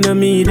the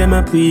enemy them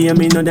a pray. And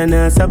me know they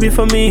not sorry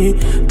for me.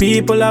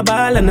 People a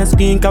ball and a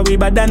scream cause we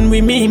bad than we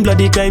mean.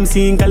 Bloody crime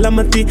scene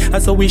calamity. I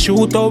saw we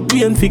shoot out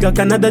brain figure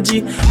Canada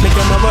G. Make them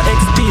have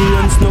a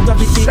experience, no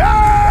gravity.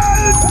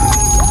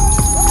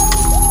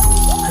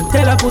 And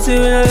tell a pussy we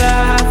no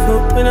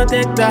laugh, we no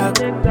take talk.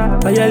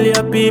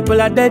 Violate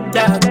people are dead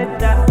dog.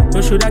 We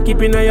You shoulda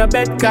keep in your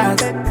bed,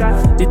 cause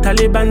the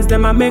Taliban's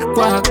them a make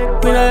quack.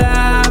 We no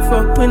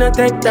laugh, we no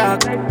take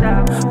talk.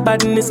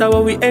 Badness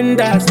how we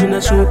end us. We no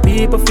show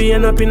people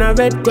feeling up in a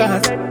red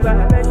grass.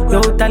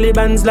 Yo,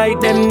 Taliban's like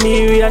them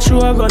near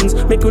reassure guns.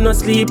 Make you no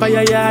sleep at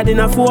your yard in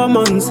a 4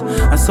 months.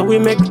 And so we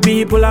make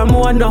people a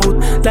mourn out.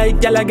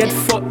 Like y'all get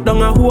fucked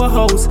down a whole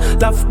house.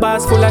 Laugh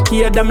bars full of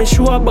care that me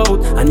sure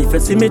about. And if you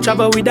see me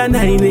travel with a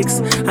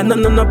 9X, and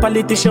no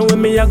politician with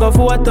me I go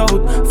vote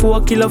out.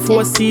 4 kilo,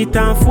 4 seat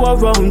and 4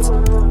 rounds.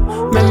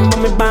 Remember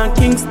me born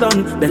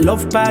Kingston. The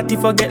love party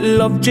forget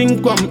love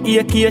drink rum.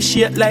 AK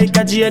shit like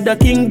a Jada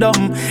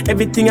Kingdom.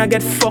 Everything I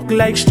get fucked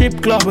like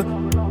strip club.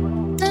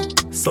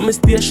 So me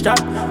stay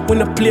strapped. We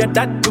no play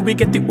that, do we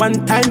get it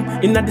one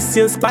time in the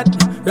same spot?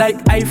 Like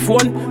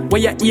iPhone,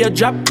 where your ear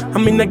drop. I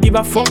mean I give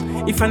a fuck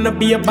if I not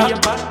be a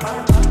bad.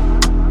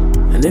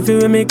 And if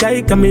you make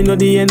I come, me know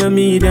the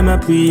enemy, them a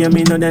pray, and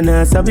me know they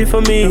not sorry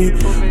for me.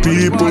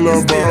 People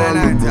are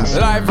born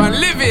life and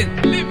live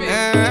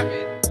it.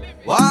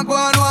 Walk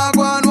one, walk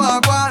one,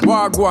 walk one.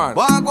 Walk one.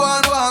 Walk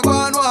one, walk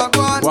one, walk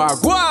one.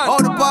 Walk one.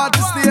 All the party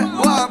stay,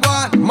 walk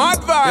one. Mad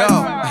vibe.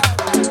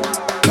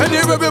 Yo.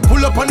 Anyway we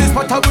pull up on this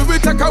spot, we will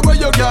take away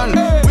your girl.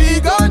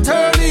 We gon'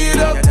 turn it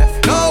up.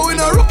 No, we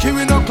no rookie,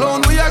 we no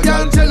clown, we a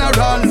girl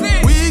general.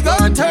 We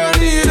gon' turn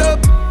it up.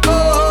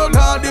 Oh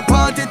God, the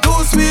party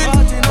too sweet.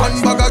 One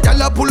bag of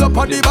gyal pull up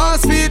on the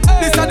boss feet.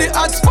 This a the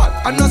hot spot,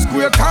 and no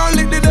square can't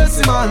lick the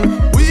decimal.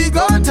 We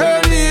gon'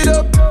 turn it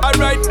up.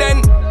 Alright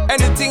then.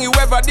 Anything you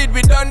ever did,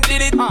 we done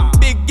did it.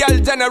 Big girl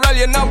general,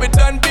 you know we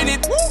done been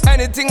it.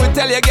 Anything we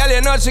tell your girl,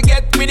 you know she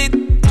get with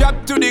it.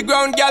 Drop to the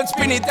ground, girl,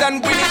 spin it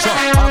and win it.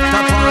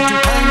 After party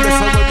time, that's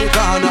how we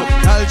gonna.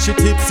 Girl, she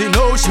tipsy,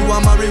 know she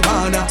want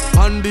marijuana.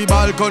 On the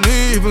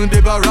balcony, even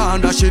the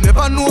veranda. She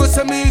never knows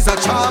me is a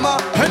charmer.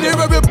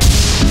 Anyway, we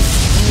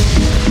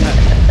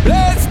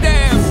bless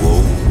them.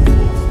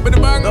 With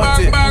the bang,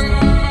 bang,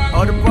 bang.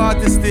 All the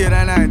party stay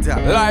that night,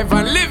 life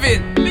and live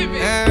it.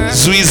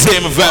 Sweet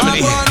same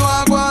family.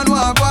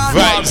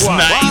 Vibes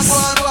nice.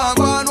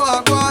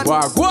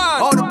 Walk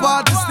one. All the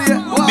party stay.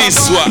 This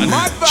one,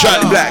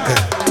 John Black,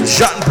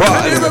 Jean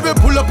Paul. Anyway, we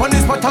pull up on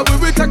this spot, we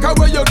will take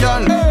away your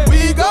girl.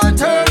 We gon'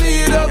 turn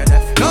it up.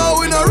 No,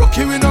 we no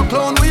rookie, we no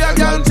clown, we a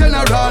girl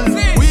general.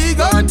 We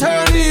gon'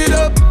 turn it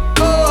up.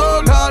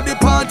 Oh God, the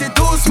party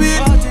too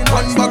sweet.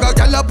 One bag of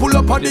gyal pull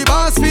up on the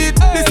boss feet.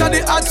 This a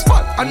the hot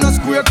spot, and no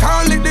square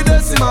can't lick the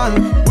decimal.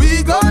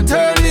 We gon'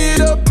 turn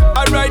it up.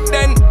 Alright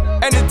then.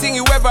 Anything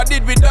you ever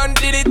did, we done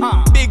did it.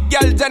 Big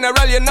girl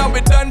general, you know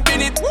we done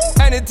been it.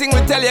 Anything we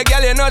tell your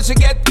girl, you know she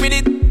get with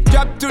it.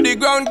 Drop to the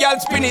ground, girl,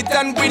 spin it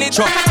and win it.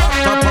 After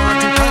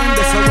party time,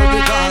 that's how we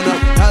gonna.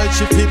 Girl,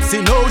 she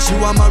tipsy, know she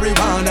want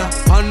marijuana.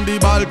 On the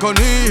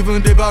balcony,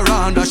 even the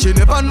veranda. She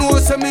never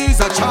knows me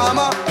is a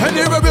charmer.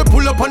 Anyway, we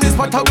pull up on this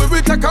spot, we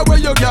will take away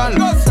your girl.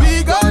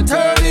 We gon'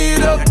 turn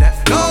it up.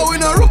 No, we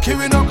no rookie,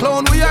 we no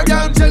clown, we a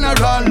girl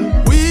general.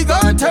 We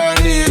gon'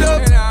 turn it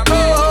up.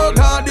 Oh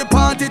God, the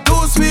party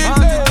too sweet.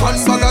 One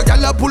bag of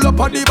gyal pull up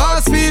on the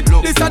boss feet.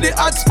 This a the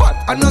hot spot,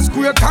 and no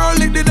square can't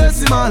lick the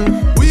decimal.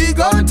 We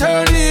gon'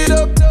 turn it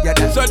up.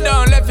 So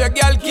don't let your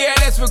girl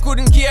careless. We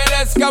couldn't care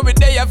less, cause we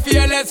there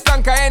fearless.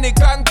 Conquer any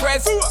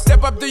conquest.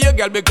 Step up to your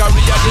girl because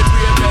we are the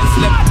bravest.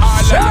 Left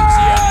all of the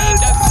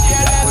cheerleaders,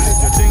 cheerless. Well, if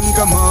you think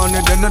I'm on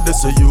it, then I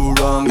say you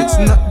wrong. It's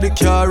not the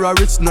car or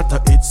it's not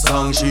a hit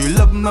song. She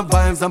love my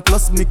vibes and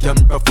plus me can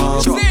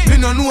perform. Me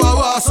no know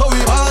how so we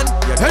on.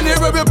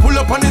 Anyway, we pull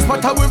up on this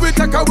spot, we will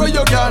take away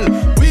your girl.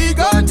 We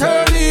gon'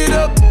 turn it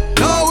up.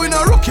 No, we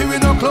no rookie, we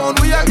no clown,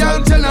 we a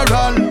girl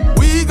general.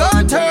 We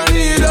gon' turn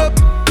it up.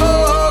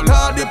 Oh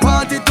God, the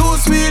party too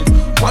sweet.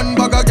 One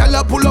bag of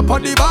gyal pull up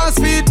on the boss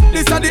feet.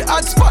 This a the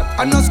hot spot,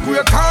 and no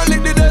square can't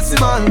lick the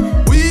decimal.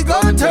 We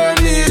gon' turn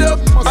it up.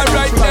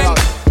 Alright then.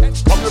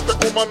 From you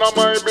take woman on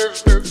my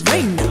business.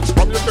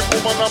 From you take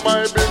woman on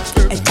my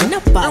business.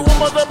 The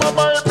woman them on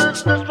my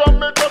business. From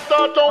me to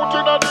start out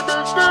in the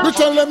business. We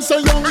tell them say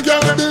young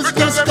girl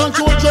business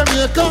control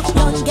Jamaica.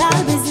 Young girl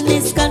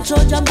business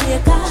control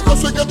Jamaica.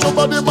 Cause we get your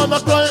body man a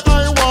cry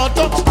high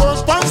water.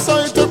 Work on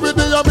site every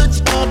day a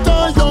mix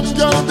water. Young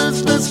girl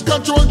business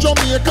control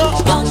Jamaica.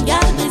 Young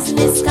girl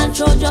business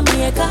control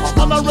Jamaica.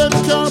 And a red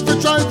car to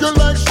drive you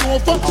like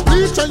chauffeur.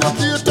 Reach on your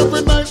gate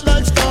every night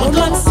like starter.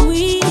 Woman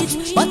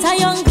sweet, but a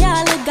young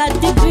girl got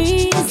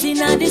degrees in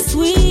the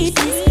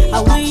sweetest.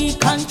 And we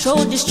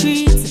control the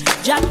streets.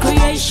 Jack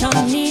creation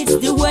needs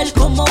the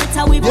welcome out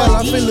of we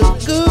body. Yeah, I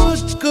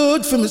feel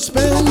good for me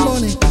spend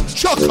money.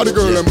 Shock of the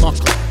girl and mac.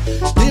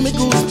 Give me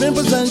goose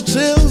pimples and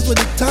chills with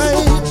the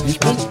time.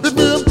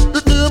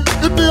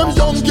 The name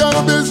young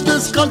girl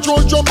business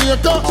control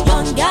Jamaica.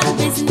 Young girl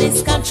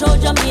business control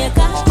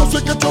Jamaica. Cause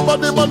we get your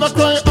body man a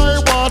cry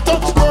high water.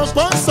 Work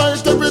on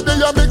site every day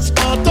a mix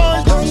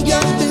water. Young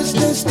girl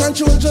business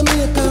control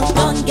Jamaica.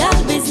 Young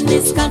girl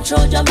business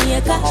control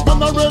Jamaica.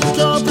 And a red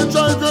car to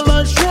drive you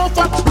like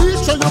chauffeur.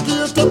 Reach on your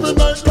gate every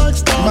night like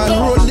starter. Man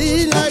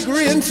rolling like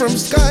rain from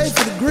sky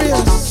for the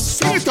grace.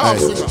 Sing it out,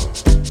 singer.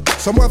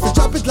 Someone fi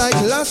chop it like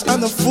last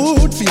and the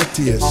food for your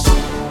taste.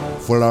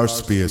 Full our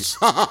space.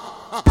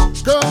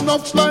 Girl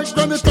enough like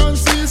granite and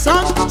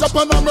seasand.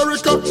 Japan,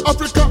 America,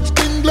 Africa,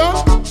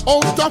 England.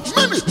 Out of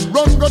many,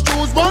 run go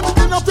choose one.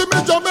 In a me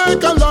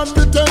Jamaica land,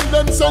 the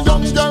tendency say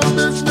young girl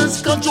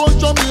business control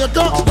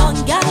Jamaica. Young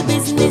girl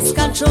business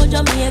control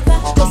Jamaica.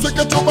 Cause you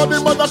get your body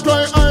mother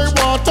cry high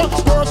water.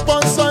 Work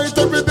on site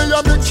every day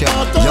I make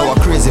starter. Yo,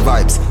 crazy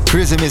vibes,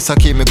 crazy Mr.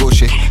 Kimi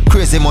Goshi.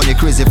 Crazy money,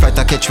 crazy fight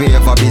I catch we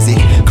ever busy.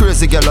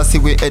 Crazy girl I see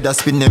we head a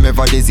spin them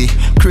ever dizzy.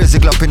 Crazy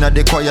clap in a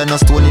the choir, no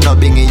stone in a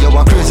bingy. Yo,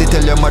 a crazy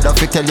tell your mother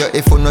fi tell you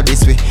if you know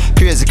this way.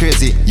 Crazy,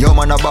 crazy, yo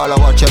man a ball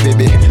watch your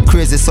baby.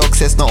 Crazy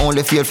success not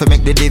only feel for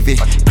make the divvy.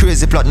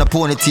 Crazy plot no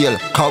ponytail,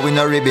 car in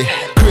a ribby.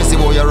 Crazy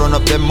boy you run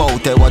up them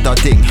mouth, what a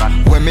thing.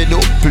 When me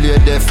do play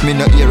deaf, me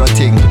no hear a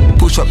thing.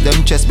 Push up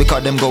them chest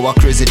because them go a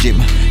crazy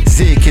gym.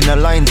 Zeke in a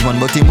lines man,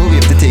 but he move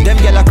with the thing. Them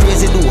girl a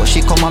crazy do,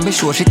 she come on me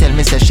show, she tell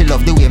me say she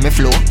love the way me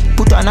flow.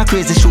 Put on a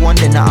crazy show and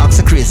then I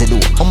ask a crazy do.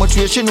 How much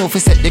will she know if she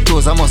set the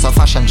clothes, I must a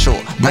fashion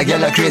show. My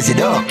girl a crazy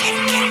dog.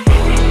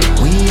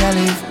 We a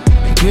live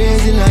a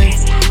crazy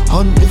life.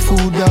 Hunt the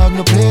food dog,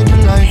 no play the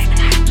life.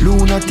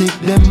 Lunatic,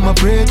 them a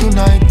pray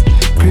tonight.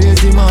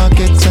 Crazy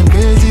markets and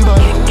crazy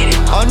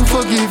vibe.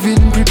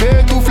 Unforgiving,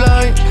 prepare to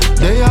fly.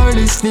 They are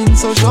listening,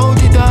 so shout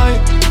it high.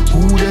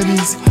 Who them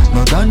is?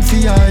 No done for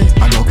eye.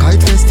 I no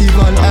kite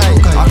festival.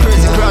 A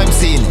crazy crime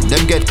scene.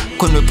 Them get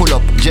couldn't we pull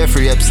up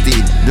Jeffrey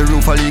Epstein. The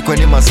roof a leak when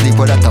him a sleep,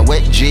 but that a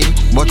wet dream.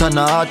 But on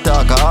a hard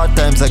talk, hard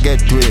times I get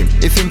to him.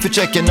 If him fi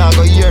check, you now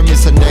go hear me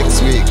so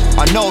next week.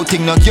 I know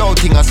thing, knock your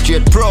thing a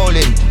straight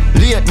prowling.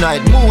 Late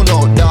night, moon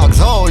out, dogs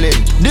howling.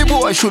 The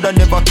boy shoulda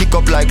never kick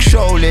up like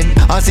Shaolin.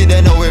 I see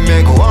they know we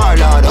make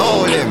warlord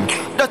hold him.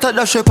 That a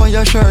dash up on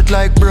your shirt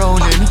like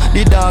Browning.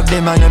 The dog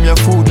them and them your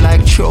food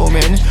like chow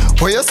mein.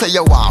 Where you say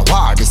you want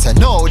war, this a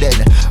no then.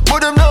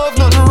 But them no have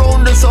nothing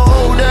round this so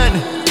then.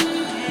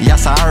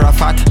 Yes a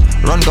Arafat,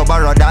 run go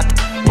borrow that.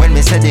 When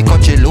me say they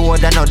cut you low,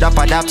 then no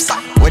dapper daps.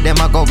 Where them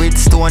a go with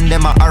stone,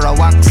 them a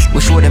Arawax. We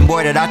show them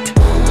boy that.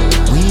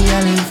 We a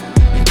live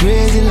a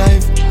crazy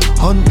life.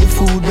 Hunt the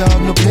food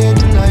dog, no play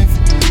the life.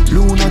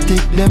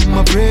 Lunatic, them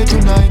a pray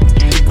tonight.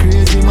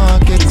 Crazy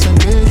markets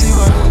and crazy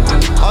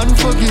vibe.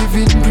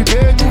 Unforgiving,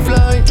 prepare to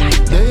fly.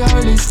 They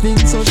are listening,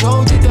 so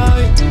shout it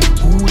high.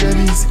 Who them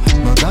is?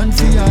 No done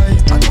for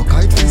eye. And no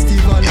kite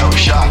festival. Yo,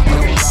 shot.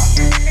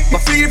 My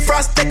feel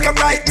frost, take a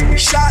right.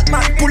 Shot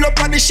man, pull up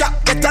on the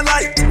shot, get a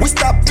light. We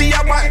stop via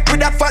one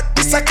with a fat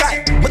piece of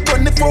kite. My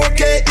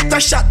 24K, it a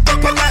shot, up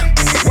a light.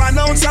 1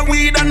 ounce of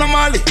weed and a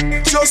molly.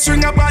 Just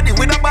ring a body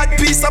with a bad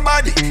piece of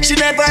body. She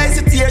never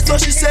hesitate, so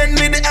she send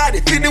me the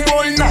addy. For the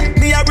whole night,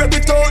 me a rep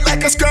it out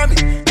like a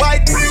scrummy.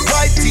 White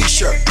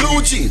t-shirt,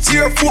 blue jeans,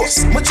 Air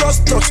Force. Me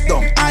just touch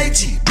down,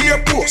 IG, beer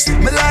post.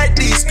 Me like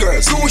these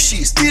girls,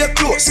 sushi, stay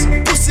close.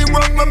 Pussy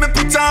run when me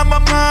put on my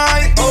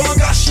mind. Oh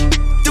gosh,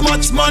 too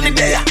much money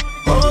there.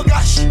 Oh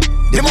gosh,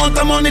 the amount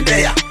of money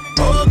there.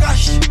 Oh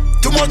gosh,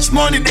 too much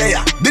money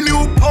there. The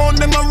new pound,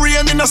 them a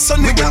rain in the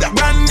sun. We got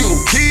brand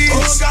new keys.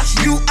 Oh gosh,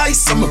 new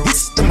ice on my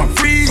wrist, them a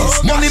freeze.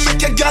 Money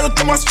make a gal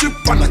come and strip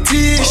on a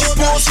tease. She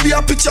post me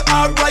a picture,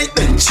 alright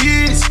then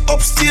cheese.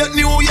 Upstate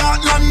New York,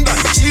 London,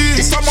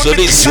 cheese. So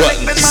this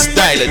one,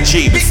 Style of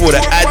G before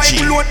the Ag,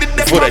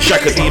 before the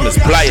Shaka Demons,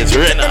 Pliers,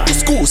 Renner.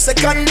 School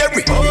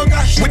secondary,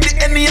 with the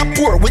Henny a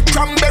pour with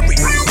cranberry.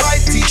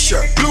 White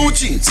t-shirt, blue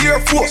jeans, Air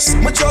Force.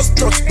 Me just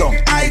touch down,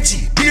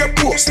 IG, beer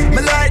post.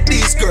 Me like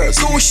these girls,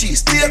 sushi,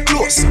 stay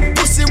close.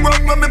 Pussy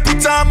run when me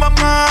put on my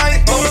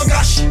mind. Oh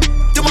gosh,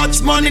 too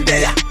much money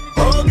there.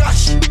 Oh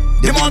gosh,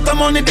 the amount of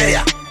money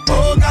there.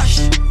 Oh gosh,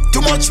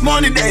 too much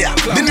money there.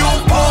 The new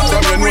pound,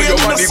 them you know your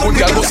body good,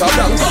 girl, bust a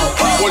blank.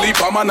 Holy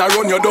pa man a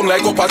run you down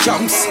like upper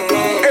champs.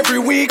 Every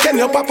weekend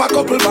you pop a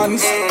couple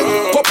bands.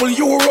 Couple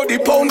euro, the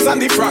pounds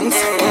and the francs.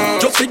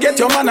 Just forget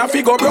your man a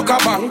figure broke a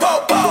bank.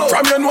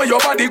 From you know your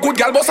body good,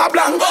 girl, bust a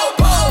blank.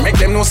 Make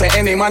them know say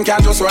any man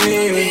can just run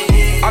in.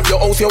 Have your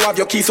house, you have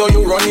your key, so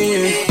you run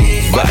in.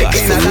 But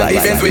in an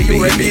event where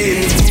you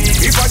reveal.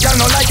 If a girl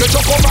no like you,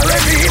 jump over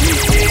reveal.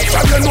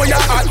 From you know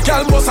your hot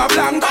girl, bust a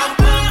blank.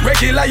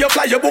 Regular you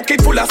fly, your book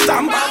it full of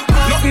stamp.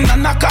 Nothing to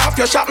knock off,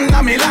 your shopping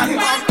a Milan.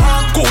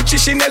 Gucci,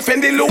 Chanel,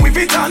 Fendi, Louis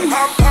Vuitton.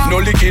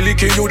 No licky,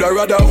 you'd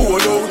rather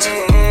hold out.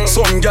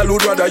 Some gal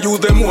would rather use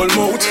them whole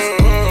mouth.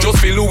 Just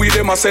feel Louis,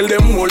 them a sell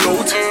them whole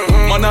out.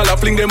 Man, I'll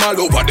fling them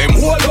all over them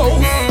whole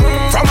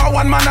out. From a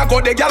one man I go,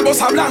 the gal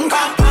bust a blank.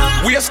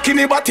 We a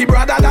skinny body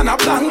brother than a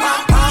plank.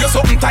 You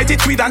something tight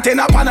it with and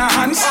ten up on her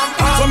hands.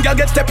 Some gal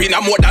get step in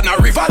a more than a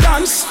river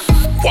dance.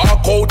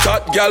 Walk out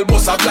that gal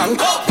bust a blank.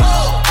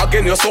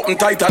 Again you something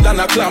tighter than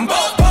a clamp.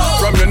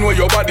 From you know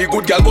your body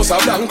good gal bust a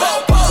blank.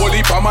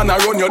 Holy pa man a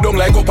run you down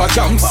like upper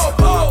champs.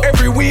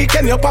 Every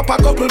weekend you pop a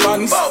couple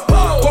bands.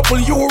 Couple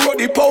euro,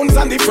 the pounds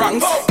and the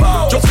francs.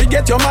 Just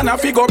forget your man a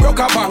figure broke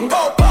a bank.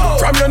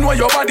 From you know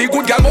your body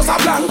good gal bust a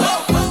blank.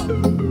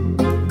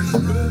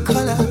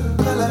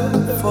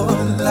 For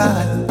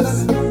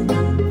life.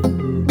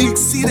 Big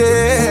city,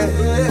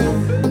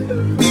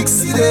 big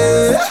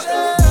city.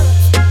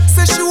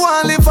 Say she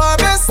wanna live her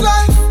best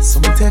life, so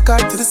we take her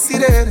to the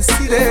city.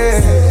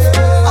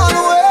 On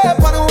the way,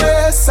 up on the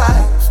west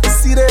side. The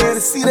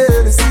city.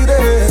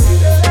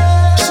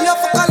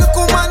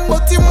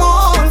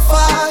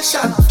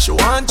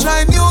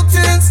 try new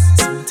things,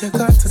 so me take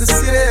her to the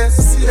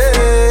city.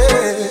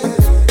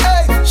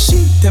 Hey, she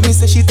tell me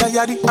say she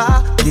tired the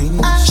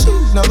acting. She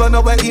not gonna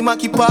know where him a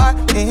keep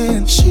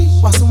parking. She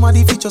want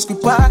somebody fi just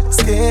keep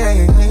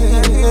asking.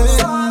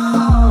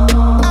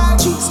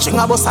 String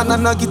a bossa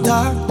and a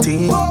guitar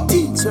thing.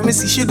 So me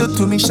see she do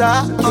to me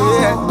shy.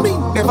 Yeah. Me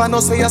never know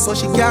say so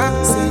she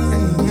can't sing.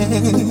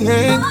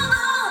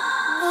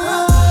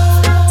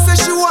 Say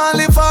she want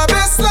live her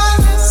best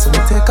life, so me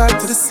take her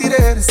to the city.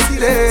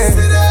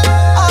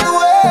 All the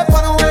way up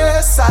on the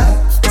west side.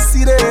 The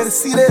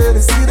city.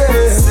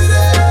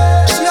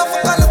 She a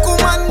fuck a little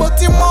man, but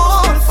him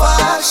all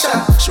fashion.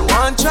 She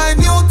want try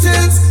new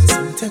things,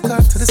 so me take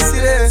her to the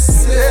city.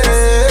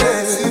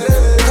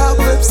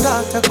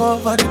 Start take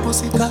over the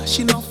pussy cause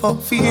she no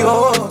fuck for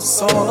you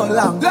so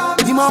long.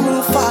 Him a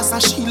move fast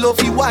and she love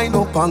you wind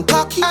up and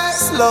cocky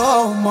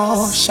slow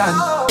motion.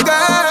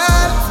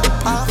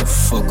 Girl,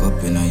 fuck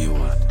up in a you.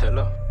 Tell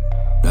her.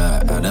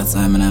 At that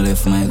time when I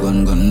left my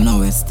gun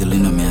now it's still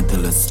in me. I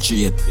tell her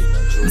straight.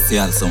 I see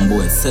all some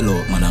boys sell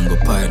out man and go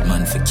pirate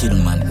man for kill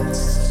man.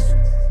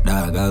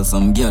 Dog, all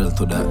some girl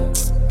to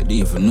that. I don't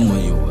even know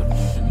you.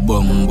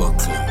 Bum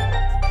buckler.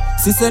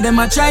 She said them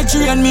a try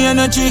train me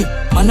energy.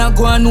 Man a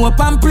go and up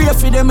and pray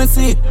for them, I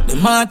see. The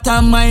heart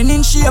and mind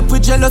in shape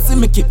with jealousy.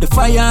 Me keep the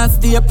fire and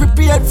stay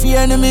prepared for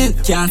enemies.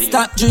 Can't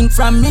stop drink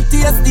from me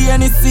taste the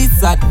NEC.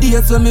 Sad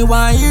days when me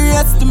want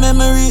erase the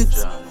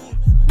memories.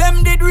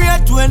 Them did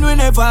rate when we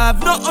never have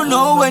nothing.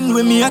 No, when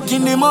we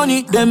making the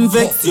money. Them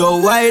vex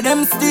yo, why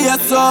them stay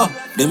so?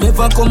 Them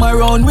ever come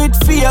around with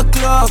fear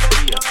club.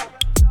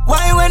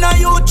 Why when a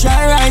you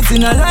try rise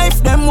in a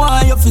life, them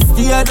why you fi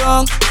stay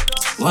down?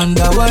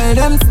 Wonder why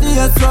them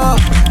stay so.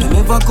 They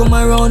never come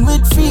around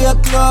with fear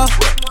club.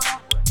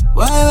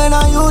 Why when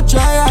a you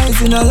try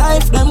rise in a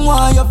life, them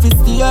why you fi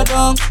stay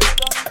down?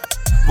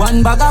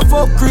 One bag of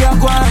fuck create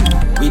one.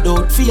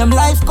 Without fame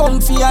life come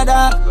fear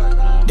that.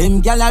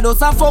 Them gyal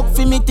does a fuck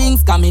for me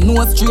things, cause me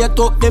know straight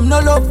up them no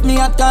love me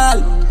at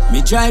all.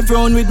 Me drive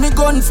round with me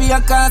gun for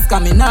your cause,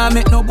 cause me nah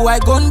make no boy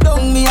gun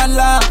down me and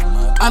laugh.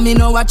 And me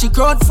know watch the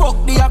crowd fuck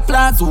the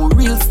applause. Who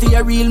real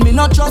stay real, me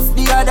no trust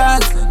the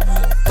others.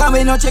 Cause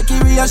me no check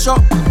your ratio.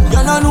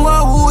 You no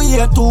know who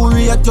here to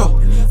rate you.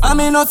 I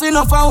me no see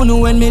no found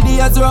when me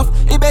days rough.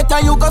 It better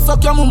you go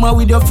suck your mama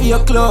with your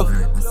fake love.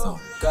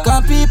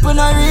 Cause people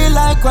not real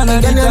like one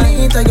of the time. You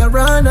need to you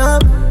run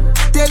up.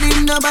 Tell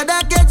him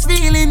nobody catch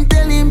feeling.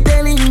 Tell him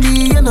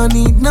me you no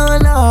need no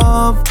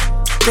love.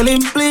 Tell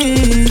him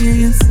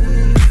please.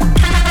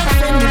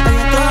 Send me to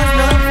your class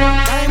now.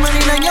 Diamond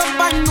in your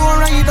band go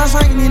right or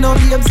shiny. No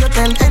babes you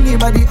tell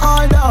anybody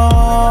all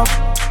up.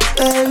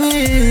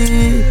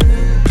 Baby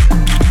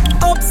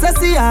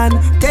Obsession,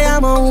 te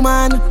am a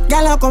woman.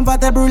 Girl are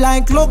comfortable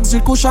like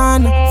luxury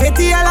cushion.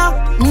 Fetiala,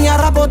 me a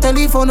rap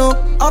telephone.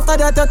 After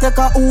that I take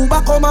a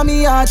Uber come a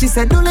me yard. She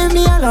said don't leave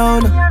me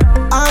alone.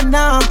 And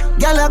now,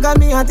 girl you got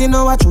me at you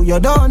know what you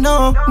don't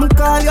know. Me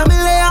call you me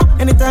layer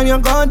anytime you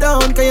go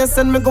down. Can you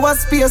send me go a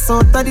space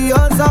out of the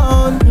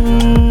ozone?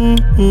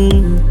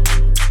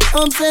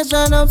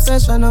 Obsession.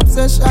 Obsession.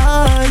 Obsession,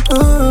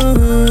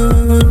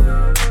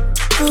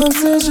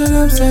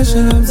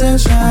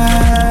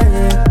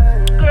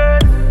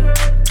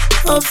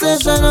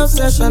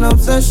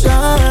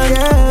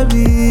 yeah,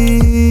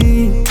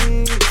 be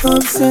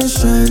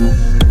obsession.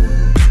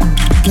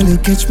 Girl, you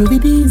catch me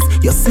with these,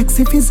 your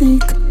sexy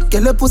physique.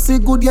 Girl, your pussy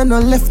good, you no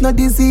left no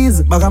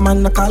disease. But a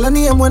man no call a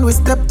name when we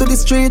step to the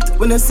street.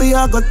 When you say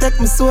you go take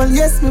me soul,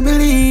 yes, me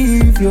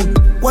believe you.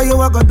 Why you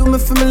go do me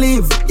for me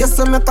leave? You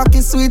say me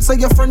cocky sweet, so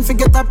your friend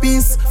forget a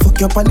piece. Fuck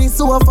your panty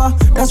sofa,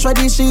 that's why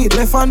this shit.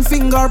 Left hand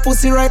finger,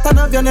 pussy right, and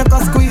have your neck a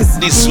squeeze.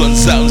 This one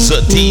sounds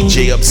a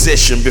DJ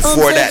Obsession.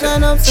 Before that,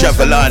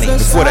 Javelani.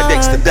 Before that,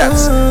 Dexter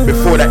Daps.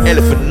 Before that,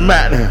 Elephant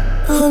Man.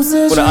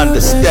 Wanna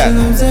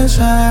understand?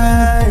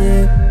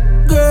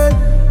 Girl.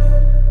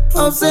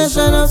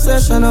 Obsession,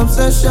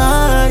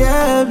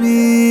 yeah,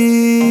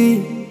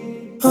 be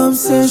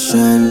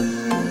obsession.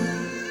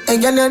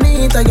 And girl, you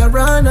need to you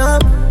run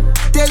up.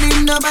 Tell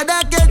him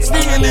nobody catch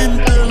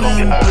feeling.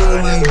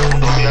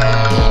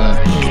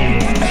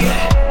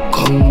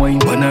 Come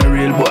wine on a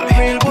real boy.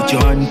 Put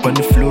your hand on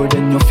the floor,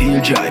 then you feel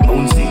dry.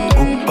 Bounce it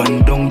up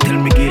and down till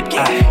me get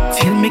high.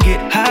 Till me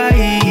get high.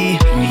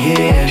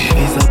 Yeah,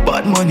 if it's a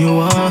bad man you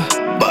want,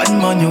 bad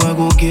man you a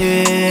go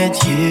get.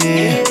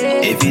 Yeah,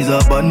 if it's a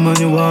bad man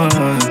you want,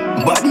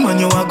 bad man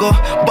you a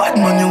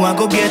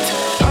go get.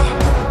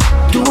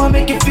 Do I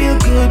make you feel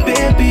good,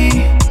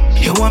 baby?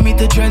 You want me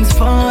to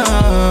transform?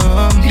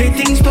 The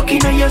things stuck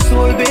in your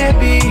soul,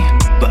 baby,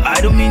 but I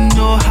don't mean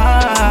no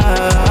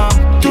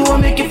harm. Do I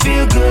make you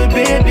feel good,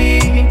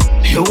 baby?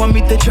 You want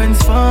me to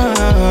transform?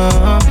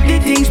 The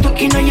things stuck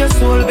in your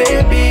soul,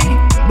 baby,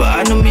 but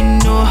I don't mean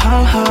no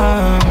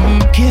harm.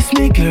 Kiss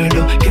me, girl,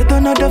 get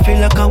another feel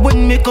like I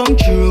when me come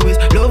true. Is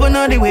love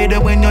another way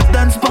that when you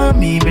dance for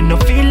me, me no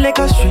feel like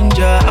a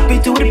stranger. Happy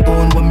to the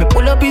bone when me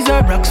pull up is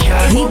a rock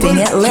star. Keeping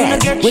it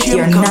lit with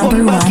your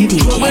number one DJ,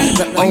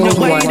 the only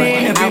one,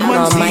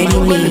 Outlaw Mighty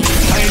Me.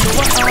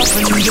 what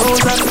happened,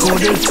 yours are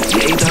coded.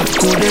 Yeah, that's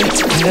coded.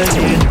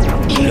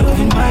 Yeah.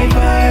 Loving my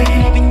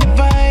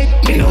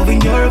vibe, me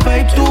loving your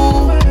vibe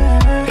too.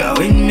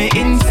 Going me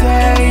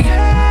inside,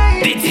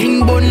 the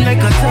thing burn like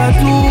a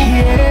tattoo.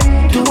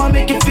 Yeah. Do I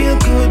make you feel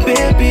good,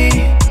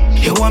 baby?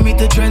 You want me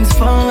to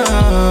transform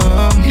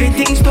the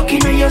thing stuck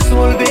in your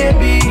soul,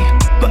 baby,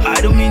 but I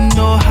don't mean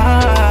no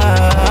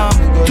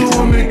harm. Do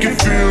I make you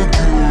feel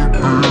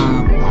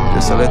good?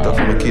 Just a letter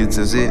from my kids,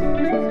 is it?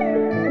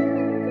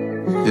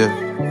 Yeah.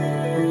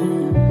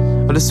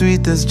 And the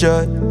sweetest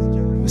joy,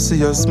 I see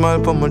your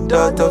smile on my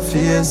daughter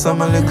face.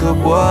 I'm a little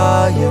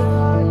boy,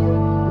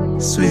 yeah.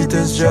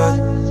 Sweetest joy.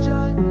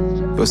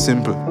 You're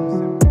simple.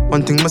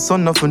 One thing my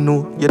son never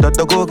know, yeah, that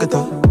I go get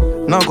her.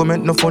 Now go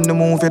make no funny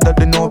move, yeah, that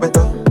they know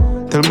better.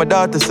 Tell my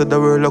daughter said the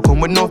world I come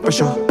with no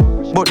pressure.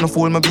 But no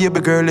fool my baby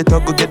girl, it go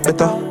get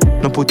better.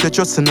 No put your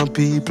trust in no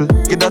people,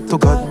 give that to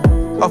God.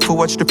 I have to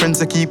watch the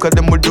friends I keep, cause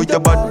them will do your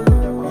bad.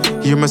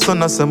 Hear my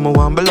son I say I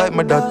want be like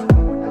my dad.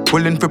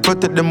 Willing to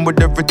protect them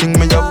with everything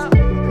me have.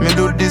 Me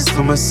do this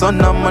for my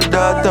son and my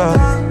daughter.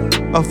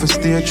 I have to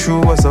stay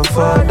true as a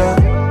father.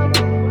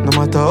 No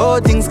matter how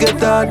things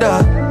get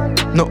harder,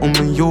 nothing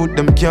me youth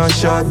them can't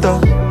shatter.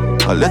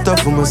 A letter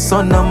for my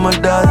son and my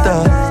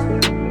daughter.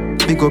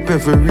 Big up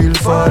every real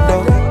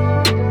father.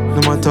 No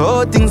matter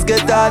how things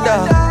get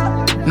harder,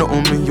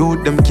 nothing me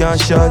youth them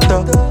can't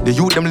shatter. The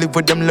youth them live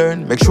with them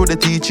learn, make sure the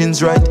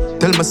teaching's right.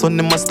 Tell my son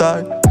them a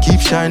star, keep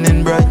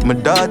shining bright. My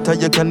daughter,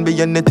 you can be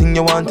anything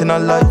you want in a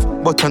life,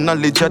 but your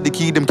knowledge are the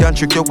key, them can't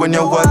trick you when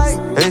you're wise.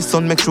 Hey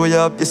son, make sure you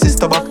have your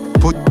sister back.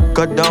 Put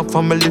God down,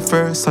 family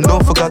first, and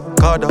don't forget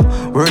God.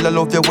 World I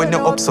love you when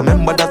you're up, so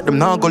remember that. Them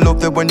now go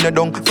love you when you're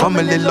down.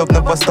 Family love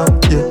never stop,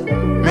 yeah.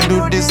 Me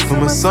do this for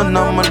my son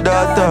and my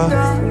daughter.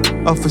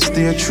 I have to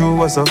stay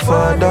true as a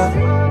father.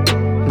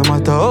 No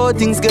matter how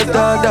things get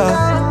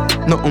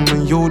harder, nothing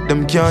me youth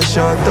them can't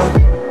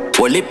shatter.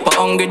 Well, if I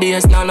hungry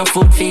days, now no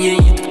food for you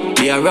eat.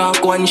 Be a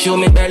rock one, show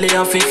me belly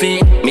off your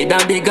feet. Me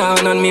daddy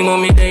gone and me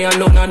mommy they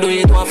alone I do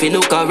it. Want fi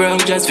look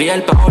around just fi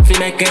help out fi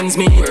make ends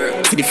meet.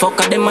 See the fuck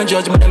of them a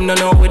judge but them no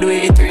know we do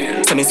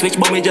it. So me switch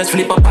but me just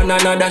flip up on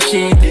another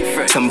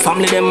shit. Some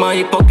family them a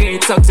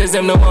hypocrite, success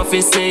them no want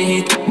fi say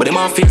it, but them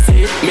want fi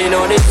see it. Me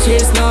know this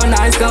shit's no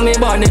nice cause me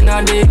born in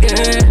a the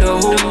ghetto.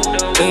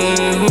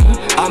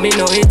 And me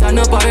know it a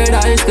no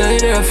paradise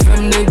cause they're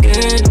from the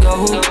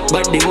get-go.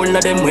 But the whole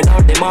of them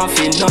without them a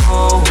fi know.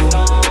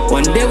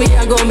 One day we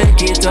a go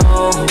make it out.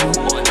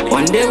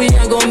 One day we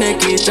a go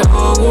make it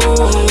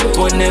out.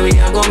 One day we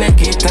a go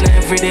make it. And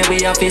every day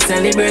we have to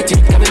celebrate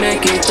it. Can we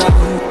make it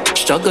out?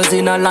 Struggles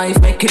in our life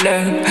make you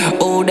learn.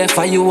 Oh,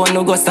 therefore you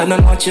wanna go stand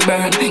and watch you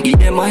burn. Give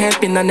them a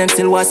helping and them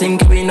still was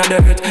sinking in the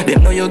dirt.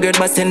 Them know you good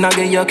but still not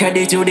give your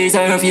credit you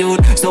deserve you.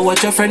 So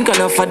what your friend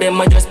can offer them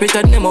I just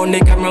pretend them on the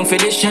camera for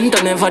this shit.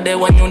 And never they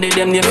want you need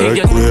them they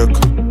figure. Quick.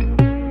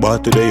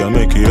 But today I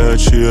make your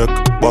head shake.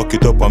 Back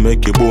it up and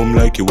make you boom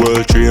like you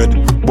world trade.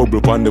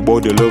 Bubble on the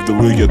body, love the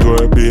way you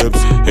twerk,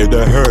 babes. Head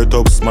I hurt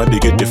up, smarty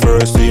get the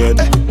first aid.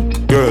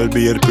 Girl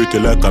beard pretty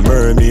like a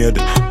mermaid.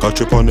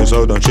 Catch up on the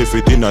side and shift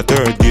it in a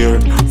third gear.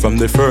 From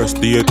the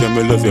first date, and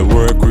me love your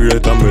work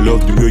great. And me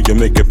love the way you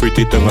make a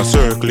pretty tongue a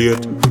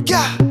circulate.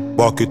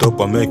 Back it up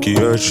and make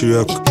your head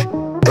shake.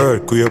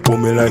 Earthquake pull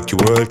me like you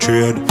world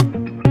trade.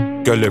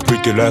 Girl you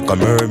pretty like a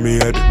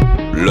mermaid.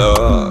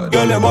 Lord,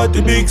 girl I'm at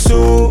the big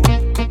so.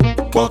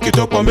 Walk it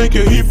up and make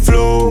your hip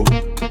flow.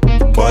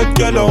 Bad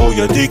girl, how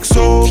you dick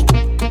so.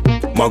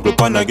 Muggle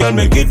pan a girl,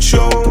 make it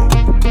show.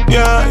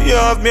 Yeah, you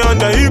have me on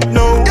the hip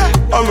now.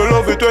 I'ma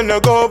love it when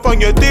you go up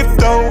and you dip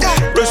down.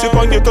 Press it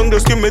on your tongue,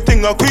 just give me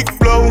thing a quick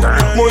blow.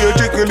 More you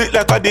jiggle it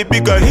like a the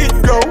bigger hit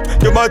go.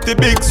 You got the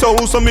big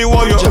soul, so me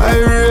want you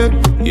gyrate.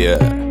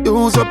 Yeah.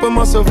 Use up a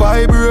muscle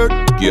vibrate.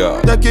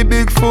 Yeah. Take a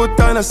big foot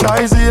and a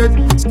size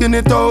 8. Skin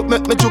it out,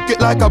 make me choke it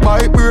like a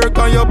bike break.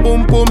 And your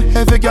boom boom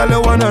heavy, girl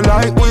you wanna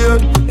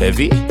lightweight.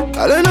 Heavy?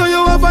 I know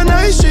you have a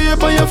nice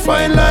shape and you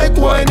fine like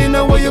wine in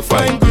a way you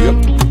find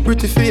grape.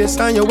 Pretty face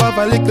and you have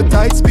a little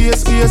tight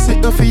space. Face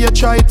it up for you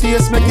try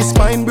taste, make your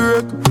spine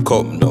break.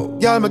 Come now.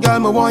 Girl,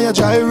 me want you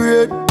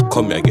gyrate.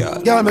 Come here, girl.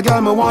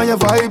 Girl, me want you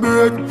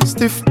vibrate.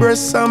 Stiff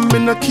breasts and me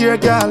no care,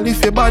 girl.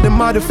 If your body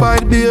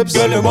modified, babes.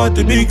 Girl, you want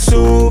the big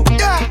so.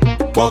 Yeah.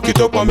 Walk it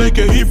up and make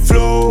your hip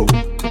flow.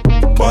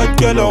 Bad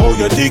girl, how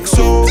you dick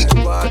so.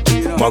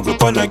 Muggle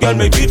pan a girl,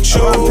 make it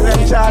show.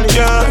 Yeah,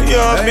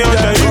 me on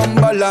the hip.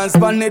 Balance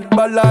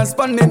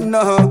pan it,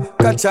 no.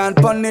 Catch on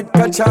pan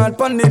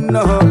it,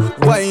 no.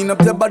 Wind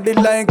up your body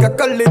like a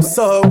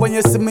calypso. When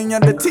you see me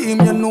on the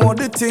team, you know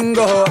the thing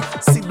go.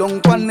 Sit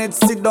down pan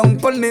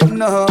it,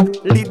 no.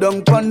 Lead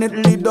down pan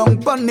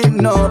it,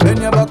 no. Bend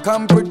your back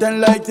and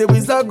pretend like you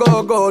is a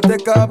go-go.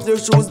 Take off your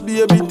shoes,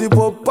 baby, dip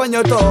up on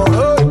your toe.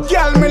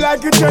 Girl, me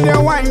like it when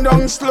you wind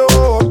down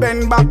slow.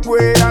 Bend back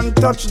way and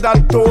touch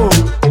that toe.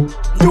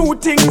 Do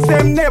things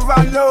them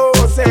never know.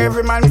 Say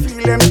every man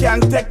feel them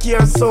can take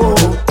your soul.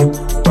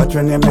 But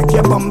when they make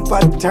your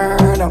bumper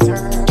turn up,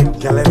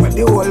 girl, I make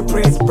the whole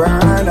place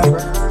burn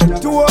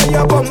up. To all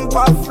your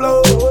bumper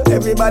flow,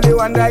 everybody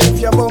wonder if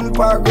your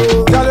bumper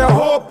go. Girl, you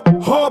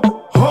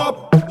hop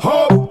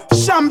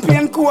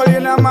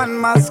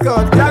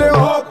mascot. Girl, you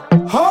hope.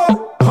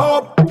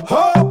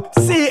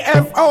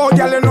 CFO,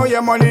 girl, you know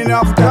your money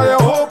enough. Girl, you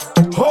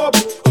hope.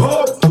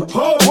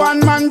 One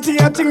man to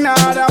your thing, the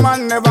other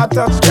man never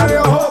touch. Girl,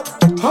 you hope.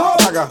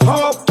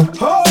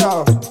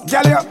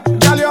 Girl,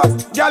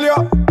 you.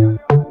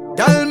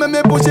 Girl,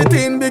 me push it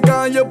in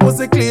because your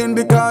pussy clean,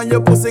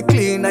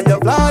 and you're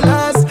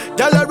flawless.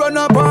 Girl, I run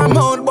up her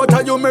mouth, but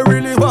are you me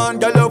really want?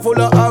 Girl, you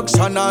full of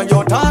action and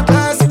you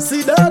talkless.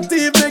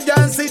 Seductive, big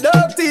and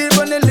seductive,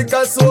 when the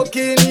liquor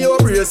soaking your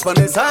brace when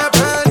it's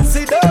happened.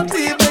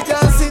 Seductive, big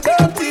and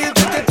seductive,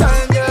 take the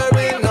time you're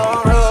in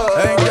no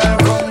rush. Hey girl,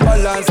 come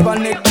balance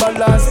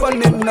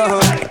pon it now.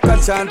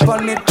 Catch on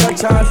pon it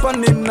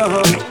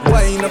now.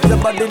 Wind up the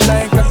body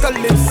like a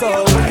calypso.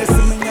 When you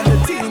see me and the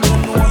team, you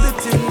know the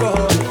thing go.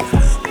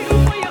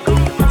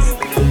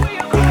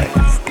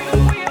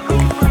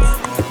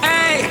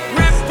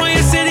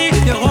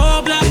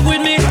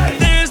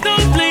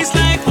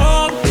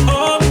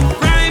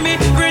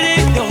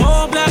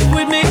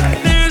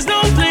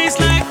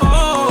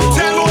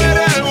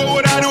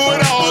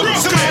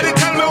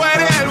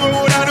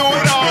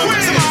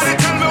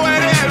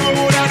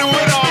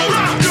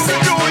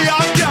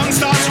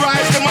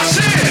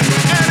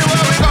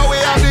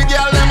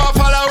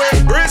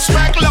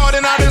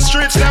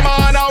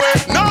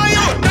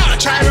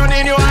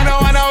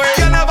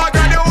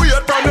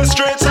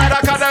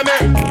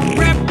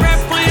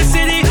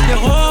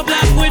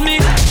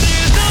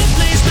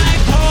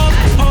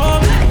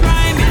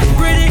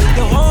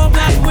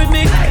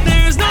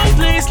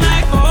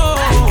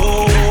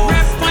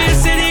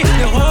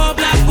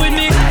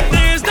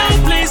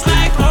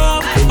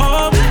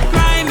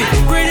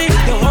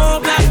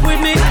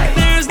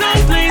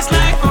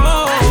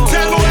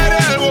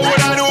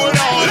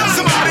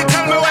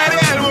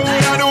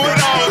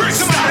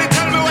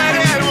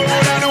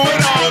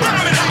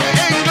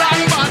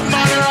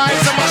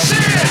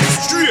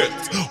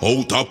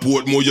 Out of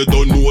Portmore, you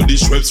don't know the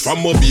Schweppes.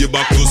 From Mobile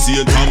back to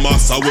St.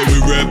 Thomas, where we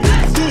rep.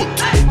 Foot,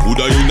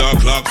 Buddha in our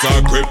clocks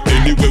are crept.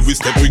 Anywhere we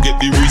step, we get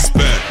the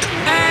respect.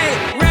 Hey,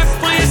 rep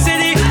for your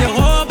city, the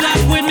whole block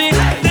with me.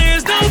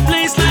 There's no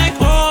place like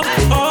home.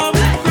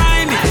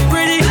 Grimy,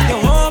 pretty, the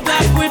whole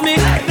block with me.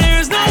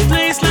 There's no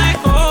place like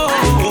home.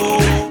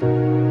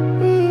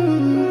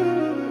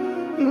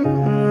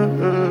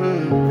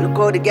 Look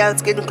how the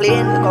girl's getting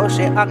clean. Look how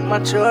she act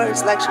mature.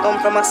 It's like she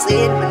come from a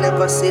scene we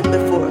never seen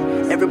before.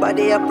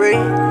 Everybody I pray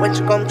when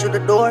she come through the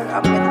door.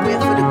 I make way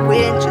for the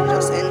queen, she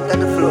just enter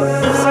the floor.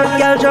 So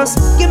girl, just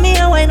give me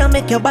a wine and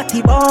make your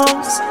body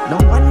bounce. No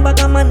one bag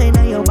of money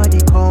in your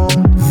body count.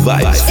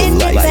 Vibes for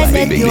life,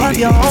 baby. You have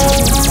your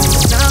own.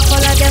 Now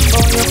follow them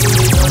boy, you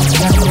fully done.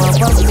 You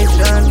have a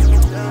mission.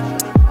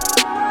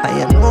 And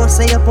you know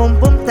say your pump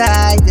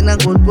tight in a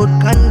good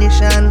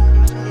condition.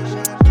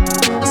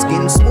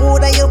 Skin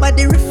smooth and your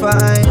body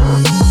refined.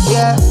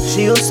 Yeah,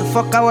 she used to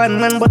fuck a one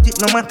man, but it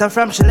no matter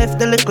from she left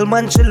the little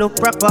man, she look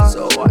proper.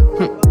 So what?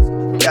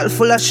 Girl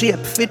full of shape,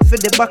 fit for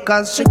the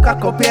backers. She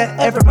cock up, yeah,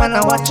 every man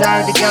I watch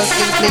her, the girl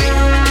still play.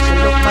 She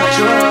look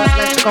mature,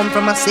 like she come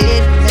from a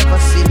scene never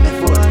seen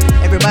before.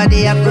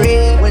 Everybody I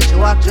pray when she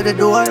walk through the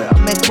door. I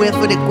make way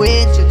for the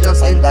queen, she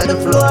just enter the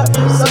floor.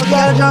 So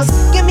girl, just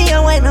give me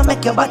a wine and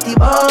make your body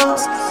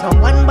bounce. No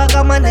one bag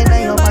of man in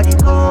your body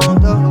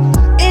count.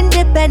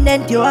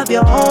 Independent, you have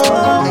your own.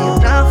 And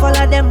you can't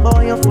follow them,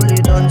 boy, you fully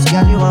done.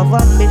 Girl, you have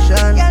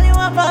ambition.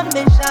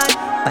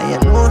 And you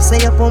know, say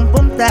your pump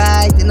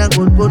tight in a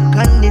good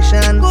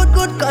condition.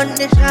 Good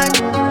condition.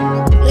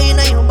 Clean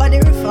and your body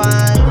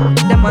refined.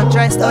 Them man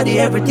try study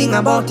everything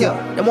about you.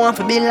 Them want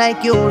to be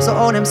like you. So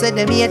all them say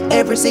them hate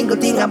every single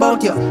thing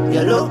about you.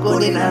 You look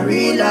good in a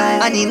real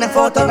life and in a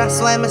photo, that's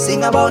why I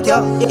sing about you.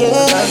 Yeah,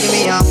 girl, give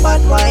me a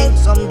bad wine,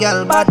 some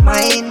girl bad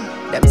mind.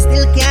 Them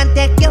still can't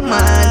take your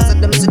man, so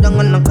them sit down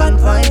on the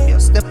confine. If you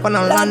step on a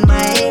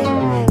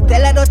landmine,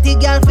 tell a dirty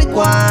girl fi go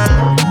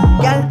on.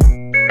 Girl,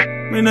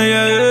 me know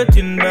you're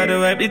hurting, brother.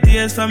 Wipe the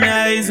tears from your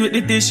eyes with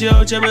the tissue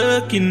out your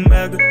working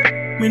bag.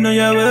 Me know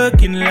you're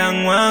working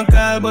long, one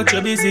call, but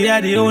you're busy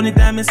at the only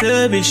time you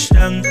service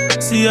tongue.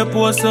 See you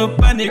post up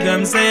on the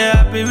gram, say you're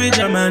happy with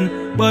your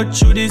man,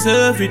 but you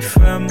deserve it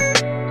from.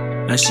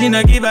 And she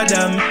not give a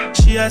damn,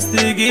 she has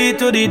to get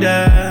to the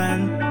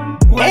dan.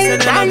 Who I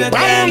said they love you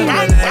can't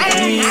love me like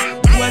me?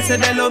 Who I said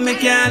they love me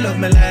can't love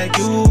me like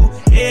you?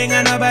 Ain't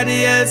got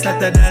nobody else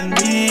other than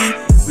me.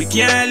 We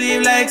can't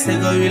live like say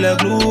gorilla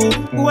glue.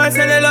 Who I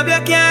said they love you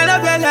can't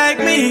love you like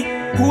me?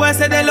 Who I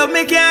said they love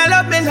me can't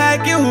love me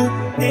like you?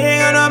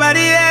 Ain't got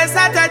nobody else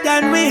other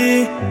than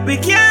me. We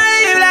can't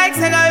live like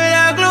say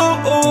gorilla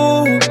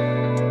glue.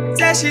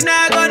 Say she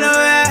not gonna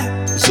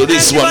wear. So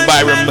this one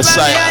Byron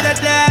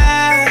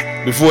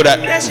Messiah. Before that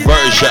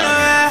version.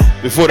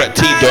 Before that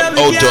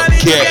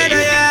T.O.K.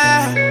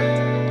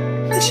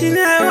 She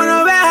not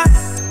gonna wear.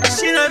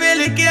 She not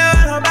really care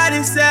what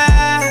nobody say.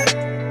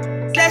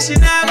 Say she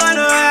not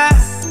gonna wear.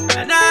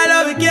 And I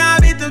love we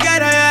can't be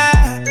together,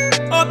 yeah.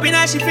 Hoping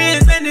that she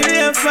feels when the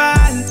rain fall.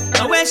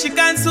 And when she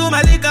consume a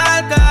liquor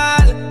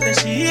alcohol, then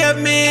she hear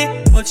me,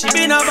 but she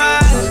be no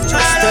bad. Just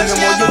tell them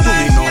what you do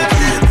me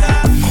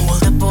now.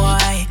 Hold the boy,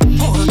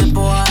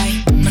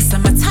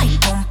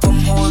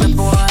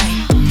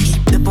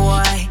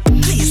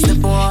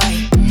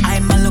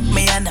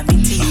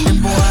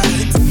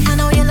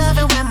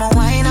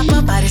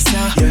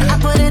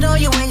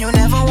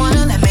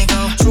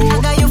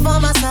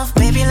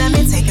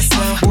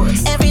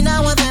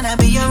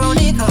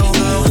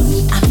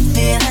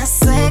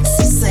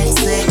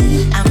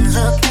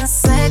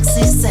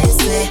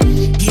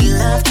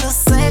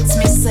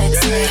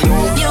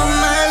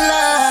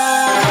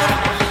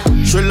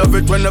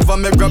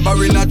 over, me grab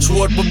her in a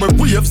throat. But my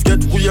waves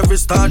get wavy,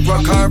 start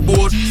rock her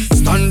boat.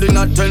 Standing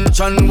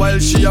attention while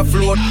she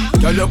afloat.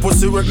 Girl, your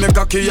pussy wet, make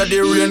a key of the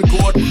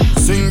raincoat.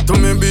 Sing to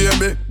me,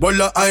 baby,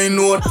 well I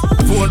know.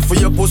 Vote for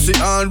your pussy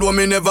and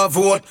me never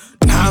vote.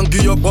 Now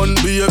give your bun,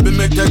 baby,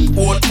 make take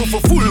vote. For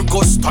full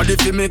custody,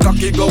 if you make a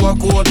key go a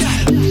court.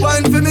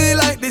 Wine for me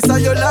like this are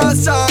your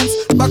last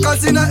chance.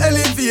 Because in a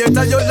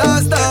elevator, your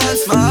last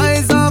dance. My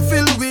eyes are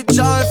filled with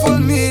joyful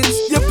means.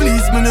 You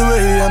please me the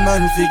way a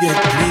man forget,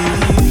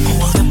 please.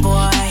 Hold the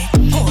boy,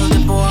 hold the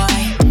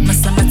boy. My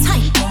summer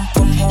tight,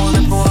 pum, hold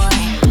the boy.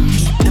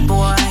 Keep the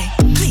boy,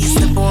 please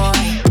the boy.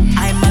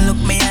 I'ma look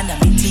me and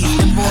I'm tease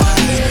the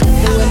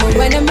boy.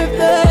 When I'm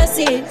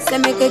reversing, so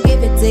make her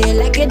give it to you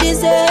like you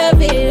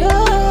deserve it.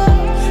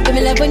 Oh, give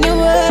me love when you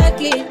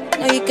work it.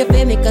 Now you can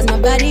feel me cause my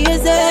body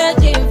is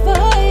urging for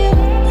you.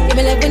 Give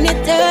me love when you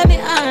turn me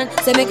on,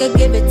 so make her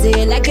give it to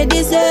you like you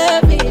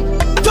deserve it.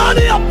 Turn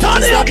it up,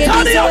 turn it up,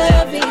 turn it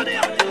up.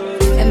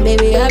 And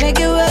baby, I make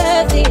it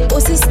worth it.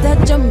 Pussy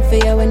start jumping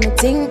for you when I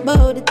think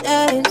about the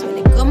times when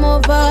you come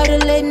over the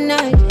late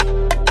night.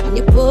 When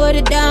you put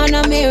it down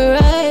on me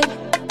right.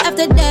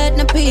 After that,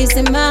 no peace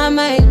in my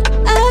mind.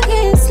 I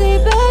can't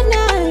sleep at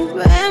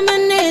night,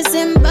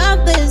 reminiscing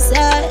about the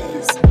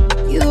size.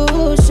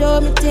 You show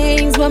me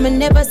things women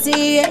never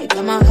see.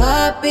 Got my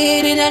heart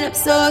beating and I'm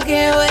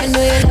soaking wet. I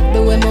know you love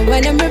the women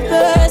when I'm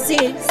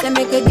reversing. So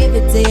make her give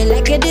it to you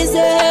like you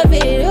deserve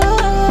it.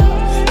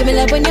 Oh, give me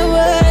love when you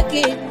work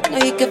it.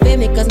 Now you can feel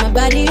me cause my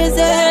body is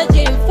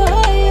urging for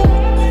you.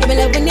 Give me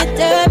love when you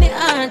turn me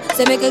on.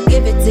 So make her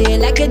give it to you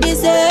like you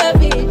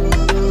deserve it.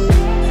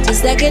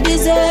 Just like you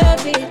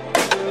deserve it.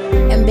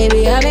 And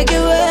baby, I'll make it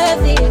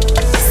worth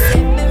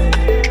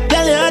it.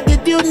 Girl, your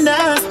attitude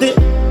nasty.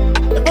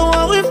 If I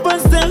want with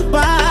myself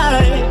by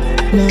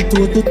not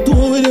toe to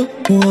toe with you,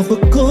 want to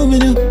come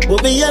with you.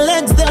 But be your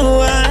legs down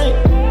wide.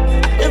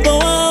 If I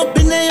want up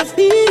in your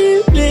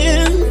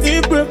feelings,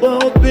 if I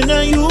up in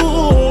you.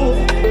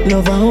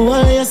 Love how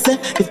I say,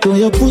 if to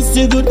your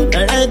pussy good,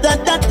 alright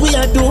that we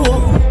are do.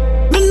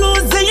 Me know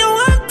say you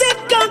want it,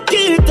 can't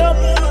keep up.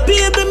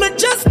 Baby, me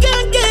just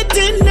can't get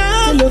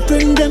enough. Tell your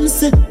friend them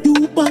say,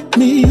 you back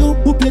me up.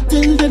 Hope you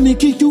tell them me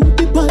give you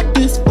the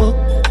baddest fuck.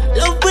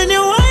 Love when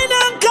you whine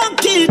and can't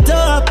keep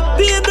up.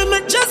 Baby, me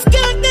just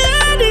can't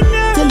get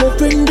enough. Tell your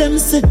friend them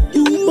say,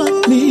 you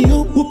back me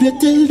up. Hope you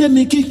tell them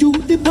me give you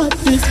the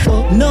baddest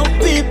fuck. No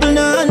people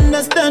no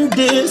understand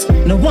this.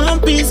 No one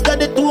piece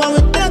got it to one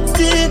with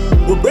taxi.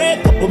 We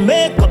break up, we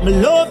make up, me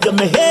love you,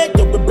 me hate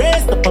you. We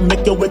brace up and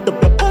make you wet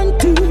up your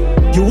panty.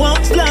 You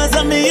want flaws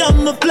and me have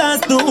my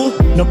flaws too.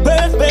 No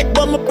perfect,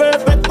 but me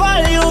perfect for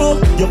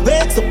you. You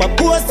vex up, I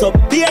post up,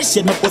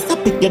 patient. Me post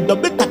up, pick you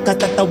double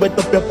tata, wet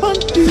up your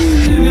panty.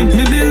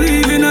 Me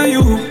believe in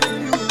you.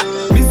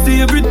 Me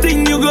see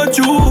everything you go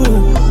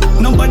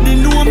through. Nobody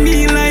know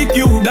me like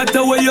you. That's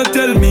the way you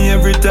tell me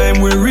every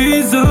time we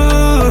reason.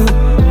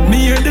 Me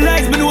hear the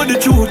lies, me know the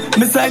truth.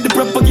 Me side the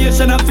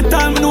propagation of the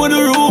time, me know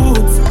the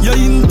roots. Your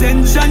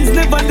intentions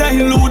never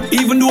dilute.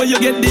 Even though you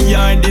get the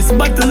hardest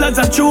battle as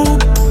a true.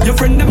 Your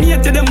friend them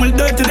hate you, them will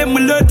dirt to them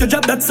will learn to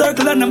drop that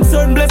circle. And I'm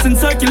certain blessings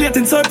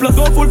circulating surplus.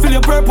 Go fulfill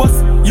your purpose,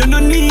 you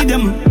don't need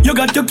them. You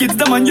got your kids,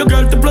 them and your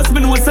girl to plus. Me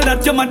know say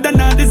that your mother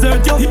not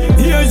desert you.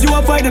 Here's you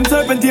a fight them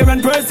serpent here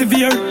and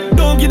persevere.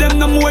 Don't give them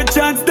no more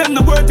chance, them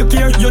no worth to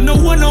care. You know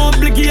one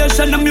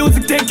obligation, the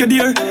music take you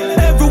there.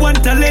 Everyone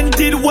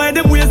talented, why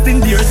them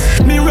wasting years?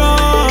 Me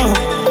wrong,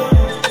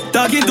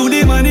 talking to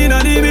the man in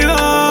the mirror.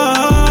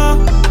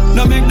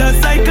 No make that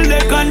cycle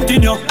they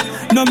continue.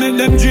 No make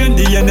them drain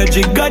the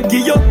energy God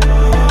give you.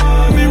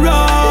 Me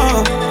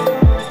wrong,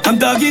 I'm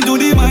talking to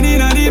the man in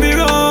the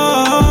mirror.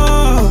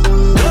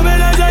 No make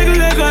that cycle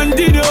they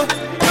continue.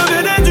 No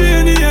make them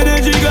drain the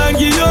energy God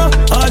give you.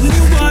 All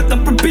new want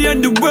and prepare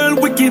the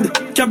world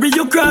wicked. Carry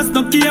your cross,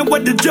 no care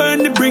what the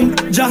journey bring.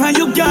 Jah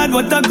you God,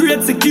 what a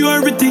great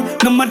security.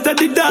 No matter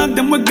the dark,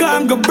 them we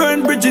gone go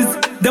burn bridges.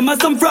 Them are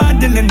some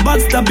fraudulent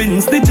backstabbing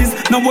stitches.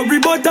 No worry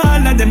about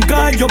all of them,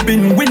 cause you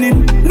been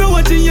winning. No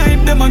watching you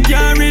hype them and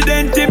carry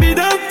them timid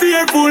and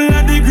fearful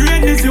of the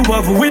greatness you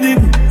have within.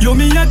 You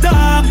me a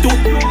talk to,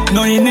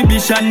 no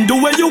inhibition,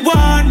 do what you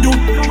want do.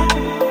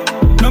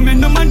 No me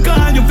no man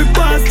call you fi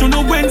pass to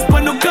no wins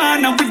but no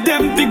corner with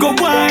them fi go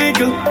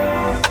wiggle.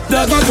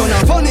 That was on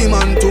a funny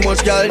man, too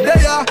much girl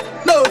there.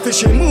 No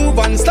fishy move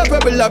and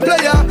stoppable a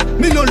player.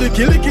 Me no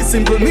licky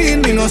simple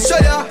mean, me no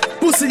share.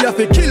 Pussy have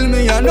to kill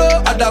me, I know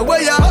other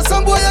way.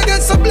 Some boy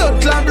against some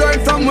blood clot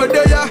right from where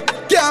they are.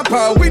 Can't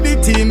par with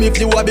the team if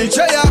you a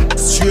betrayer.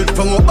 Straight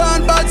from a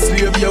band, bad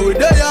slave, you we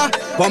there.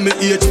 For me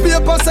H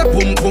paper say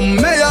pum pum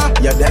mayor.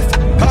 You deaf.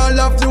 Call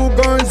a few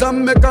girls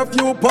and make a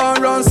few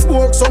par and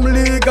smoke some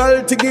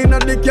legal thing in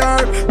the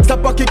car.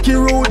 Stop a kicky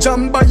rouge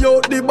and buy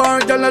out the bar.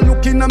 Girl a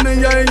looking at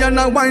me eye and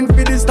a wine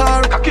for the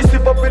star. Cocky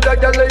slip up with a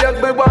girl like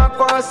me walk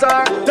past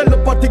her.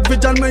 Telepathic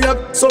vision me have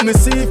so me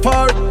see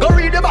far. Go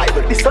read the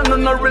Bible, this a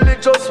no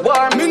religious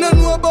war. Me no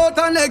know about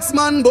an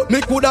ex-man, but me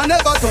coulda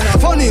never turn a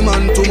funny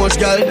man. Too much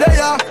girl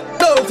there.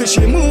 No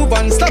fishy move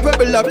and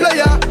stoppable a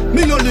player.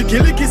 Me no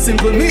licky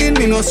simple mean,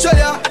 me no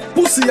share.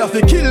 Pussy have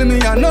to kill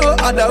me, I know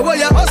other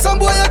way. Or some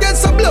boy you get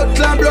some blood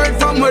clot blood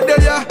from where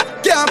they are.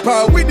 Can't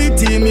part with the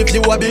team if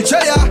you a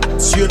betrayer.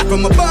 Straight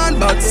from a band,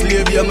 back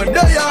slave, you my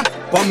dyer.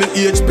 For me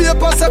age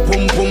paper, say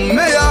pum pum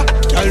mayor.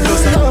 I'll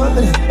just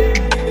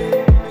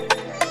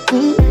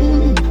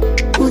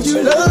Would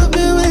you love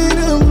me when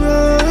I'm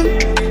wrong?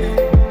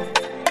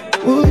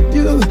 Would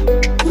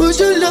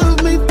you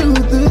love me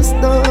through the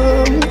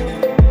storm?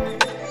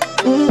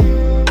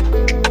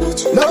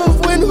 Love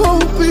when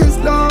hope is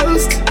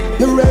lost.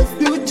 The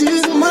refuge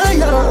is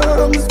my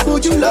arms.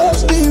 Would you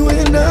love me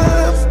when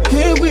I'm?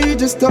 Can we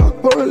just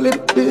talk for a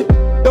little bit?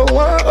 Don't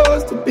want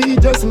us to be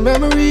just a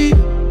memory.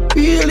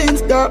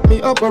 Feelings got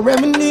me up, I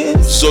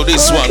reminisce. So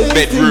this one,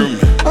 bedroom,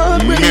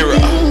 mirror,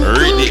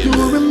 rhythm.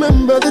 You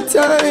remember the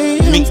time.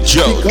 Mick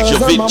Joe,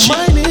 Javinci,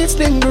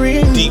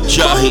 Deep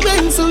Jahi,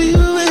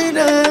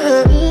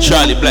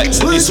 Charlie Blacks,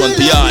 and this one,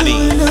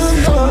 Diani.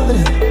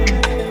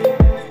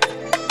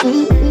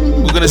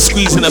 We're gonna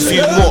squeeze in a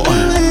few more.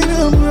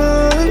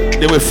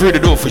 Then we're through the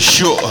door for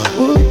sure.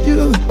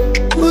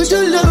 Would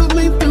you love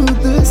me through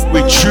this?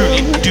 We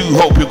truly do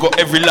hope you got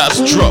every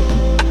last drop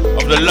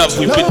of the love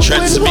we've been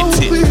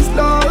transmitting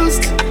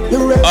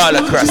all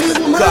across the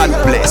God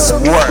bless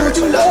world. Would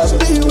you love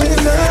me when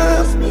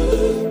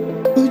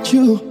would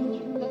you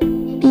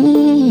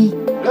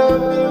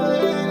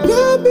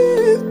love me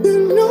if you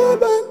know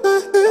about my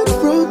head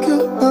broke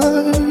your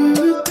heart?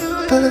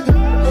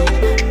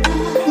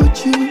 Would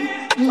you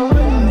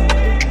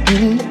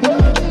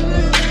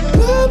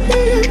love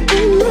me if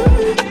you know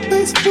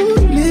it's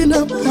falling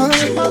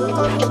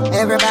apart?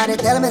 Everybody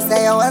tell me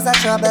say I was a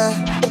trouble.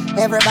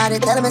 Everybody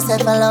tell me say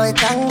follow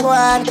it and go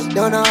on.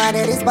 Don't know what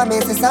it is but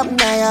me say something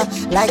now.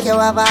 Like you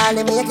have all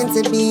the making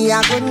to be a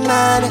good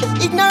man.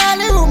 Ignore all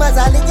the rumors,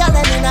 all the gal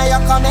in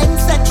your comment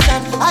section.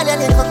 All the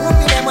little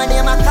groupie them when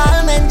you my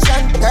call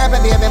mention. Girl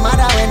baby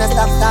mother when I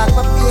stop talk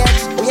my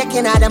page.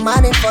 Waking out the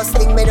morning first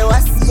thing me do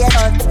I see it.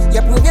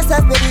 You prove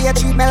yourself baby, you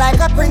treat me like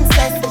a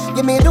princess.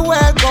 Give me the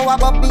world, go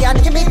above me and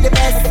give me the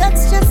best.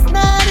 That's just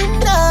not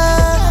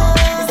enough.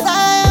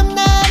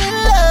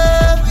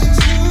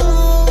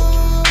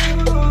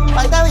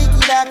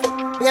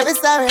 Baby,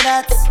 sorry,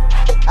 that's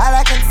all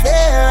I can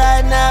say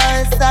right now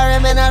is sorry,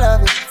 man, I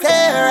love you.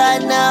 Say right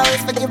now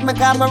is forgive me,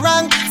 cause I'm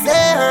wrong.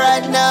 Say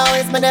right now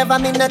is me never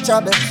mean no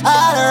trouble.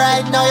 All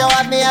right now you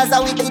have me as a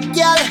wicked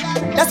girl.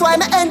 That's why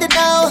me end it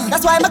now.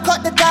 That's why me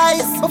cut the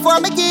ties before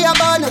me give a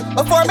bun,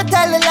 before me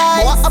tell a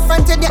lie. More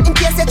upfront in you in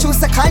case you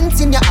choose to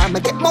continue.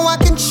 I'ma get my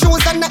walking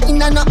shoes and nothing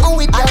and nothing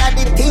with you. All of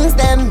the things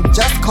them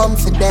just come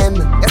for them.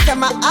 You say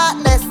my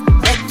heartless.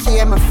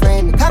 Here, my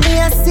friend, come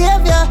here,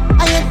 savior.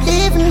 I ain't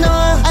leaving,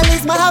 no. At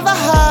least I have a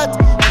heart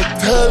to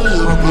tell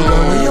you.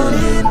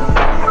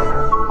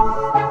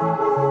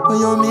 What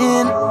you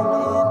mean?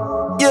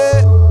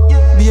 Yeah.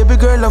 Baby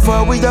girl, of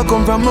where you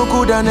come from, no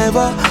coulda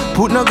never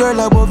put no girl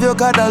above you,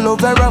 cause I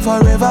love her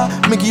forever.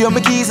 Me give you my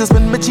keys,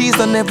 spend my cheese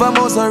and never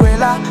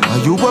mozzarella.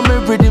 And you want me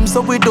rhythm,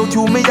 so without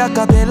you, me a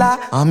cappella.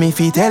 And me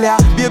fi tell ya,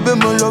 baby,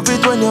 me love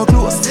it when you're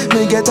close.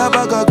 Me get a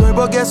bag of girl,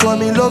 but guess what,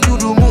 me love you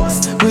the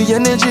most. We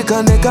energy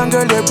connect and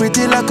girl, you're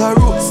pretty like a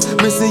rose.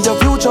 Me see your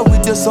future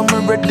with you, so me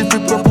ready to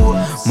propose.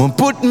 Me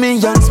put me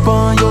hands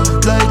on you,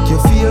 like your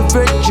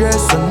favorite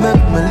dress. And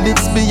make my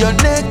lips be your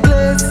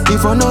necklace.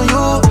 If I know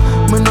you,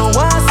 me no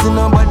want see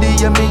nobody,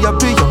 yeah, me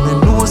happy, yeah, me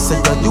know say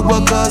that you a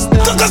cause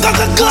them. Put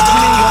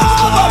me hands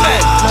on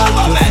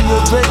you, like your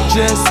favorite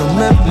dress. And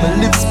make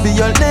my lips be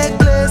your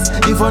necklace.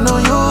 If I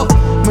know you,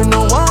 me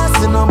no want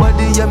see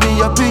nobody, yeah, me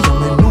happy, yeah,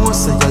 me know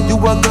say that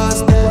you a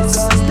cause them.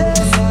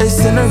 Hey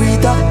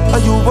senorita,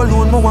 are you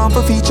alone? Me want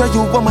for feature,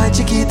 you are my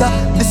chiquita.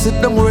 This is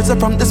the words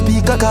from the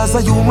speaker, cause are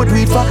you my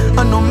dream for.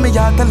 I know me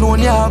heart alone,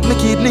 you have me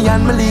kidney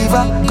and me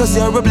liver. Cause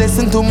you're a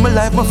blessing to my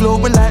life, my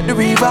flowing like the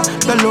river.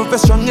 The love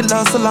is strong, it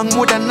lasts so long,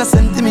 more than a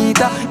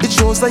centimeter. It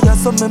shows that you're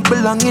something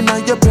belonging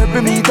on your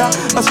perimeter.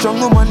 A strong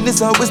woman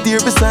is always there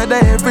beside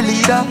every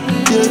leader.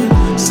 Yeah,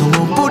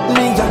 someone put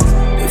me on.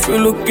 If you're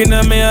looking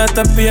at me heart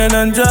of pain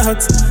and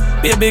drugs,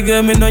 baby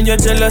girl, me know you're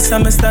jealous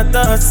of my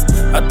status.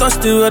 I touch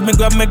the road, me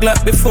grab my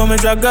Glock before me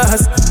drag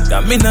gas.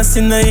 Got me not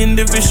seen no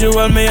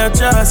individual, me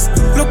adjust.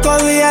 Look how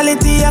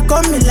reality, I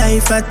come me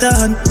life a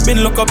turn.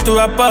 Been look up to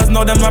rappers,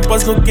 now them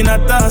rappers looking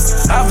at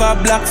us. Have a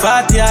black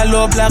party, I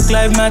love Black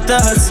Lives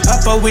Matters.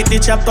 Upper with the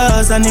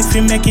choppers, and if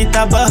you make it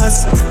a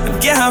buzz. I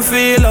can't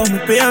feel how me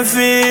pain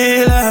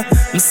feel.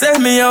 Me sell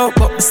me out,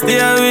 but me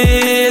still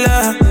real.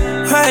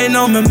 Right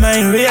now my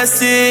mind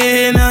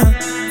racing.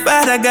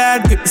 Father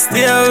God, grip the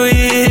steering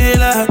wheel.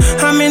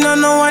 I mean, I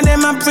know what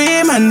them a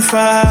pray man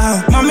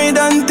for. Mommy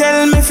done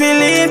tell me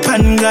feeling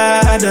pan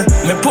God.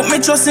 Me put me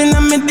trust in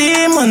me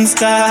demons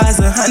cause.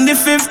 And the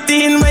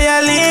 15 where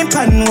I lean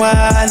pan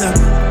wall.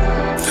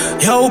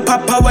 Yo,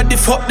 Papa, what the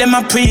fuck them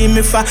a pre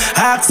me for?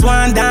 Ask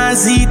one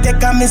dance,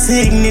 take a me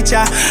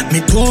signature.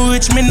 Me too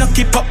rich, me no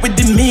keep up with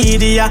the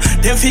media.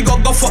 Them figure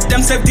go fuck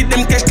themselves, did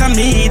them catch the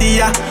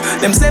media.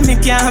 Them say me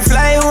can't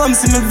fly home,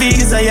 see me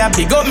visa, yeah.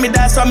 Big up me,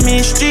 that's on me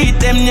street,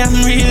 them yeah,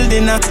 I'm real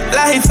dinner.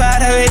 Life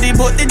hard already,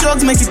 but the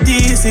drugs make it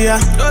easier.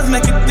 Drugs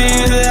make it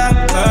easier.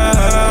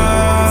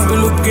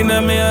 Looking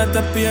at me at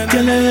the piano.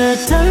 Girl, I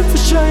had time for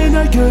shine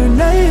on your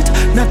night.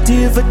 Not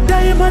even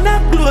diamond, I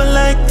glow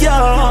like you.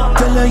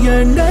 Girl, on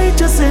your night,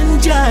 just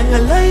enjoy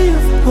your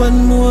life.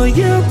 One more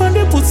year on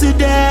the pussy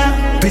there.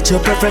 Picture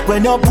perfect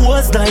when your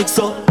pose like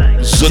so.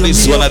 So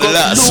this one of the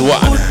last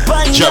one.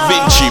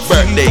 Javinci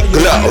birthday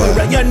glow.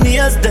 Your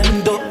nails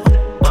them do.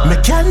 Me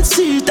can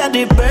see that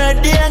the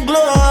birthday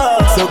glow.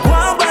 So go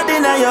on body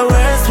now your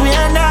worst we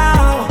are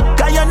now.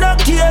 Cause you no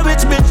care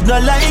which bitch no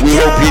like you. We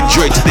hope you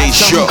enjoyed today's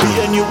show.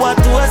 All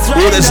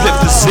that's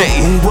left to say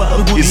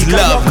is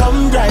love,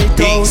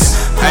 peace,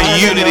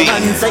 and unity.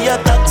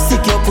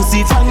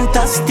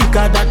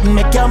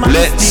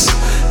 Let's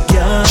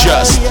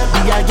just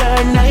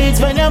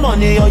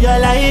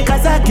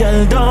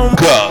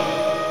go.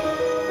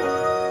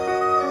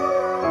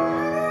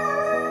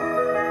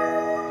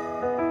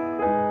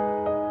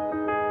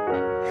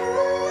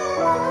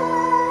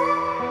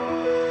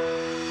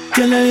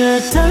 Girl, I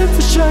had time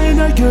for shine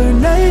on your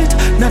night.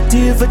 Not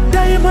even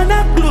diamond,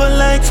 I glow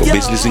like For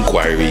business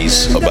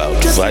inquiries about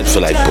Vibe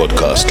for Life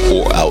podcast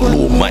or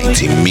Outlaw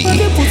Mighty Me,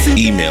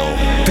 email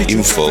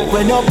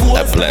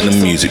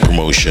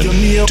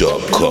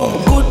info@platinummusicpromotion.com.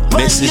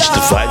 Message the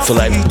Vibe for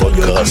Life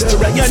podcast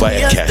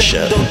via Cash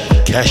App #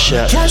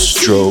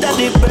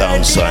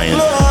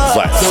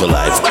 Vibe for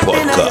Life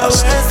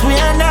podcast.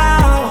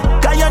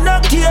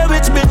 Care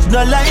which bitch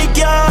no like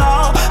you.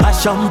 A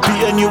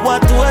champagne you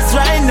want to us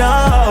right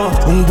now.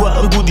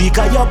 One goodie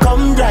cause you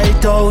come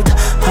right out.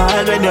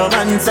 All when your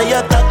man say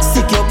you're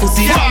toxic, your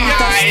pussy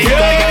fantastic.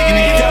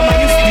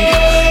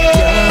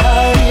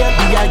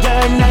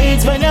 Your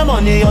nights when your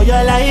money or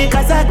your like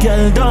as a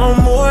girl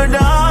done more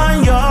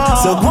than you.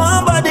 So go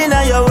on body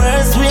now your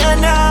worst way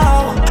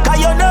now. Cause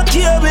you no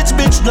care which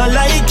bitch no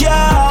like you.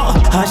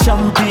 A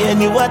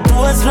champagne you want to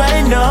us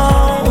right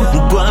now.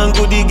 Go on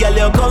goodie girl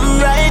you come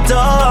right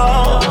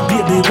out.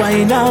 Baby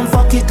wine and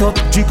fuck it up.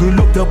 Jiggle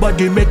up your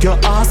body make your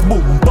ass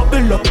boom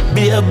bubble up.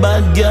 Be a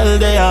bad girl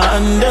there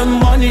and them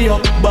money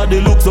up. Body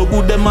look so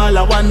good them all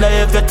I wonder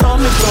if you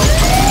turn it up.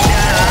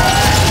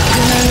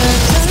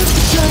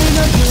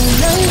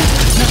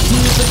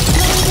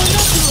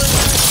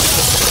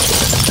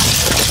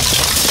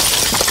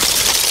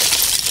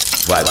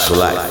 Vibes for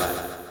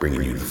Life,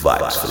 bringing you the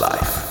vibes for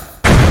life.